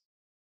 Dance.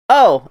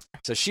 Oh,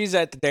 so she's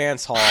at the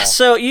dance hall.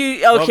 So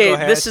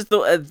this is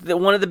the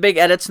one of the big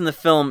edits in the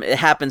film. It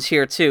happens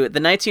here too. The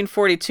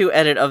 1942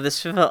 edit of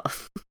this film.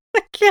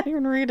 I can't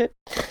even read it.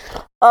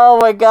 Oh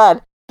my god.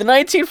 The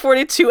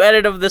 1942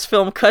 edit of this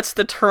film cuts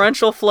the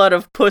torrential flood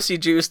of pussy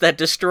juice that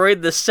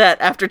destroyed the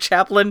set after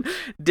Chaplin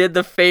did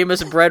the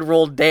famous bread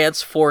roll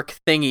dance fork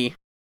thingy.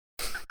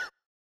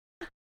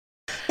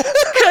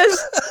 Because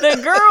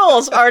the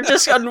girls are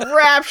just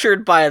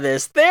enraptured by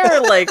this.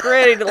 They're like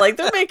ready to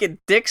they're making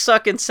dick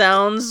sucking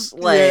sounds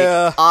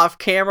off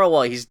camera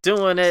while he's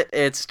doing it.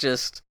 It's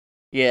just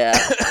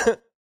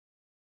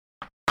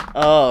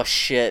oh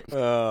shit.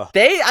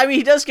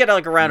 He does get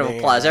a round of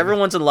applause.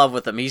 Everyone's in love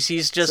with him.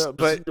 He's just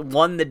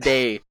won the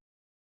day.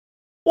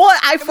 Well,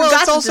 I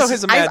forgot. It's also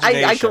his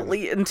imagination.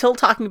 Until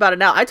talking about it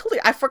now, I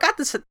forgot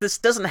this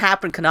doesn't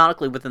happen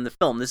canonically within the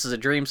film. This is a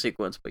dream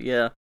sequence, but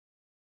yeah.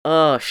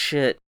 Oh,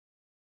 shit.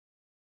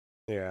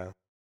 Yeah.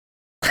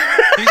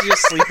 He's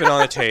just sleeping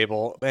on a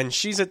table, and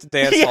she's at the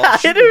dance hall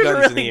shooting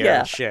guns in the air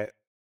and shit.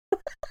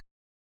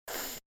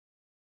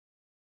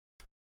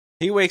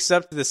 He wakes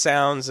up to the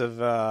sounds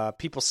of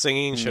people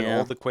singing, Should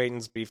Old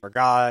Acquaintance Be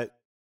Forgot?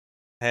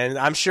 And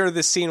I'm sure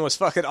this scene was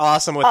fucking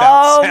awesome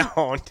without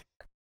sound.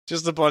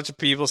 Just a bunch of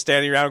people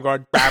standing around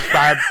going, bah,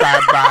 bah,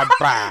 bah, bah,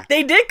 bah.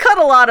 They did cut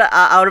a lot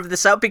out of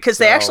this out because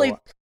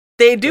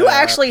they do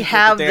actually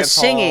have the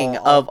singing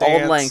of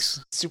Auld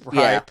Lang's. Super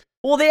hype.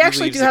 Well, they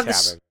actually do have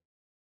this.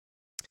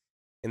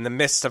 In the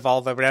midst of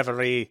all the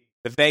revelry,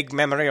 the vague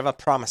memory of a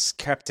promise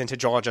crept into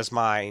Georgia's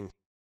mind.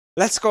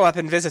 Let's go up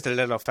and visit the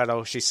little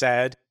fellow, she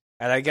said.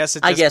 And I guess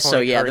so,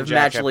 yeah. They've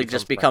naturally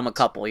just become a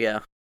couple, yeah.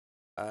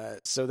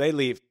 So they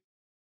leave.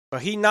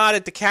 But he not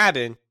at the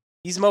cabin.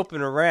 He's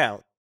moping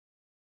around.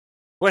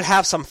 We'll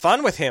have some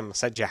fun with him,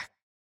 said Jack.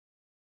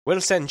 We'll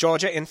send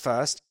Georgia in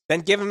first,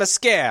 then give him a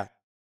scare.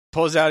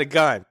 Pulls out a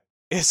gun.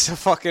 It's a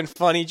fucking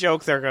funny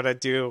joke they're gonna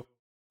do.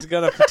 He's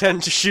gonna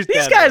pretend to shoot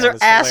These guys are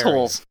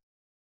assholes.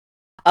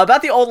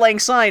 About the Auld Lang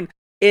Syne,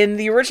 in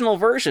the original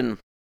version,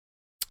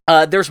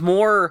 there's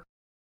more...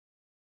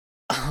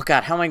 Oh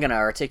god, how am I gonna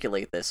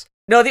articulate this?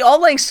 No, the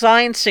Auld Lang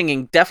Syne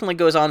singing definitely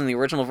goes on in the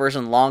original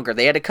version longer.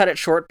 They had to cut it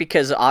short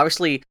because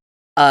obviously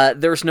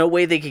there's no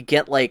way they could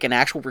get an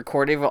actual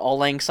recording of Auld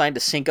Lang Syne to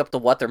sync up to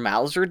what their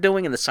mouths are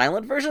doing in the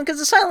silent version, because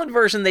the silent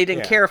version they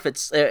didn't care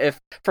if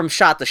from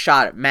shot to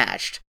shot it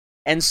matched.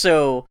 And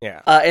so, in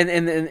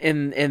the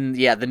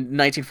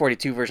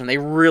 1942 version, they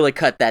really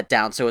cut that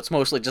down, so it's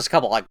mostly just a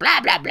couple blah,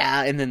 blah,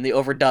 blah, and then the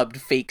overdubbed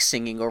fake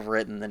singing over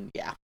it, and then,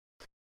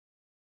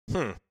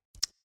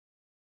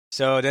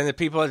 So then the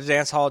people at the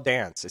dance hall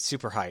dance. It's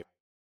super hype.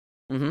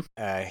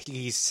 Mm-hmm.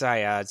 He's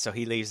sad, so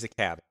he leaves the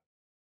cabin.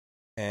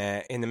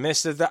 In the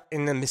midst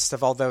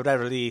of all the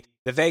revelry,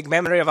 the vague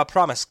memory of a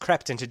promise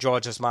crept into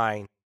Georgia's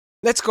mind.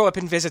 Let's go up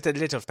and visit the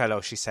little fellow,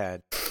 she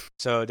said.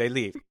 So they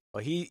leave.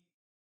 Well, he's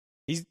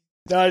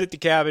not at the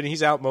cabin.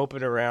 He's out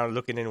moping around,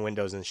 looking in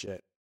windows and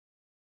shit.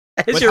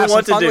 As you're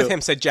want to do with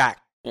him, said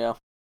Jack. Yeah.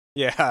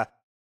 Yeah.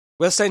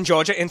 We'll send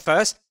Georgia in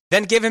first,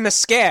 then give him a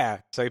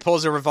scare. So he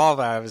pulls a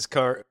revolver out of his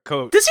coat.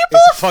 Does he pull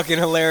a fucking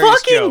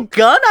hilarious joke.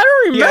 Gun?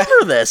 I don't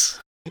remember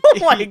this. Oh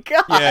my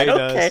god, yeah,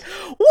 okay.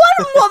 Does. What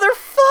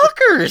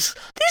motherfuckers!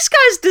 These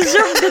guys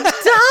deserve to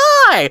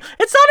die!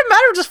 It's not a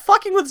matter of just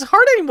fucking with his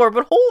heart anymore,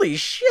 but holy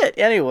shit.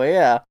 Anyway,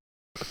 yeah.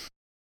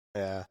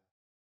 Yeah.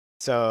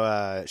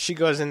 So, she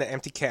goes in the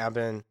empty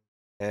cabin,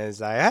 and is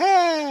like,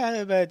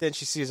 but then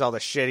she sees all the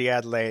shit he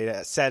had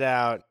set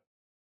out.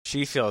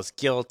 She feels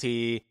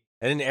guilty,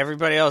 and then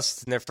everybody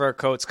else in their fur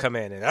coats come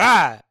in, and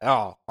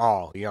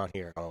you're on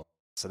here. Oh.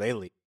 So they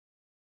leave.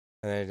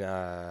 And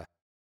then,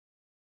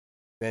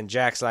 Then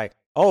Jack's like,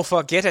 "Oh,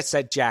 forget it,"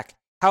 said Jack.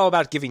 "How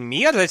about giving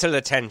me a little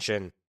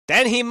attention?"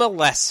 Then he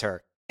molests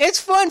her. It's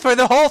fun for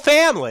the whole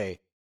family.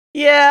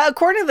 Yeah,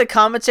 according to the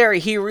commentary,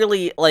 he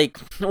really,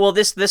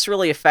 this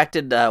really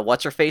affected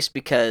What's-Her-Face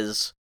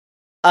because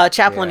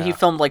Chaplin, he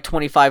filmed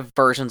 25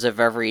 versions of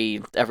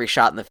every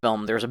shot in the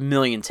film. There's a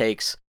million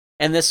takes.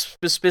 And this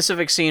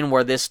specific scene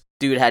where this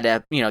dude had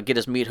to, get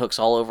his meat hooks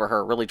all over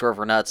her really drove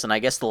her nuts. And I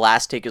guess the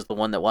last take is the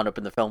one that wound up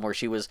in the film where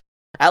she was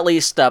at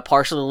least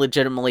partially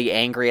legitimately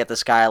angry at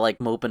this guy,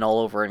 moping all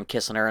over and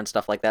kissing her and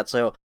stuff like that.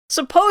 So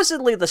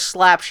supposedly the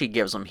slap she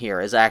gives him here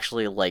is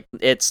actually,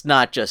 it's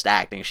not just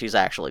acting. She's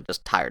actually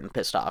just tired and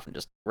pissed off and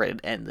just ready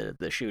to end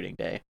the shooting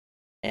day.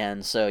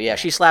 And so, yeah,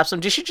 she slaps him.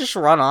 Did she just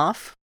run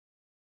off?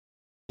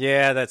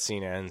 Yeah, that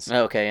scene ends.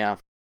 Okay, yeah.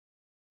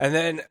 And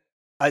then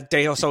a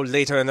day or so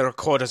later in the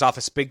recorder's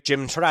office, Big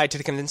Jim tried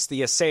to convince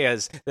the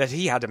assayers that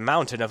he had a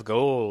mountain of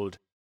gold.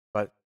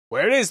 But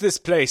where is this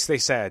place, they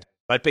said.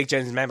 But Big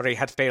Jim's memory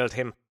had failed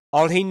him.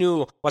 All he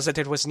knew was that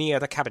it was near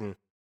the cabin.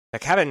 The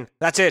cabin,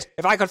 that's it.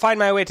 If I could find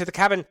my way to the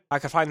cabin, I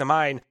could find the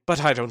mine.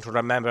 But I don't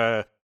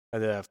remember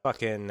the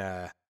fucking,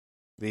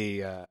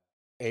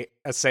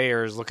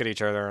 assayers look at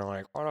each other and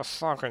like, what a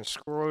fucking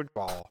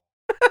screwball.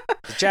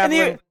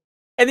 Chaplin...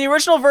 In the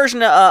original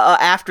version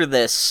after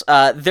this,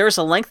 there's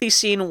a lengthy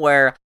scene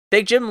where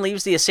Big Jim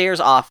leaves the assayer's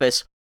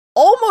office,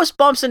 almost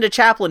bumps into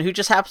Chaplin, who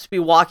just happens to be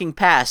walking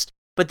past,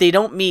 but they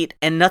don't meet,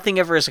 and nothing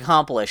ever is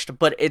accomplished.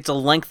 But it's a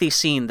lengthy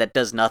scene that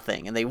does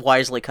nothing, and they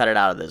wisely cut it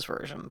out of this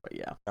version. But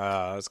yeah.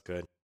 Oh, that's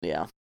good.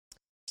 Yeah.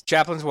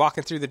 Chaplin's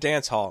walking through the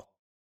dance hall.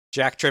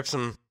 Jack trips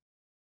him,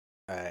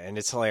 and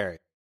it's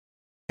hilarious.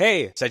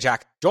 "Hey," said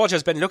Jack,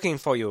 "Georgia's been looking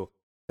for you."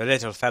 The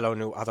little fellow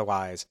knew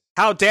otherwise.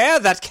 "How dare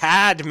that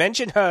cad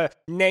mention her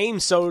name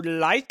so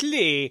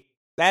lightly?"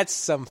 That's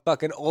some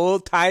fucking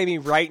old-timey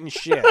writing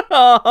shit.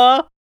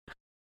 Uh-huh.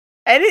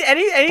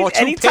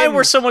 Any time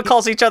where someone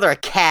calls each other a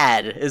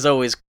cad is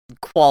always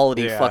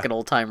quality fucking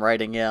old-time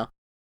writing, yeah.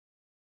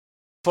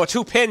 "For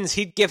 2 pins,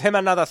 he'd give him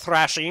another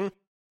thrashing."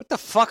 What the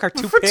fuck are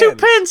 2 pins? For 2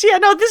 pins, yeah,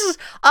 no, this is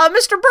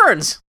Mr.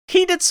 Burns.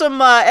 He did some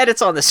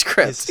edits on the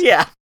script,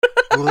 yeah.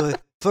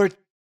 For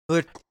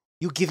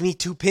you give me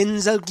 2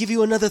 pins, I'll give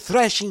you another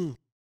thrashing.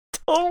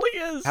 Totally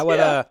is. How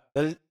about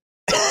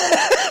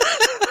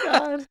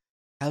God.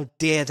 How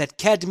dare that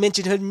cat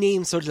mention her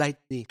name so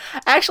lightly?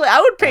 Actually, I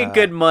would pay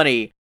good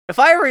money. If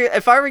I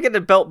ever get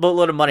a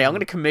boatload of money, I'm going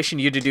to commission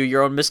you to do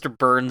your own Mr.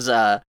 Burns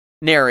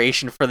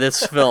narration for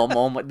this film.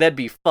 Oh my, that'd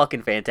be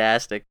fucking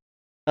fantastic.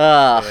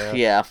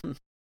 Yeah.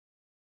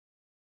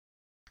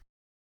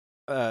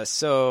 But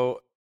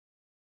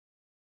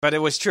it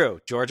was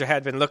true. Georgia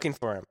had been looking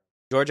for him.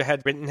 Georgia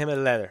had written him a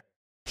letter.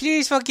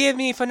 "Please forgive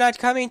me for not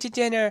coming to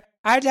dinner.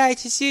 I'd like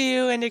to see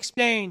you and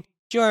explain,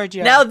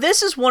 Georgia." Now,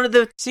 this is one of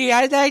the...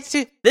 I'd like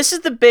to... This is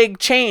the big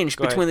change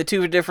between the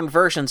two different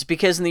versions,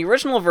 because in the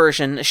original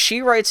version,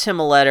 she writes him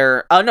a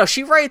letter...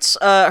 she writes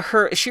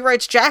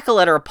Jack a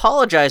letter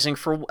apologizing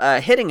for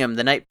hitting him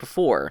the night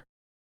before,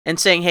 and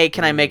saying, "Hey,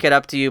 can I make it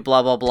up to you,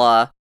 blah, blah,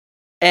 blah."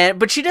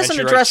 But she doesn't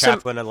address him...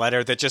 Chaplin a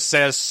letter that just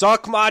says,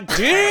 "Suck my dick!"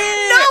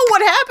 No,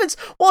 what happens?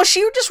 Well,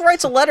 she just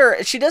writes a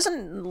letter. She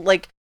doesn't,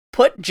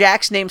 put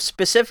Jack's name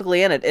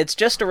specifically in it. It's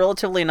just a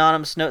relatively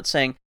anonymous note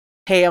saying,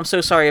 "Hey, I'm so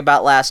sorry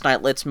about last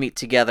night. Let's meet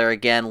together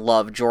again.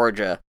 Love,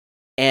 Georgia."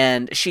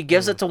 And she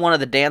gives it to one of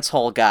the dance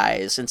hall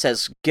guys and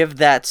says, "Give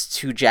that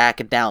to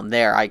Jack down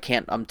there.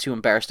 I'm too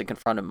embarrassed to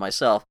confront him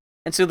myself."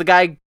 And so the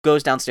guy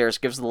goes downstairs,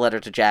 gives the letter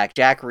to Jack.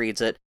 Jack reads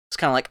it. It's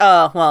kind of like,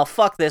 "Oh, well,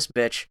 fuck this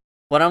bitch.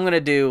 What I'm going to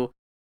do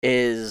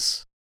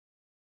is..."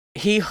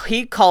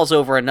 He calls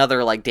over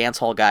another, dance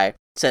hall guy,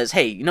 says,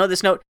 "Hey, you know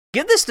this note?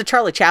 Give this to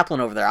Charlie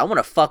Chaplin over there. I want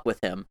to fuck with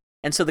him."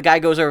 And so the guy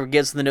goes over and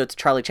gives the note to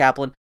Charlie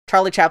Chaplin.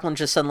 Charlie Chaplin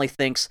just suddenly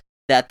thinks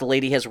that the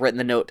lady has written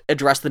the note,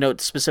 addressed the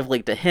note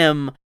specifically to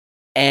him,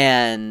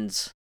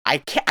 and I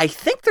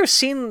think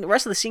the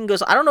rest of the scene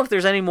goes, I don't know if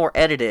there's any more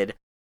edited,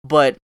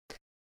 but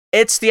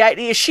it's the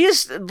idea,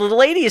 the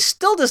lady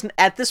still doesn't,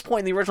 at this point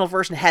in the original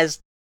version,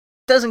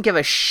 doesn't give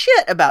a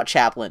shit about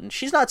Chaplin.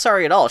 She's not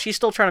sorry at all. She's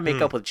still trying to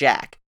make up with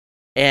Jack.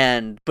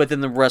 But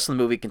then the rest of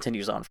the movie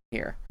continues on from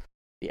here.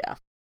 Yeah.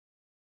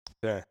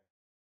 Yeah.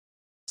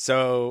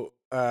 So,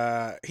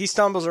 he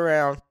stumbles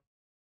around.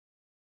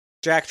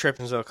 Jack trips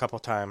him a couple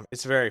times.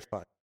 It's very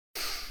fun.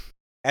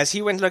 As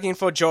he went looking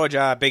for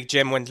Georgia, Big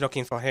Jim went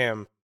looking for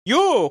him.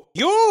 You,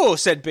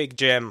 said Big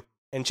Jim.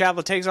 And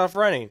Chaplin takes off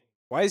running.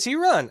 Why does he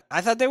run?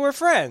 I thought they were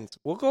friends.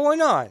 What's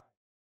going on?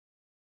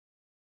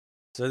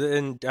 So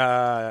then,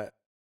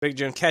 Big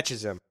Jim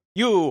catches him.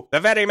 "You, the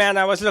very man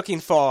I was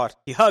looking for."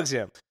 He hugs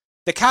him.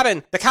 The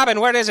cabin,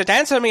 where is it?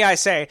 Answer me, I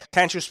say.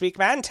 Can't you speak,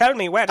 man? Tell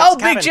me where is the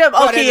cabin. Big Jim,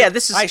 okay, yeah,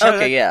 this is,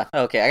 okay, yeah,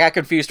 okay. I got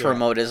confused for a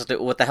moment as to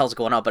what the hell's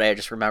going on, but I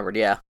just remembered,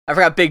 yeah. I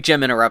forgot Big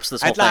Jim interrupts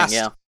this whole thing,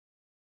 yeah.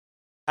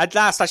 "At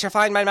last, I shall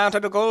find my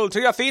mountain of gold.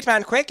 To your feet,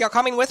 man, quick, you're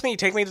coming with me.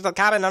 Take me to the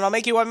cabin, and I'll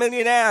make you a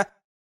millionaire."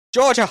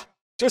 "Georgia,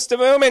 just a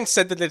moment,"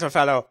 said the little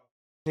fellow.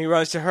 He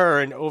runs to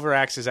her and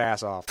overacts his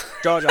ass off.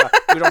 "Georgia,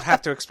 you don't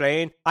have to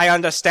explain. I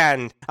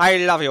understand. I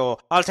love you.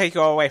 I'll take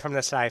you away from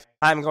this life.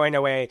 I'm going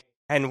away.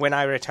 and when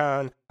I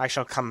return, I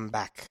shall come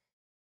back.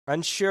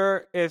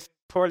 Unsure if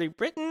poorly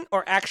written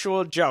or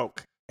actual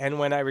joke, and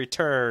when I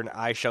return,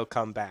 I shall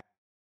come back.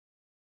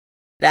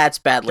 That's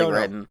badly Don't know.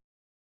 written.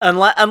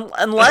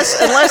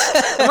 Unless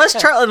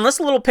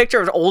a little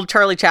picture of old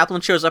Charlie Chaplin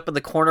shows up in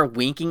the corner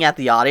winking at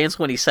the audience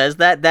when he says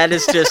that, that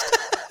is just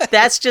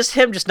that's just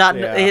him just not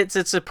Yeah.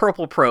 it's a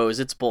purple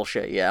prose. It's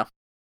bullshit, yeah.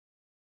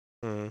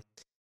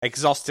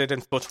 Exhausted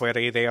and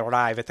foot-weary, they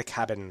arrive at the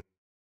cabin.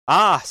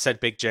 Ah, said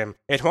Big Jim,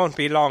 it won't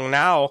be long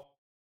now.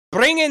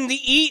 Bring in the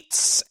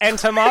eats, and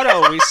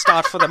tomorrow we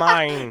start for the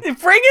mine. Bring in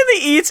the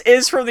Eats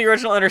is from the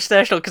original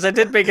interstitial, because I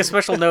did make a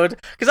special note,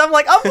 because I'm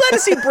like, I'm glad to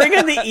see Bring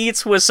in the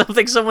Eats was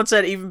something someone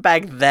said even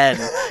back then,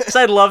 because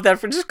I love that.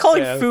 For just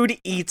calling food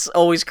Eats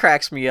always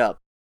cracks me up.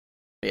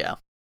 Yeah.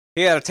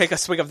 Here, take a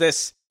swig of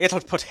this. It'll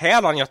put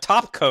hair on your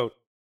top coat.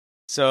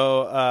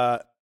 So,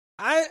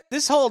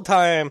 this whole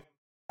time,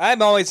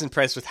 I'm always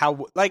impressed with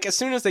how, like, as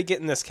soon as they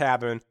get in this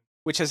cabin,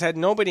 which has had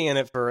nobody in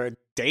it for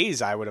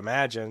days, I would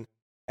imagine,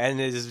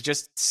 and is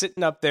just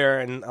sitting up there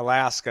in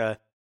Alaska,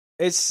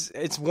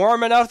 it's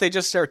warm enough, they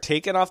just start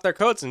taking off their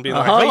coats and being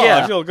like, oh,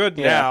 yeah. I feel good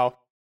now.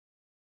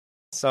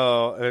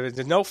 So,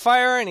 there's no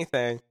fire or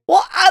anything.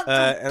 Well,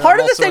 and part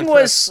I'm of the also thing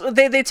was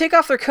they take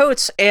off their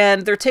coats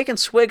and they're taking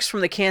swigs from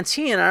the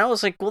canteen, and I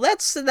was like, well,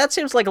 that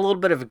seems like a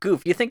little bit of a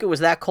goof. You think it was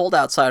that cold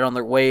outside on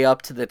their way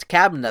up to the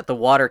cabin that the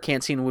water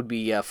canteen would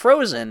be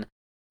frozen,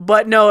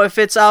 but no, if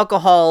it's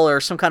alcohol or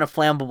some kind of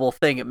flammable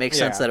thing, it makes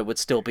sense that it would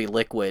still be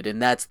liquid,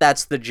 and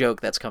that's the joke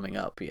that's coming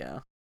up. Yeah.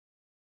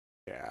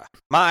 Yeah.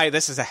 My,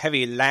 this is a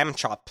heavy lamb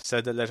chop,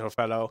 said the little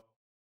fellow.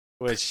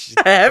 Which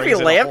a heavy brings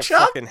in lamb a whole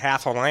chop? fucking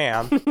half a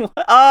lamb.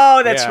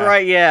 Oh, that's Yeah.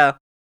 right, yeah.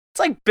 It's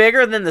like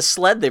bigger than the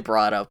sled they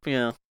brought up,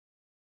 yeah.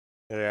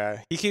 Yeah.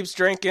 He keeps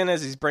drinking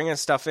as he's bringing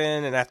stuff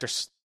in, and after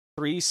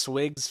 3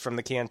 swigs from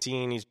the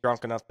canteen, he's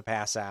drunk enough to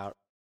pass out.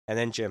 And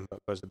then Jim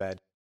goes to bed.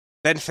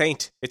 Then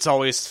fate, it's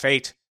always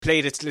fate,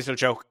 played its little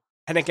joke.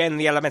 And again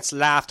the elements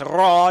laughed,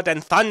 roared,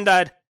 and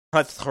thundered.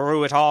 But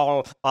through it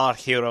all, our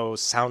heroes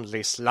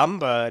soundly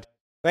slumbered.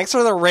 Thanks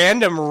for the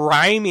random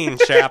rhyming,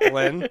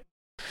 Chaplin.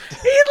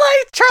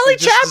 Charlie You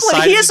just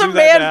Chaplin, he decided is to a do that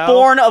man now?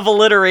 born of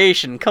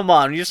alliteration. Come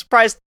on, you're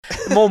surprised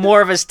more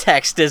of his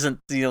text isn't,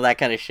 that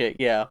kind of shit,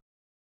 yeah.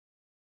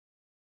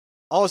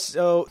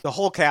 Also, the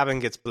whole cabin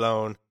gets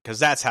blown, because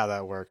that's how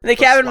that works. The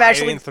Goes cabin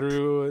sliding actually-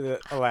 through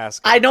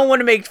Alaska. I don't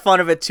want to make fun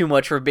of it too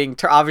much for being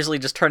obviously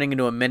just turning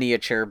into a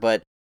miniature,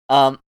 but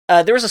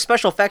there was a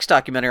special effects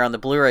documentary on the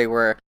Blu-ray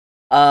where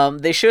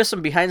they show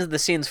some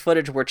behind-the-scenes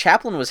footage where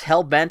Chaplin was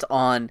hell-bent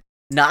on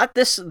not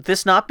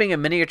this not being a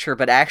miniature,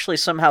 but actually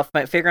somehow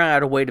figuring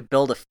out a way to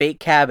build a fake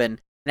cabin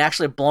and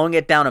actually blowing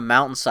it down a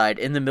mountainside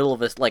in the middle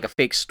of a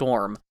fake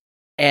storm.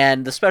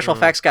 And the special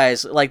effects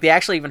guys, they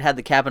actually even had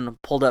the cabin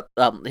pulled up,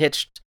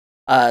 hitched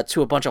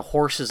to a bunch of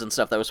horses and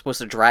stuff that was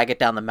supposed to drag it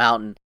down the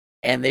mountain,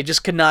 and they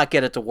just could not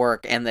get it to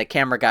work. And the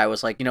camera guy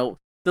was like,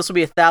 this will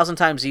be 1,000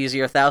 times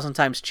easier, 1,000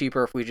 times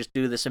cheaper if we just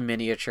do this in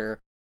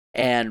miniature,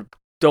 and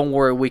don't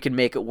worry, we can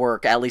make it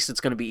work. At least it's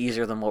going to be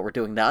easier than what we're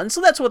doing now. And so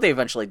that's what they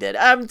eventually did.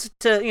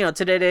 To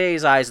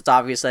today's eyes, it's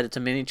obvious that it's a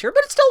miniature,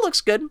 but it still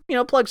looks good.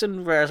 Plugs in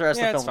the rest of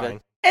the film. it's fine.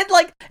 And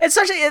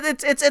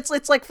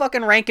it's like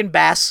fucking Rankin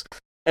Bass.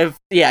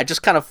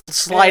 Just kind of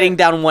sliding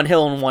down one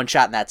hill in one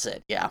shot, and that's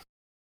it. Yeah.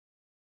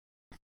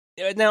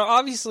 Now,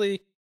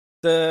 obviously,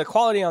 the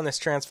quality on this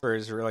transfer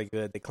is really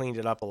good. They cleaned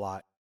it up a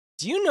lot.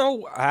 Do you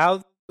know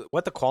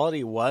what the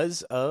quality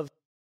was of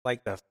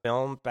the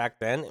film back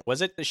then?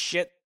 Was it the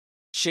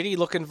shitty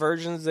looking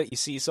versions that you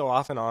see so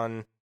often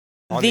on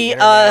the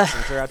internet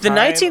and throughout the time,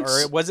 19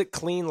 or was it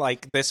clean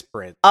like this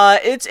print?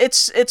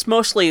 It's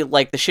mostly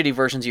like the shitty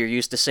versions you're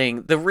used to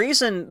seeing. The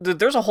reason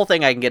there's a whole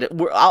thing I can get it.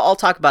 I'll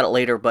talk about it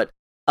later, but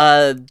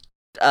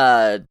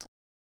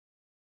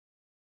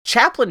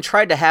Chaplin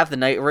tried to have the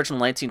original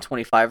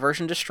 1925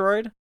 version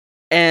destroyed,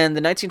 and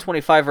the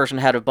 1925 version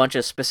had a bunch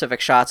of specific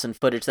shots and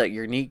footage that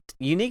are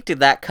unique to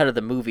that cut of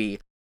the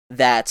movie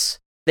that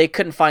they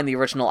couldn't find the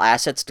original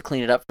assets to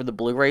clean it up for the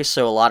Blu-ray,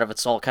 so a lot of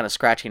it's all kind of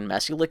scratchy and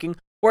messy looking.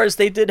 Whereas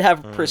they did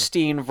have a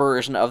pristine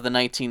version of the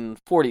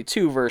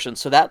 1942 version,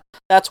 so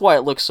that's why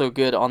it looks so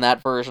good on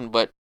that version.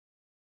 But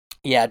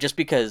yeah, just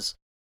because,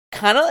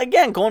 kind of,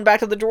 again, going back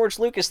to the George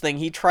Lucas thing,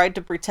 he tried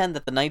to pretend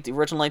that the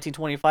original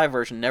 1925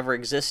 version never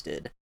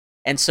existed.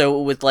 And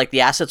so with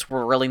the assets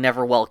were really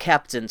never well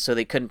kept, and so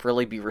they couldn't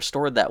really be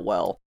restored that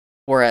well.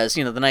 Whereas,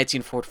 the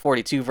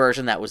 1942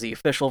 version, that was the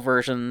official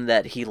version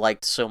that he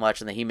liked so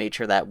much, and that he made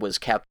sure that was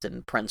kept,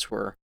 and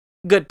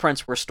good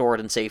prints were stored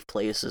in safe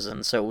places,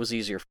 and so it was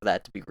easier for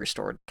that to be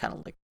restored, kind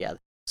of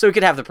so we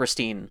could have the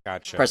pristine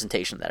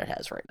presentation that it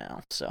has right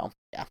now. So,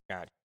 yeah.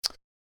 Gotcha.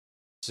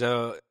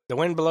 So, the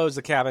wind blows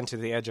the cabin to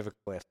the edge of a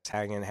cliff,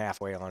 hanging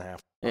halfway on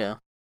half. Yeah.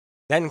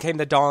 Then came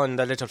the dawn.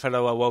 The little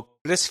fellow awoke,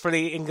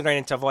 blissfully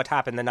ignorant of what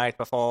happened the night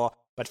before,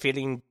 but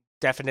feeling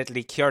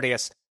definitely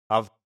curious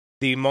of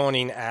the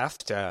morning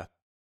after.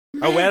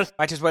 Oh well,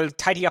 might as well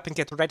tidy up and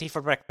get ready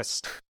for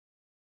breakfast.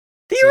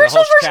 The So the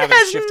original whole version cabin's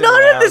has shifting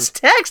none around. of this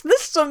text.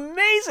 This is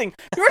amazing.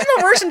 The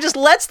original version just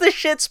lets the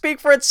shit speak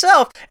for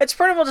itself. It's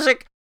pretty much just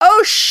like,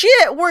 oh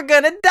shit, we're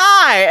gonna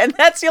die, and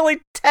that's the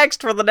only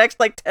text for the next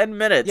like 10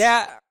 minutes.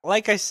 Yeah,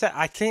 like I said,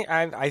 I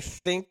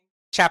think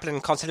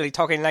Chaplin constantly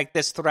talking like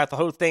this throughout the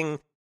whole thing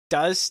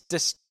does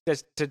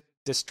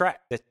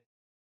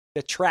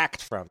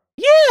detract from.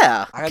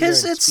 Yeah, I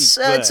because learned to it's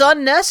speak good.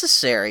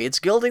 unnecessary. It's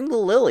gilding the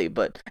lily,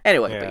 but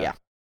anyway, but yeah.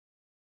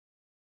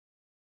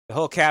 The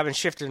whole cabin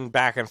shifting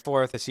back and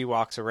forth as he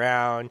walks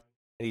around.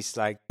 And he's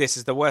like, "This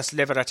is the worst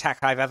liver attack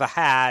I've ever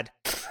had."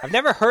 I've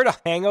never heard a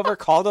hangover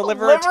called a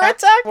liver attack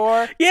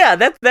before. Yeah,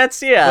 that's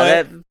Should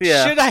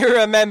I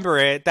remember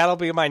it? That'll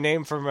be my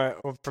name from now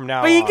on.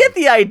 But you get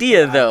the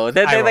idea, though. I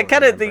That won't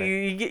kind of remember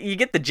you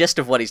get the gist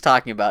of what he's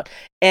talking about.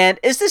 And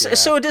is this Yeah.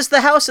 so? Does the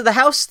house,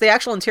 the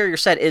actual interior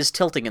set is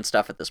tilting and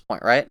stuff at this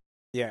point, right?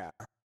 Yeah.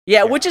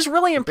 Yeah, which is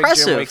really Big Jim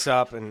impressive. wakes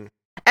up and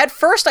At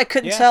first, I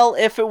couldn't Yeah. tell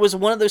if it was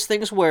one of those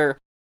things where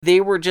they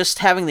were just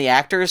having the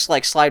actors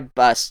like slide,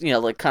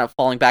 like kind of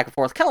falling back and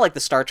forth, kind of like the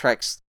Star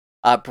Trek's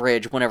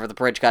bridge. Whenever the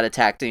bridge got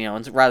attacked,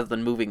 and rather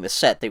than moving the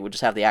set, they would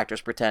just have the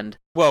actors pretend.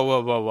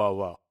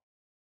 whoa.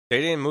 They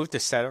didn't move the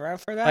set around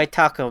for that? I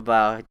talk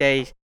about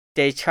they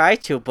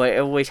tried to, but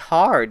it was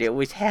hard. It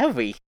was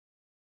heavy.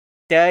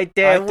 I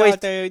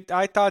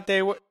thought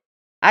they were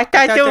I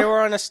thought they were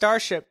on a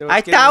starship. That was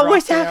I getting thought rocked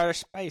was in that- outer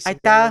space. I and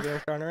they were thought- getting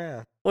thrown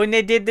around. when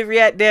they did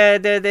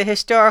the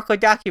historical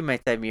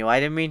document on you.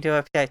 I didn't mean to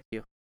upset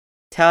you.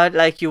 Tell it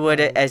like you would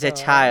Oh, as a God.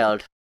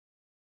 child.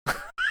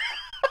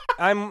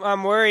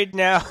 I'm worried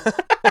now.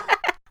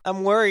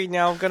 I'm worried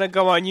now. I'm gonna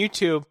go on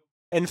YouTube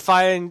and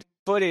find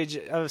footage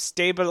of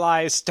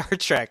stabilized Star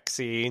Trek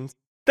scenes.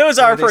 Those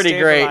where are they pretty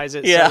great. stabilize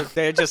it Yeah. so that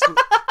they just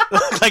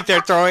look like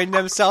they're throwing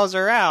themselves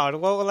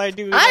around. What will I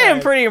do? I am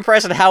then? pretty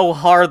impressed at how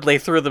hard they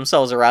threw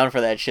themselves around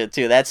for that shit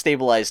too. That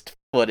stabilized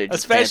footage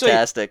is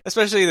fantastic.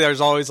 Especially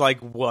there's always like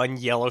one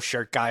yellow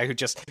shirt guy who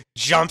just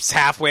jumps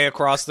halfway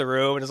across the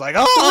room and is like,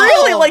 "Oh,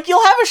 Really, like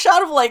you'll have a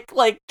shot of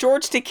like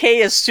George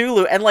Takei as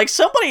Sulu, and like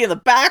somebody in the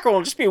background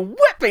will just be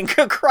whipping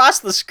across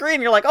the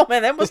screen. You're like, oh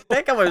man,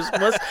 that guy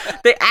must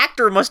the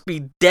actor must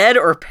be dead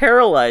or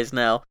paralyzed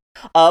now.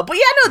 But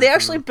yeah, no, they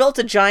actually built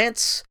a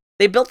giant's.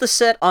 They built the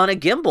set on a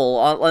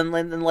gimbal,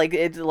 and like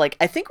it, like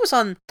I think it was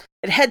on.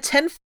 It had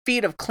 10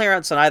 feet of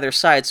clearance on either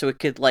side, so it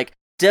could like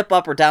dip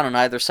up or down on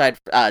either side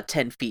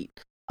 10 feet.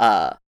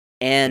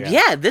 And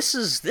yeah, this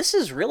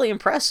is really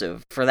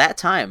impressive for that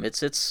time.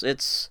 It's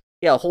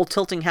a whole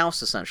tilting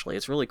house essentially.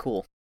 It's really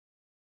cool.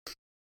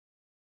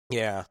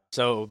 Yeah.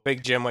 So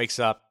Big Jim wakes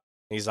up.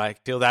 He's like,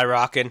 "Feel that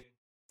rocking?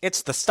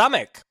 It's the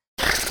stomach."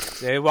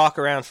 They walk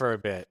around for a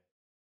bit.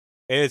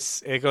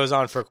 It goes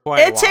on for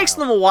quite a while. It takes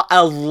them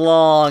a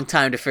long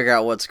time to figure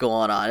out what's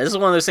going on. This is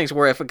one of those things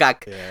where if it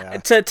got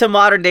to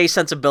modern day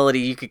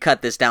sensibility, you could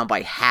cut this down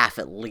by half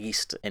at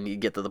least, and you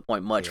get to the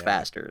point much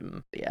faster.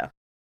 And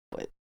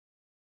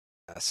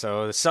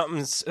So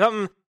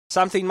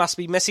something must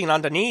be missing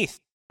underneath.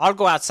 I'll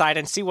go outside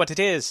and see what it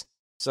is.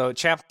 So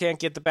Champ can't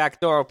get the back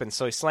door open,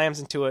 so he slams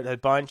into it a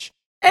bunch.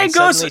 And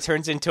suddenly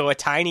turns into a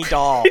tiny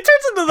doll. It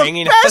turns into the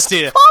hanging best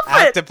out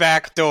puppet. the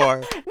back door.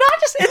 Not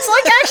just it's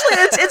like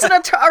actually it's an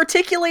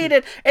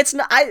articulated. It's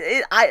not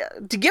I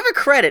to give it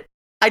credit.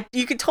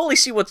 You can totally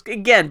see what's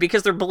again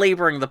because they're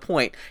belaboring the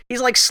point. He's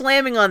like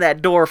slamming on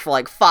that door for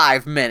like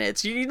 5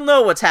 minutes. You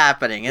know what's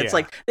happening. It's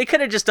like they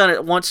could have just done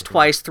it once,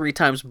 twice, 3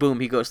 times.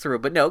 Boom, he goes through.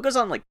 But no, it goes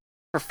on like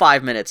for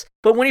 5 minutes.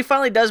 But when he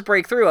finally does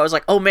break through, I was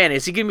like, oh man,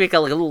 is he gonna make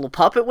like a little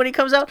puppet when he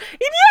comes out? And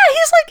yeah,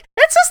 he's like,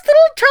 that's this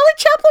little Charlie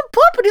Chaplin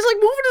puppet. He's like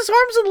moving his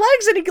arms and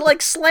legs, and he can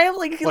like slam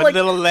like he, with like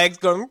little legs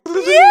going.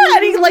 Yeah,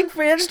 and he like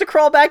managed to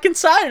crawl back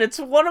inside. And it's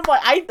one of my.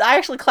 I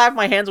actually clapped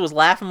my hands, and was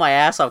laughing my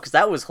ass off because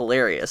that was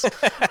hilarious.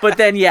 But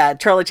then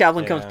Charlie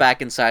Chaplin comes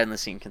back inside, and the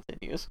scene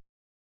continues.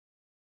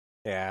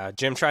 Yeah,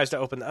 Jim tries to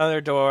open the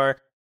other door.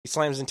 He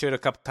slams into it a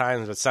couple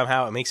times, but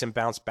somehow it makes him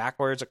bounce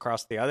backwards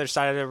across the other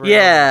side of the room.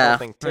 Yeah, the whole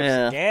thing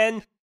tips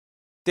again.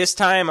 This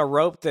time, a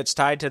rope that's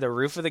tied to the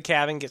roof of the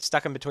cabin gets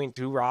stuck in between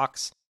 2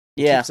 rocks.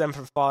 Keeps them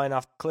from falling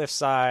off the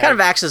cliffside. Kind of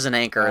acts as an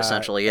anchor,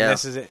 essentially. Yeah.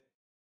 This is it.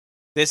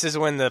 This is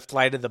when the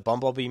Flight of the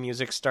Bumblebee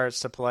music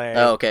starts to play.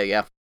 Oh, okay,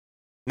 yeah.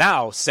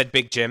 Now, said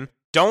Big Jim,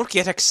 don't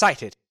get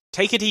excited.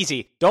 Take it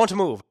easy. Don't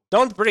move.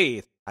 Don't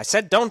breathe. I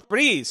said don't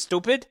breathe,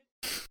 stupid.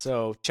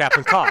 So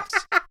Chaplin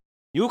coughs.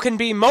 You can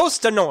be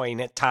most annoying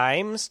at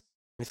times.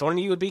 If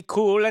only you would be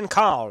cool and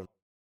calm.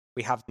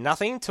 We have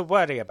nothing to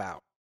worry about.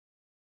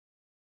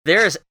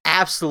 There is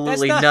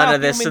absolutely That's not none how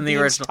of this human in the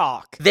beings original.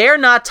 Talk. They're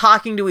not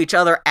talking to each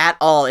other at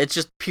all. It's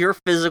just pure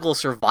physical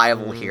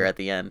survival here at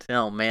the end.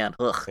 Oh man,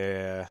 ugh.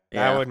 Yeah,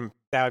 Yeah.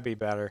 that would be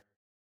better.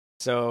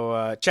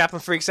 So Chaplin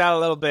freaks out a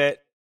little bit,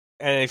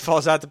 and he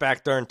falls out the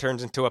back door and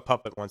turns into a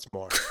puppet once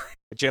more.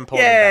 Jim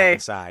pulls him back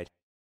inside.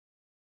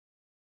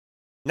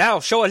 Now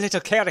show a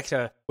little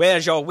character.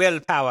 Where's your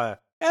willpower?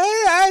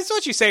 That's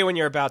what you say when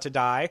you're about to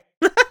die.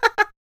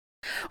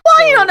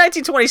 Well,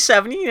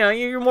 1927.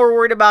 You're more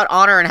worried about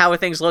honor and how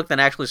things look than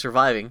actually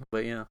surviving.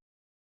 But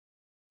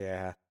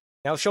Yeah.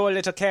 Now show a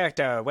little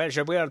character. Where's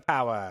your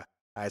willpower?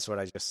 That's what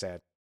I just said.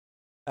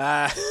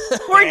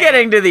 We're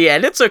getting to the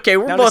end. It's okay.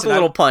 We're both a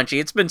little punchy.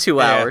 It's been 2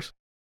 hours.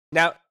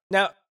 Now,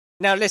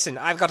 listen.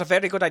 I've got a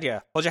very good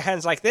idea. Hold your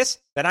hands like this,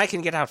 then I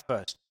can get out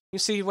first. You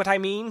see what I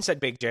mean? Said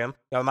Big Jim.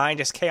 Your mind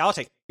is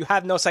chaotic. You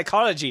have no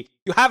psychology.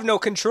 You have no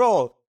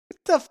control.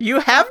 You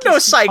have no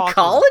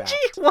psychology?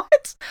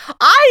 What?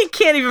 I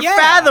can't even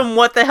fathom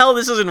what the hell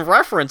this is in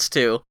reference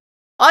to.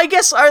 I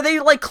guess, are they,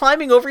 like,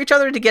 climbing over each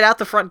other to get out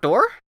the front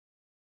door?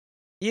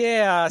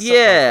 Yeah.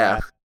 Yeah.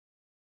 Like that.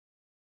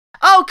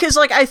 Oh, because,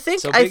 like, I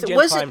think, So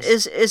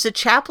is a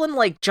chaplain,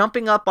 like,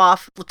 jumping up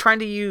off, trying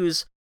to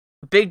use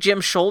Big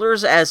Jim's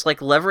shoulders as, like,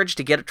 leverage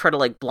to try to,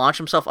 like, launch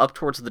himself up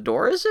towards the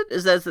door, is it?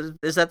 Is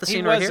that the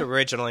scene right here? He was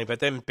originally, but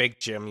then Big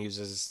Jim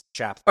uses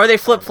chaplain. Or they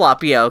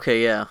flip-flop, yeah,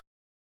 okay, yeah.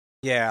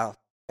 Yeah,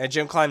 and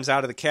Jim climbs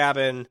out of the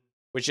cabin,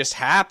 which just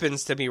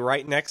happens to be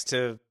right next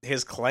to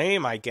his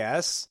claim, I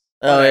guess.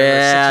 Oh,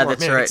 yeah,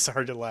 that's right.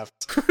 Sergeant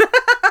left.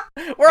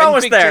 We're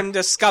almost Big there. Jim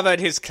discovered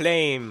his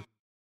claim.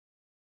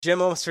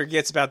 Jim almost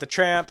forgets about the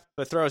tramp,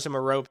 but throws him a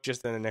rope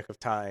just in the nick of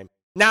time.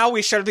 Now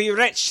we shall be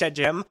rich, said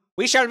Jim.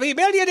 We shall be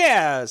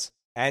millionaires.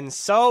 And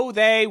so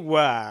they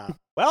were.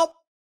 Well,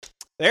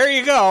 there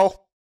you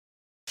go.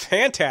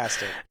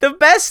 Fantastic. The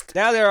best.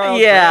 Now they're all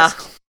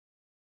dressed.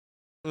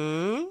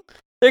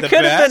 There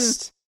could have been.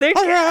 It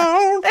could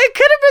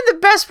have been the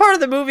best part of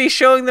the movie,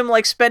 showing them,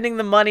 like, spending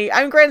the money.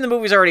 I mean, granted, the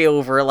movie's already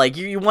over. Like,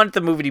 you want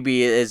the movie to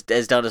be as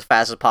done as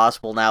fast as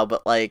possible now,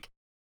 but, like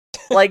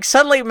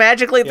suddenly,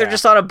 magically, they're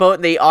just on a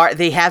boat, and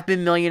they have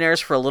been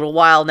millionaires for a little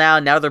while now.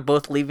 Now they're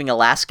both leaving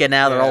Alaska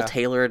now. They're all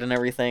tailored and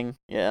everything.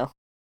 Yeah.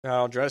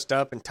 All dressed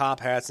up in top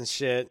hats and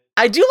shit.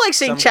 I do like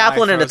seeing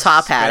Chaplin in a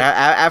top hat.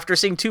 After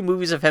seeing 2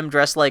 movies of him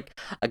dressed like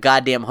a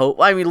goddamn hope.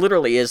 Well, I mean,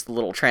 literally is the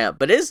little tramp,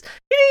 but he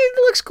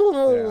looks cool in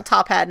a little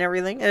top hat and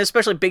everything, and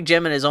especially Big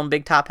Jim in his own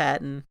big top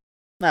hat. And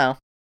no,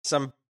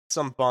 some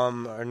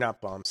bum or not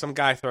bum. Some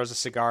guy throws a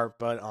cigar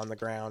butt on the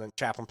ground, and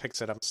Chaplin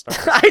picks it up and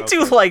starts. I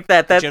do like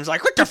that. Jim's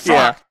like, "What the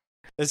fuck?"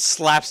 It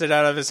slaps it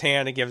out of his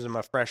hand and gives him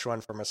a fresh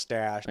one from a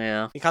stash.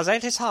 Yeah, because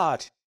at his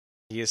heart,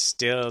 he is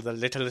still the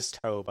littlest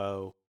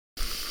hobo.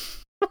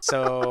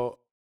 So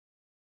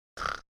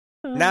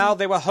now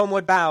they were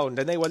homeward bound,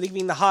 and they were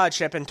leaving the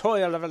hardship and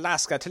toil of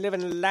Alaska to live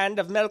in a land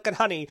of milk and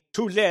honey,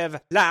 to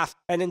live, laugh,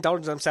 and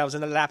indulge themselves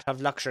in the lap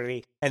of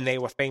luxury, and they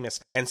were famous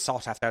and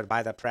sought after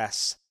by the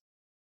press.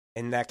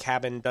 In their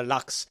cabin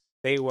deluxe,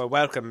 they were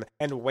welcome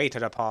and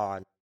waited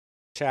upon.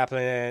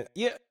 Chaplin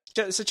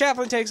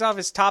takes off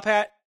his top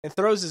hat and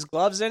throws his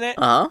gloves in it.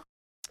 Uh-huh.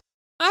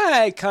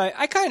 I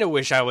kind of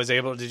wish I was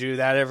able to do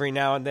that every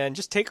now and then.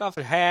 Just take off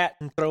a hat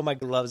and throw my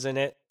gloves in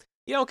it.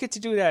 You don't get to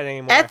do that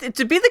anymore.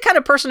 To be the kind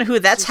of person who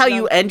that's how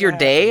you end your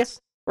day,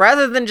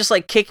 rather than just,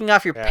 like, kicking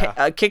off your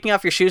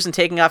shoes and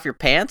taking off your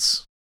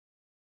pants.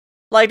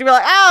 Like, to be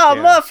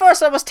like,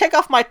 first I must take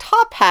off my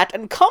top hat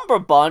and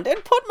cummerbund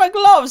and put my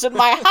gloves in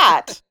my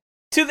hat.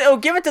 Give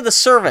it to the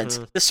servant.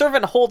 Mm-hmm. The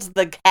servant holds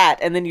the hat,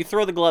 and then you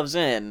throw the gloves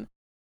in.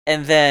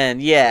 And then,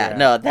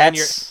 no,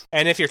 that's...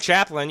 And if you're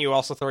Chaplin, you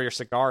also throw your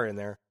cigar in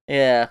there.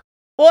 Yeah.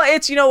 Well,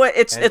 it's, you know what,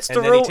 it's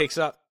he takes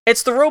up...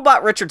 It's the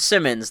robot Richard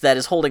Simmons that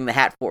is holding the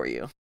hat for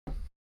you.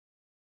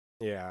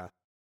 Yeah.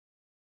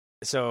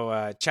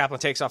 So,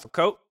 Chaplin takes off a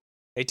coat.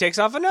 He takes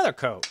off another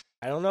coat.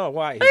 I don't know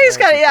why. He's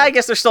got, I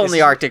guess they're still in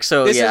the Arctic,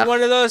 so This is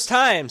one of those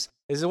times.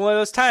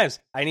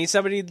 I need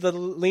somebody to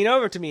lean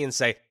over to me and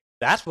say,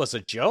 that was a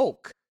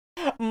joke.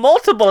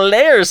 Multiple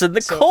layers in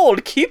the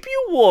cold keep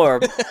you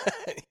warm.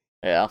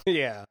 Yeah.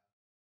 Yeah.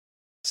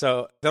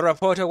 So, the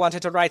reporter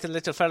wanted to write the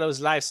little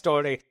fellow's life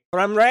story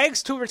from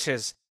rags to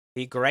riches.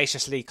 He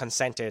graciously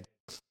consented.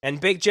 And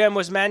Big Jim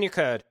was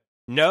manicured.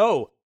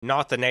 No,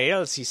 not the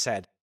nails, he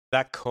said.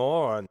 The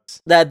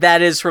corns.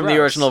 That is from the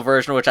original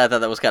version, which I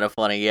thought that was kind of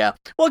funny, yeah.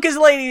 Well, because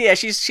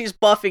she's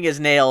buffing his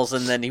nails,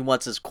 and then he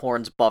wants his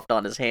corns buffed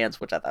on his hands,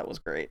 which I thought was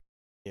great.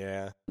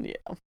 Yeah. Yeah.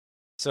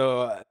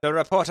 So, the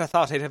reporter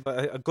thought it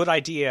a good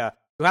idea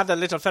to have the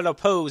little fellow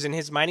pose in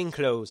his mining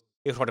clothes.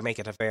 It would make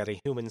it a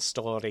very human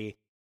story.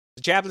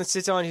 The Chaplin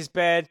sits on his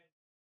bed,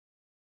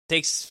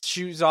 takes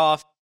shoes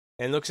off,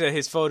 and looks at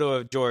his photo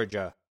of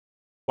Georgia.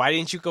 Why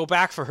didn't you go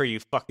back for her, you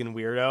fucking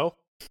weirdo?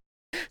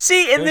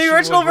 See, in the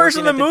original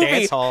version of the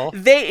movie,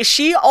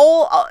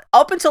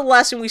 up until the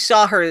last time we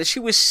saw her, she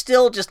was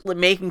still just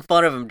making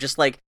fun of him, just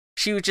like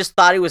she just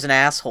thought he was an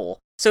asshole.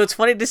 So it's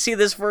funny to see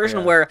this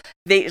version where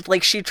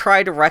she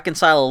tried to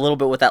reconcile a little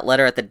bit with that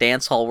letter at the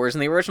dance hall, whereas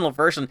in the original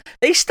version,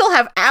 they still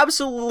have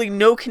absolutely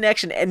no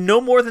connection, and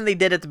no more than they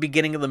did at the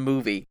beginning of the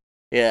movie.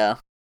 Yeah.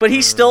 But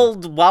he still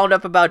wound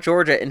up about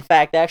Georgia. In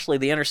fact, actually,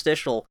 the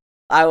interstitial,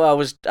 I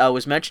was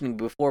mentioning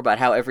before about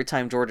how every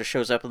time Georgia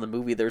shows up in the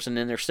movie, there's an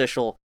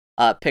interstitial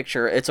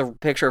picture. It's a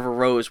picture of a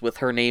rose with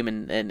her name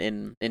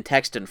in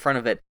text in front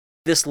of it.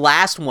 This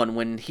last one,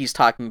 when he's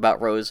talking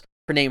about Rose,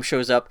 her name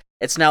shows up.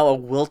 It's now a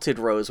wilted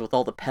rose with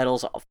all the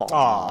petals falling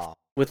off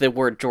with the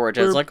word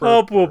Georgia. It's like,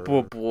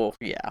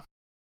 yeah.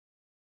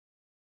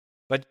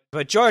 But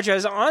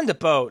Georgia's on the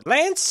boat.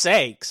 Land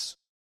sakes.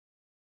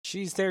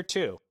 She's there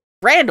too.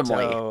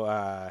 Randomly.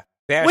 So,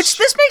 Which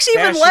this makes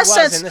even less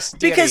sense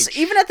because age.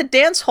 even at the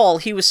dance hall,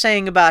 he was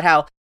saying about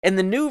how in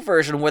the new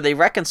version where they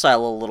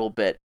reconcile a little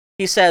bit,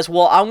 he says,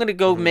 "Well, I'm gonna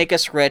go make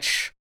us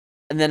rich,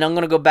 and then I'm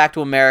gonna go back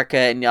to America,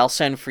 and I'll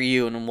send for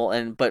you."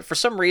 But for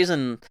some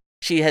reason,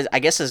 she has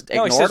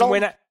ignored he says,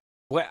 him.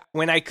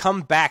 when I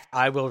come back,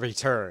 I will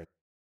return.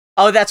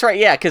 Oh, that's right.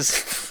 Yeah,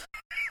 because.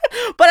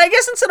 But I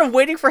guess instead of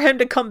waiting for him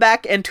to come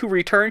back and to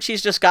return,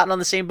 she's just gotten on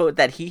the same boat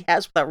that he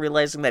has without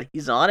realizing that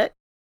he's on it.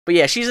 But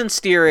yeah, she's in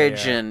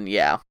steerage, and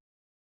yeah.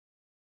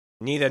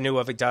 Neither knew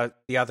of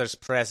the other's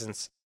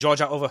presence.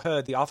 Georgia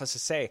overheard the officer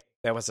say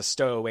there was a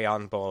stowaway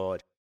on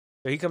board.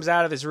 So he comes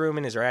out of his room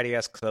in his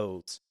ratty-ass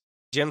clothes.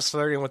 Jim's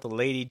flirting with the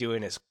lady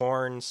doing his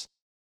horns.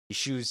 He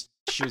shoos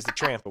the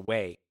tramp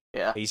away.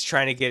 Yeah. He's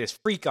trying to get his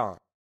freak on.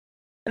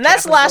 And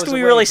that's the Chaplin last goes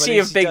we away, really but see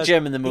as of he Big does-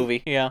 Jim in the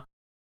movie. Yeah.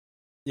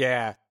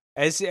 Yeah.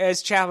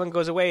 As Chaplin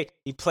goes away,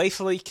 he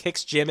playfully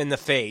kicks Jim in the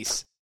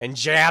face and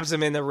jabs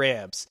him in the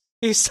ribs.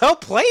 He's so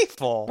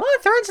playful. Well,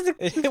 it turns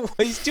into...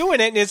 He's doing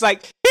it, and it's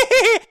like...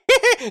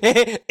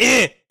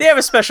 They have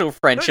a special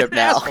friendship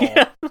now.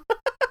 Asshole.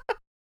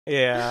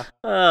 Yeah.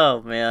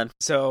 Oh, man.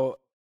 So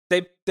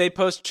they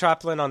post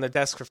Chaplin on the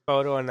desk for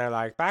photo, and they're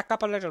like, back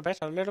up a little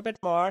bit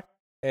more.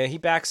 And he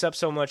backs up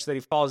so much that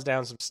he falls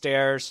down some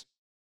stairs.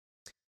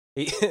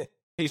 He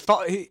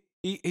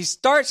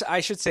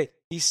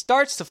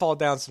starts to fall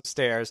down some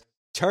stairs,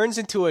 turns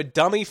into a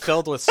dummy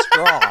filled with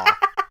straw,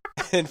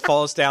 and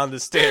falls down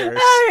the stairs.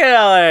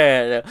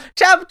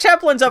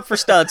 Chaplin's up for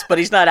stunts, but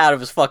he's not out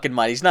of his fucking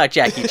mind. He's not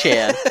Jackie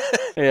Chan.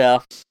 Yeah.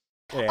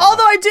 Yeah.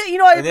 Although I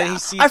did,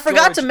 I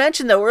forgot George- to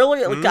mention though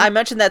earlier. I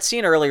mentioned that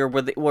scene earlier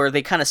where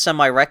they kind of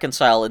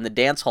semi-reconcile in the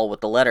dance hall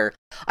with the letter.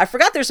 I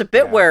forgot there's a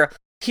bit where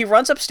he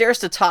runs upstairs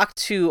to talk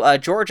to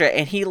Georgia,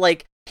 and he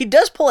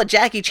does pull a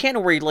Jackie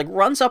Chan where he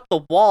runs up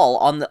the wall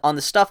on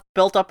the stuff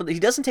built up. He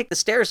doesn't take the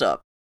stairs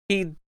up.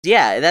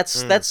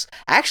 That's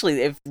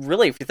actually if you're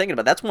thinking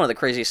about it, that's one of the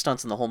craziest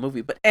stunts in the whole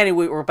movie. But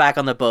anyway, we're back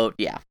on the boat.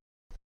 Yeah.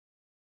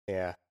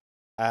 Yeah.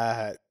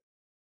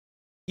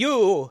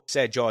 You,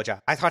 said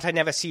Georgia. I thought I'd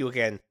never see you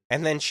again.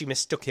 And then she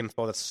mistook him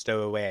for the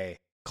stowaway.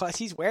 Because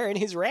he's wearing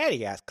his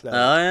ratty-ass clothes.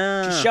 Oh,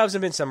 yeah. She shoves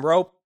him in some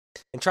rope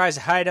and tries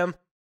to hide him,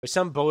 but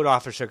some boat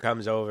officer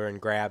comes over and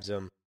grabs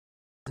him.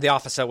 The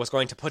officer was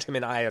going to put him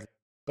in iron,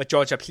 but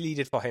Georgia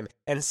pleaded for him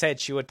and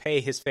said she would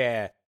pay his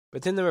fare.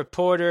 But then the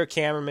reporter,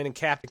 cameraman, and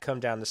captain come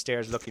down the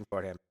stairs looking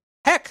for him.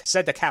 Heck,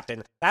 said the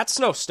captain, that's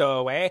no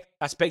stowaway.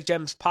 That's Big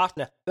Jim's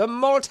partner, the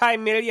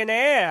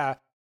multi-millionaire.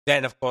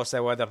 Then, of course,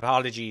 there were the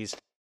apologies.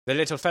 The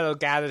little fellow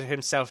gathered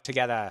himself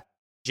together.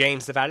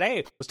 James, the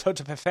valet, was told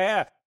to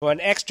prepare for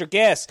an extra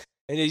guest.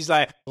 And he's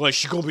like, well,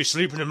 she gonna be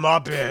sleeping in my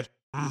bed.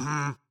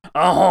 Mm-hmm.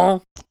 Uh-huh.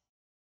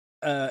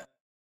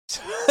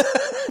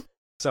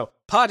 So,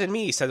 pardon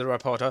me, said the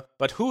reporter,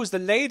 but who's the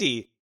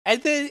lady?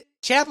 And then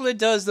Chaplin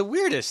does the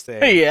weirdest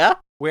thing. Yeah.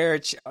 Where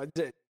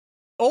the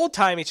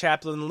old-timey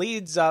Chaplin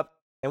leads up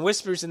and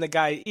whispers in the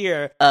guy's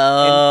ear.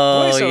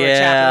 Oh, and voiceover yeah.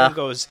 Chaplin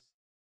goes...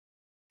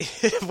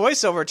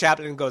 voiceover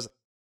Chaplin goes,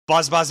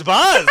 buzz, buzz,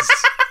 buzz!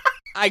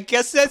 I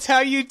guess that's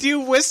how you do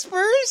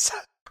whispers?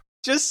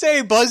 Just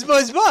say buzz,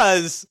 buzz,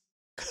 buzz.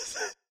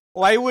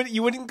 Why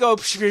wouldn't go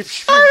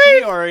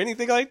or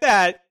anything like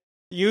that?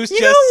 You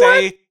just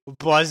say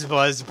buzz,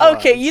 buzz, buzz.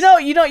 Okay, you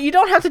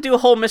don't have to do a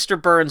whole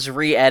Mr. Burns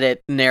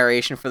re-edit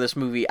narration for this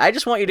movie. I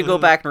just want you to go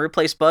back and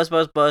replace buzz,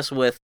 buzz, buzz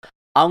with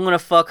I'm gonna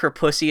fuck her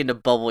pussy into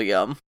bubble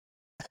yum.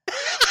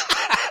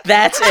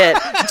 That's it.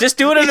 Just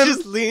do it in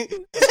just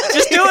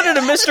do it in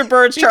a Mr.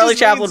 Burns, Charlie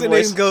Chaplin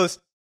voice. And goes,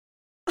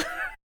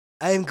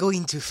 I'm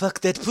going to fuck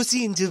that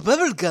pussy into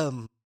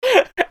bubblegum.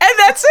 And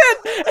that's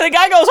it. And the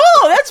guy goes,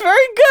 oh, that's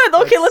very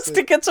good. Okay, let's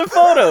get some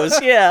photos.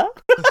 Yeah.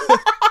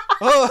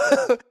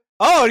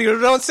 Oh, you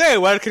don't say.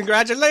 Well,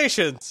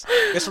 congratulations.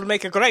 This will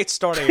make a great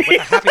story with a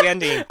happy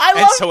ending.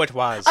 So it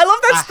was. I love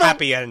that's a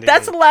happy ending.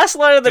 That's the last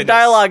line of the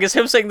dialogue is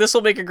him saying this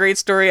will make a great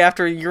story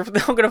after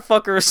I'm gonna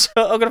fuck her.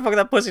 I'm gonna fuck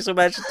that pussy so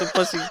much the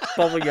pussy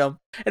bubble gum.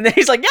 And then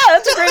he's like, yeah,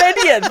 that's a great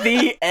idea.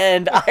 The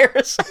end.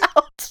 Iris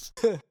out.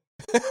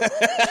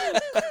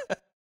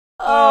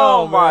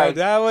 Oh my man,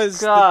 that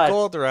was God. The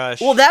Gold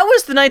Rush. Well, that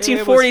was the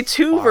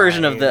 1942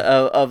 version of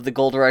the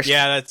Gold Rush.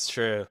 Yeah, that's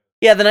true.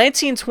 Yeah, the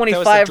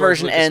 1925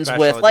 version ends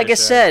with, like I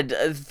said,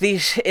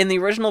 in the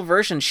original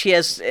version, she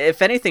has,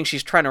 if anything,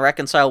 she's trying to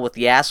reconcile with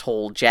the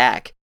asshole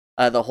Jack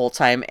the whole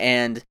time,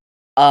 and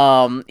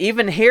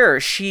even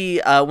here,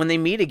 she when they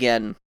meet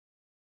again,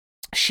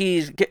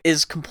 she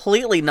is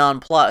completely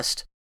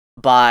nonplussed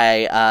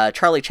by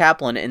Charlie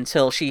Chaplin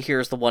until she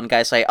hears the one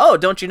guy say, "Oh,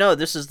 don't you know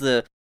this is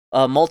the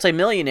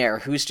multimillionaire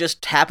who's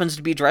just happens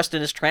to be dressed in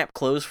his tramp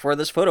clothes for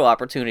this photo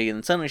opportunity?"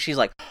 And suddenly she's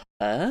like,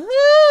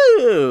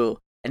 "Oh."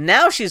 And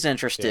now she's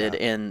interested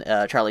in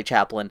Charlie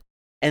Chaplin.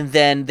 And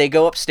then they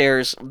go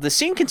upstairs. The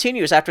scene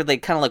continues after they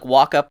kind of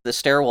walk up the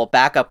stairwell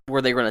back up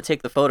where they were going to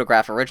take the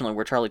photograph originally,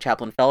 where Charlie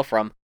Chaplin fell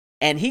from.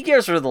 And he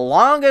gives her the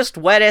longest,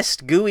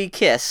 wettest, gooey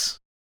kiss.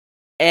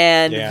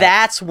 And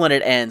that's when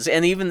it ends.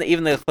 And even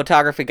the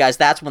photography guys,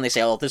 that's when they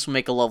say, oh, this will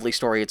make a lovely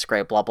story. It's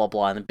great, blah, blah,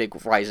 blah. And the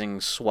big rising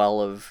swell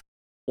of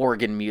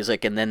organ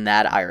music, and then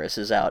that Iris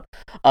is out.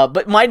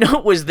 But my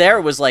note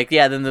was like,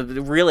 yeah,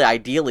 then really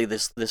ideally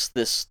this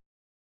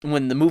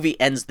when the movie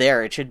ends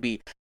there, it should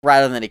be,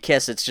 rather than a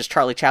kiss, it's just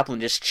Charlie Chaplin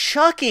just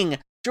chucking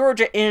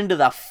Georgia into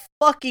the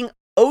fucking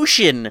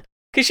ocean,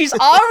 because she's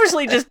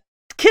obviously just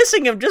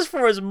kissing him just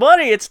for his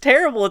money. It's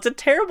terrible. It's a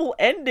terrible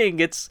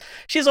ending.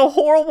 She's a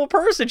horrible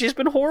person. She's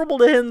been horrible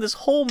to him this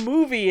whole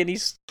movie, and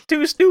he's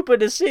too stupid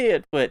to see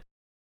it. But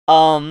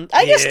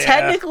I guess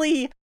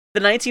technically the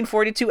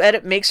 1942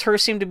 edit makes her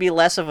seem to be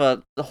less of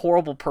a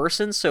horrible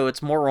person, so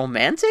it's more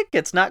romantic.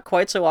 It's not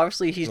quite so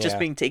obviously he's just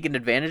being taken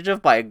advantage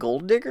of by a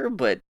gold digger,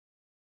 but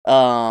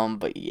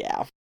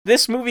yeah.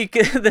 This movie,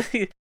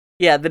 the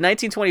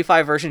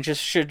 1925 version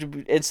just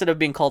should, instead of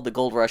being called The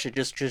Gold Rush, it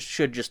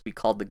should just be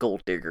called The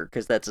Gold Digger,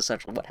 because that's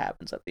essentially what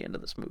happens at the end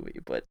of this movie.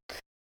 But,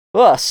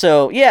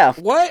 so, yeah.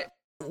 What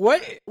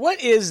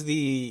is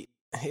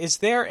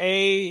there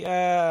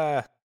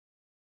a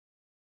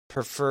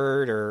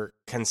preferred or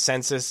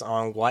consensus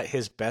on what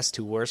his best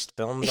to worst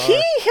films are?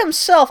 He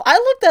himself, I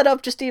looked that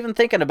up just even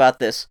thinking about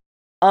this.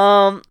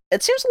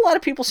 It seems a lot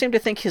of people seem to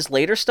think his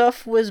later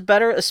stuff was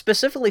better,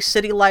 specifically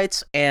City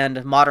Lights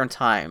and Modern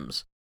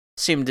Times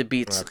seem to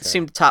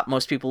top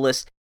most people's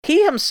list.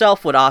 He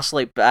himself would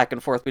oscillate back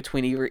and forth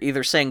between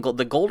either saying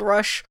The Gold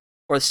Rush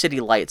or City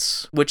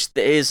Lights, which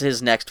is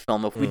his next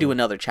film. If we do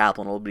another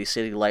Chaplin, it will be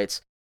City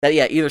Lights.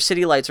 Either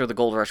City Lights or The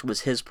Gold Rush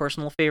was his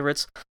personal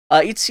favorites.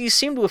 He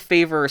seemed to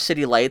favor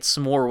City Lights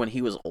more when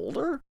he was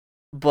older,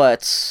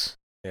 but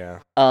yeah.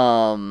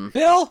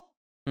 Bill?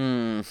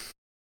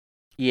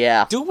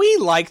 Yeah. Do we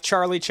like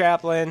Charlie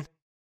Chaplin?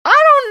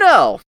 I don't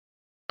know.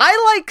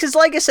 Because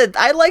like I said,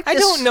 I like this. I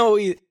don't know.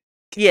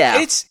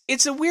 Yeah.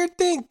 It's a weird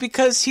thing,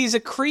 because he's a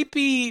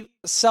creepy,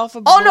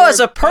 self-absorbed... Oh, no, as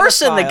a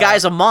person, pedophile. the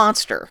guy's a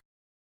monster.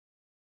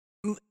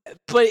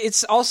 But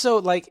it's also,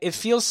 like, it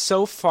feels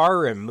so far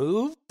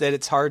removed that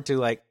it's hard to,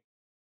 like,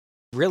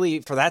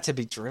 really, for that to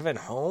be driven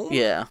home.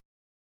 Yeah.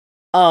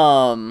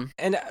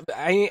 And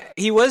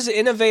he was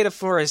innovative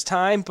for his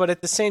time, but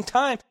at the same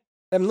time,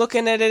 I'm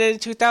looking at it in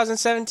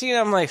 2017,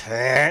 I'm like,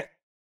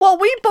 Well,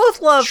 we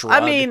both love... Shrug.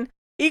 I mean,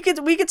 we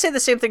could say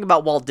the same thing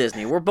about Walt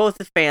Disney. We're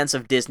both fans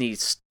of Disney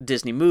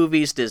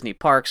movies, Disney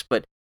parks,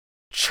 but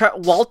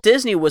Walt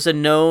Disney was a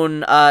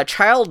known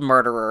child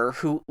murderer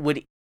who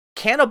would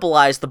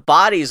cannibalize the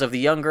bodies of the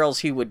young girls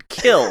he would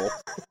kill.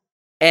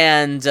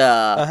 And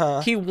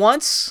he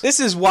once... This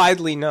is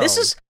widely known.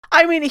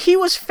 He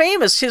was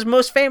famous. His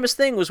most famous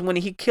thing was when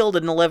he killed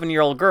an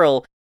 11-year-old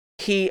girl.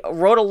 He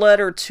wrote a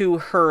letter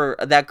to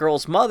that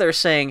girl's mother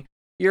saying,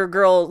 "Your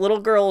little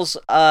girl's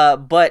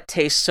butt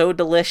tastes so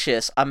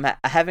delicious. I'm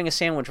having a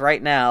sandwich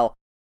right now."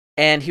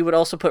 And he would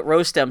also put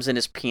rose stems in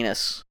his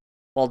penis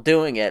while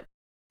doing it,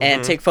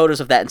 and take photos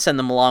of that and send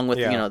them along with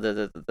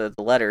the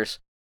letters.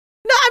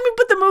 No,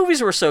 but the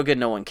movies were so good,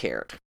 no one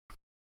cared.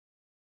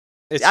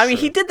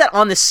 He did that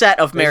on the set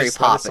of Mary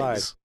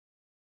Poppins,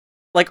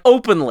 like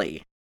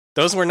openly.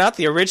 Those were not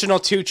the original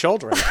two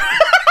children.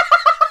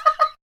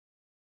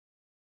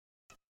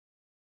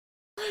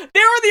 They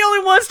were the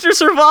only ones to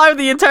survive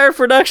the entire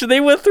production.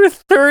 They went through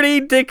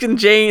 30 Dick and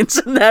Janes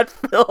in that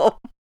film.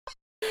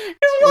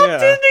 Because Walt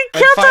Disney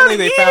kept on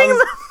eating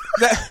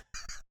them.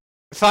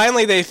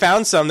 Finally, they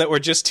found some that were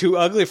just too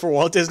ugly for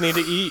Walt Disney to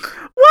eat.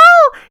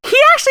 Well, he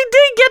actually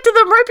did get to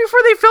them right before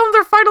they filmed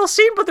their final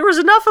scene, but there was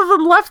enough of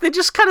them left. They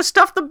just kind of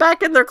stuffed them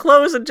back in their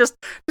clothes and just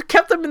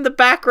kept them in the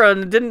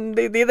background. They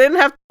didn't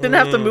have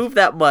to move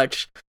that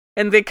much,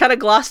 and they kind of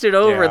glossed it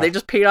over. Yeah. They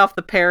just paid off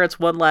the parents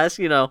one last,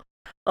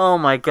 Oh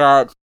my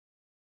god.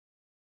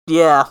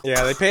 Yeah.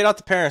 Yeah, they paid off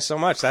the parents so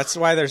much. That's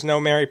why there's no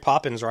Mary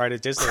Poppins ride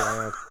at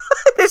Disneyland.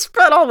 They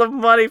spent all the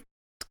money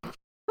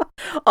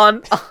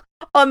on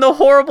the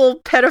horrible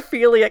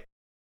pedophilia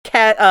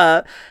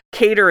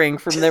catering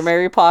from their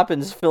Mary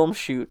Poppins film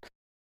shoot.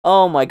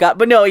 Oh my god.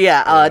 But no,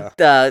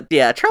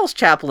 Charles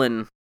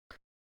Chaplin.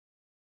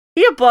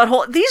 He a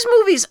butthole. These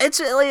movies,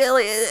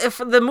 if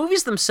the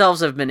movies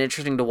themselves have been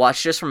interesting to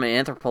watch just from an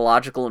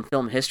anthropological and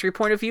film history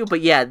point of view,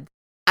 but yeah,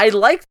 I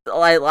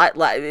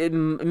it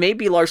may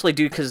be largely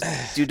due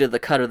to the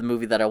cut of the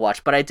movie that I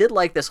watched, but I did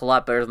like this a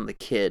lot better than The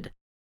Kid.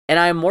 And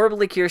I'm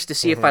morbidly curious to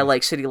see if I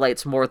like City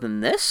Lights more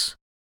than this.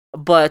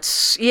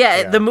 But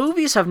yeah, the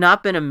movies have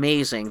not been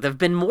amazing. They've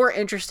been more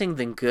interesting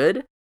than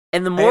good.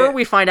 And the more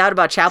we find out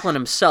about Chaplin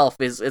himself,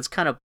 it's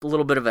kind of a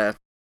little bit of a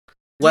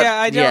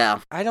I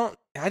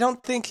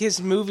don't think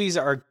his movies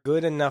are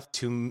good enough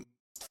to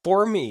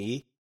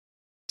me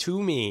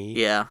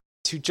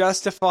to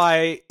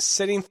justify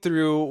sitting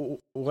through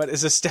what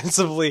is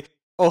ostensibly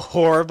a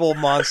horrible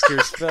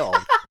monsters film.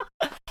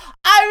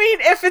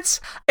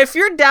 If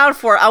you're down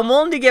for it, I'm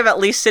willing to give at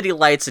least City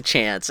Lights a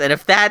chance. And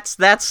if that's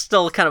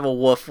still kind of a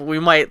woof, we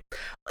might.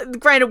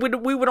 Granted,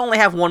 we would only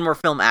have one more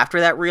film after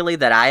that, really,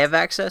 that I have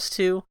access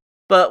to.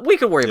 But we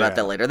could worry about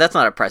that later. That's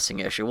not a pressing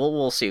issue.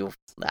 We'll see. I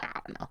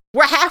don't know.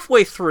 We're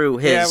halfway through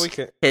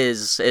his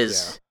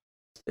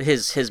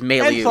his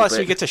milieu. And plus, but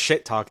we get to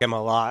shit talk him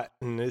a lot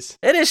in this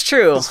it is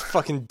true.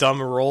 fucking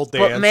dumb roll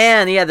dance. But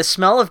man, yeah, the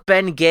smell of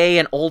Ben Gay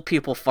and old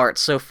people farts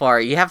so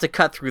far. You have to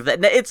cut through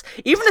that. It's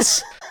even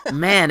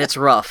man, it's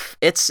rough.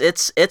 It's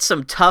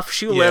some tough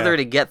shoe leather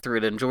to get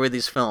through to enjoy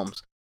these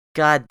films.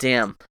 God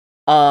damn.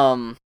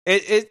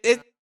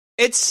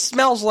 It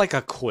smells like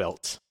a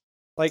quilt.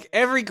 Like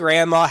every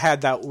grandma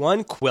had that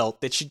one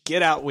quilt that you'd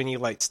get out when you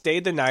like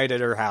stayed the night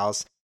at her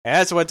house. And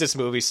that's what this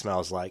movie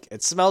smells like.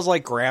 It smells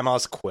like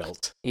grandma's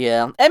quilt.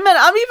 Yeah. And man,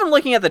 I'm even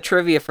looking at the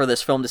trivia for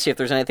this film to see if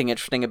there's anything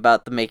interesting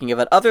about the making of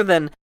it, other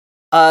than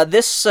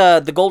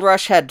the Gold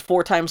Rush had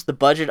 4 times the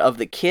budget of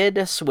The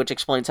Kid, which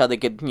explains how they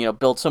could,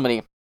 build so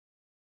many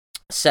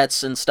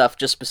sets and stuff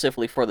just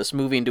specifically for this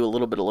movie and do a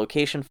little bit of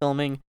location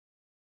filming.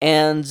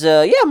 And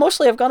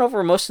mostly I've gone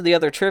over most of the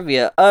other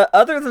trivia,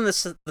 other than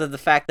the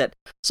fact that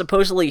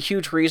supposedly a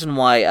huge reason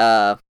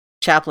why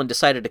Chaplin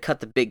decided to cut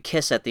the big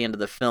kiss at the end of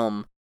the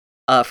film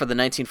for the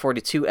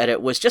 1942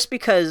 edit was just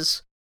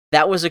because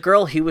that was a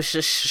girl he was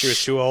just... She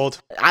was too old?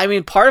 I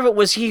mean, part of it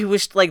was he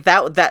was like,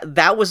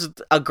 that was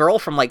a girl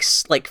from like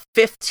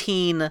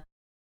 15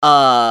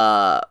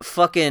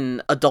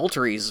 fucking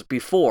adulteries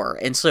before,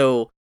 and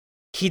so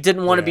he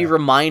didn't want to be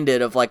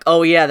reminded of like,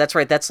 oh yeah, that's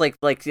right, that's like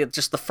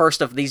just the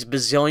first of these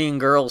bazillion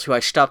girls who I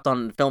stuffed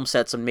on film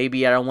sets, and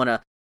maybe I don't want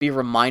to be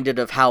reminded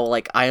of how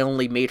like I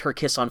only made her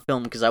kiss on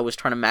film because I was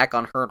trying to mac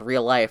on her in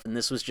real life, and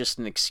this was just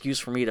an excuse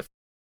for me to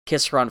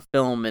kiss her on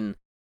film,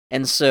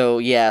 and so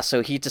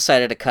he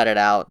decided to cut it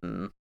out,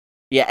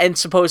 and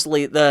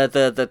supposedly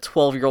the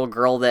 12-year-old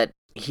girl that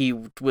he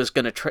was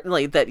gonna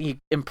that he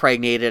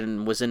impregnated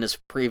and was in his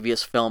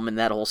previous film and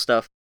that whole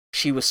stuff,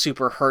 she was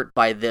super hurt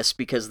by this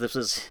because this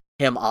was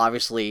him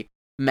obviously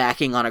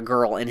macking on a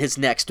girl in his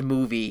next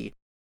movie.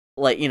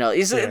 Like,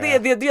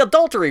 the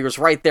adultery was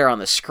right there on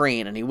the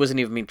screen, and he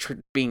wasn't even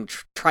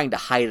trying to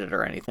hide it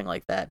or anything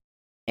like that.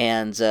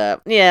 And,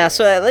 so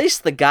at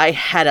least the guy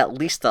had at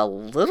least a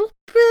little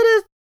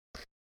bit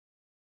of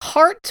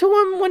heart to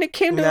him when it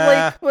came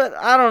to, but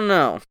I don't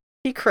know.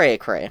 He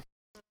cray-cray.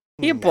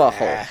 He a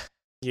butthole.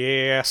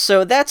 Yeah.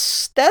 So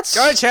that's...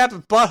 Johnny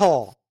Chaplin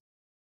butthole.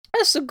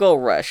 That's the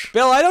Gold Rush.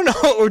 Bill, I don't know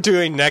what we're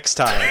doing next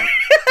time.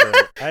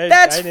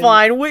 That's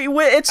fine.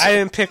 I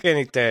didn't pick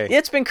anything.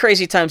 It's been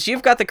crazy times.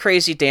 You've got the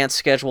crazy dance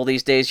schedule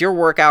these days. Your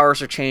work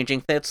hours are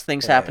changing. That's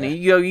things happening.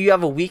 You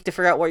have a week to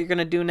figure out what you're going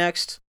to do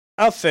next.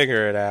 I'll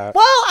figure it out.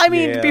 Well, I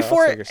mean,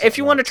 if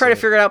you want to try to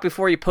figure it out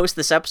before you post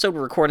this episode,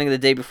 we're recording the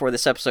day before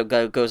this episode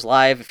goes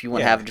live. If you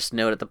want to have just a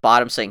note at the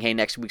bottom saying, hey,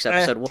 next week's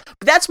episode. But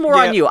that's more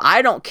on you.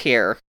 I don't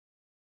care.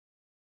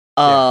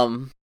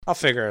 I'll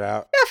figure it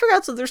out. Yeah, I figure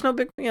out so there's no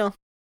big,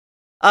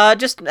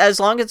 just as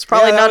long as it's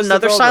probably not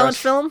another silent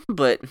film,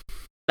 but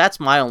that's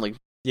my only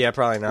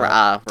probably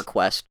not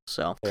request.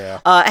 So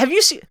have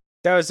you seen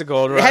that was the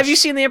Gold Rush? Have you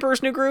seen The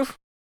Emperor's New Groove?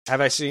 Have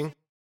I seen?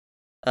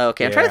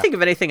 Okay, I'm trying to think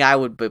of anything I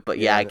would, but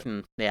I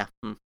can.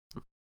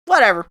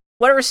 Whatever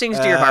sings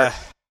to your heart.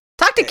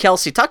 Talk to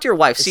Kelsey. Talk to your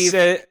wife. See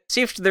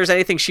if there's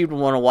anything she would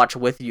want to watch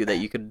with you that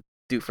you could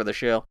do for the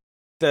show.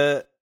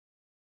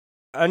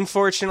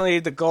 Unfortunately,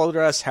 the Gold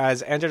Rush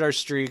has ended our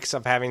streaks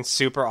of having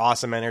super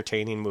awesome,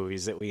 entertaining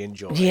movies that we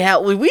enjoy. Yeah,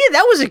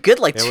 that was a good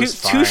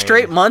two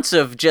straight months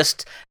of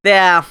just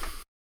Yeah.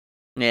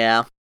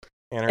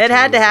 It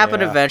had to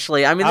happen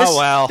eventually. I mean,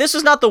 this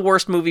was not the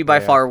worst movie by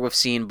far we've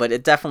seen, but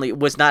it definitely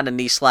was not a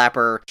knee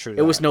slapper.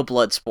 It was no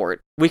blood sport.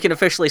 We can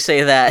officially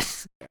say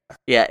that.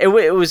 Yeah, it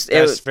was.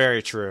 That's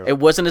very true. It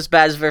wasn't as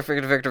bad as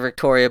Victor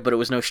Victoria, but it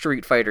was no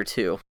Street Fighter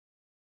 2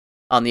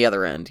 on the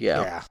other end.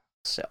 Yeah.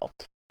 So,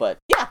 but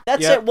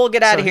that's it. We'll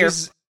get out of here.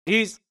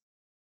 He's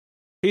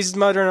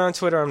muttering on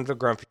Twitter. I'm the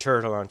Grumpy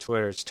Turtle on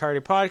Twitter. It's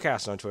Tardy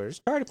Podcast on Twitter. It's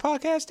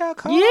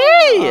TardyPodcast.com.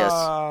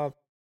 Yes.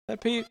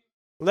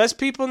 Let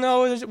people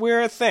know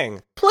we're a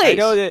thing. Please. I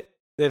know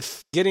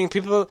that getting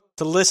people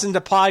to listen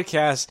to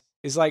podcasts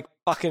is like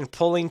fucking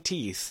pulling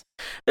teeth.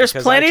 There's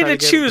plenty to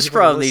choose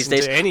from these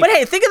days. But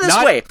hey, think of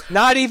this way.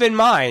 Not even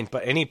mine,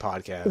 but any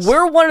podcast.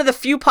 We're one of the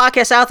few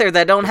podcasts out there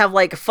that don't have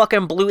like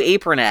fucking Blue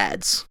Apron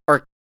ads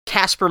or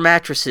Casper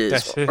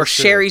mattresses or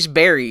Sherry's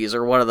Berries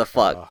or what the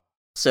fuck.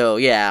 So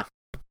yeah.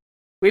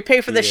 We pay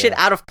for this shit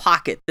out of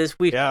pocket.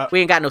 We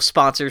ain't got no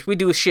sponsors. We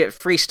do shit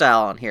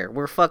freestyle on here.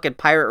 We're fucking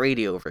pirate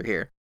radio over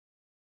here.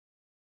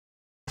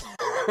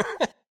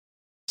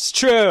 It's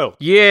true.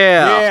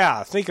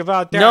 Yeah. Think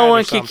about that. No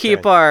one can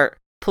keep our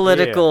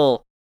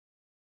political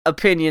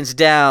opinions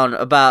down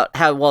about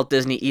how Walt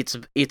Disney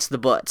eats the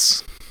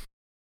butts.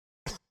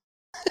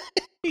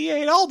 He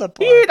ate all the butts.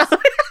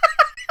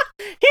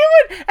 He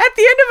would, at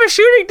the end of a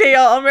shooting day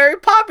on Mary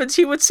Poppins,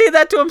 he would say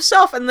that to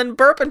himself and then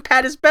burp and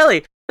pat his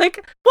belly. Like,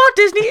 Walt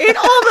Disney ate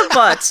all the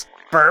butts.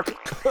 Burp.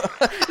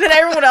 Then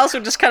everyone else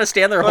would just kind of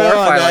stand there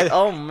horrified, like,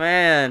 oh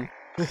man.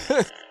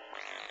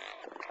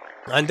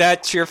 On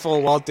that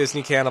cheerful Walt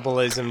Disney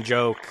cannibalism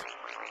joke,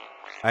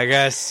 I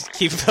guess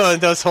keep filling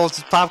those holes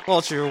with pop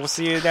culture. We'll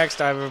see you next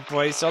time,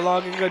 everybody. So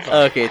long and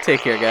goodbye. Okay,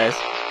 take care, guys.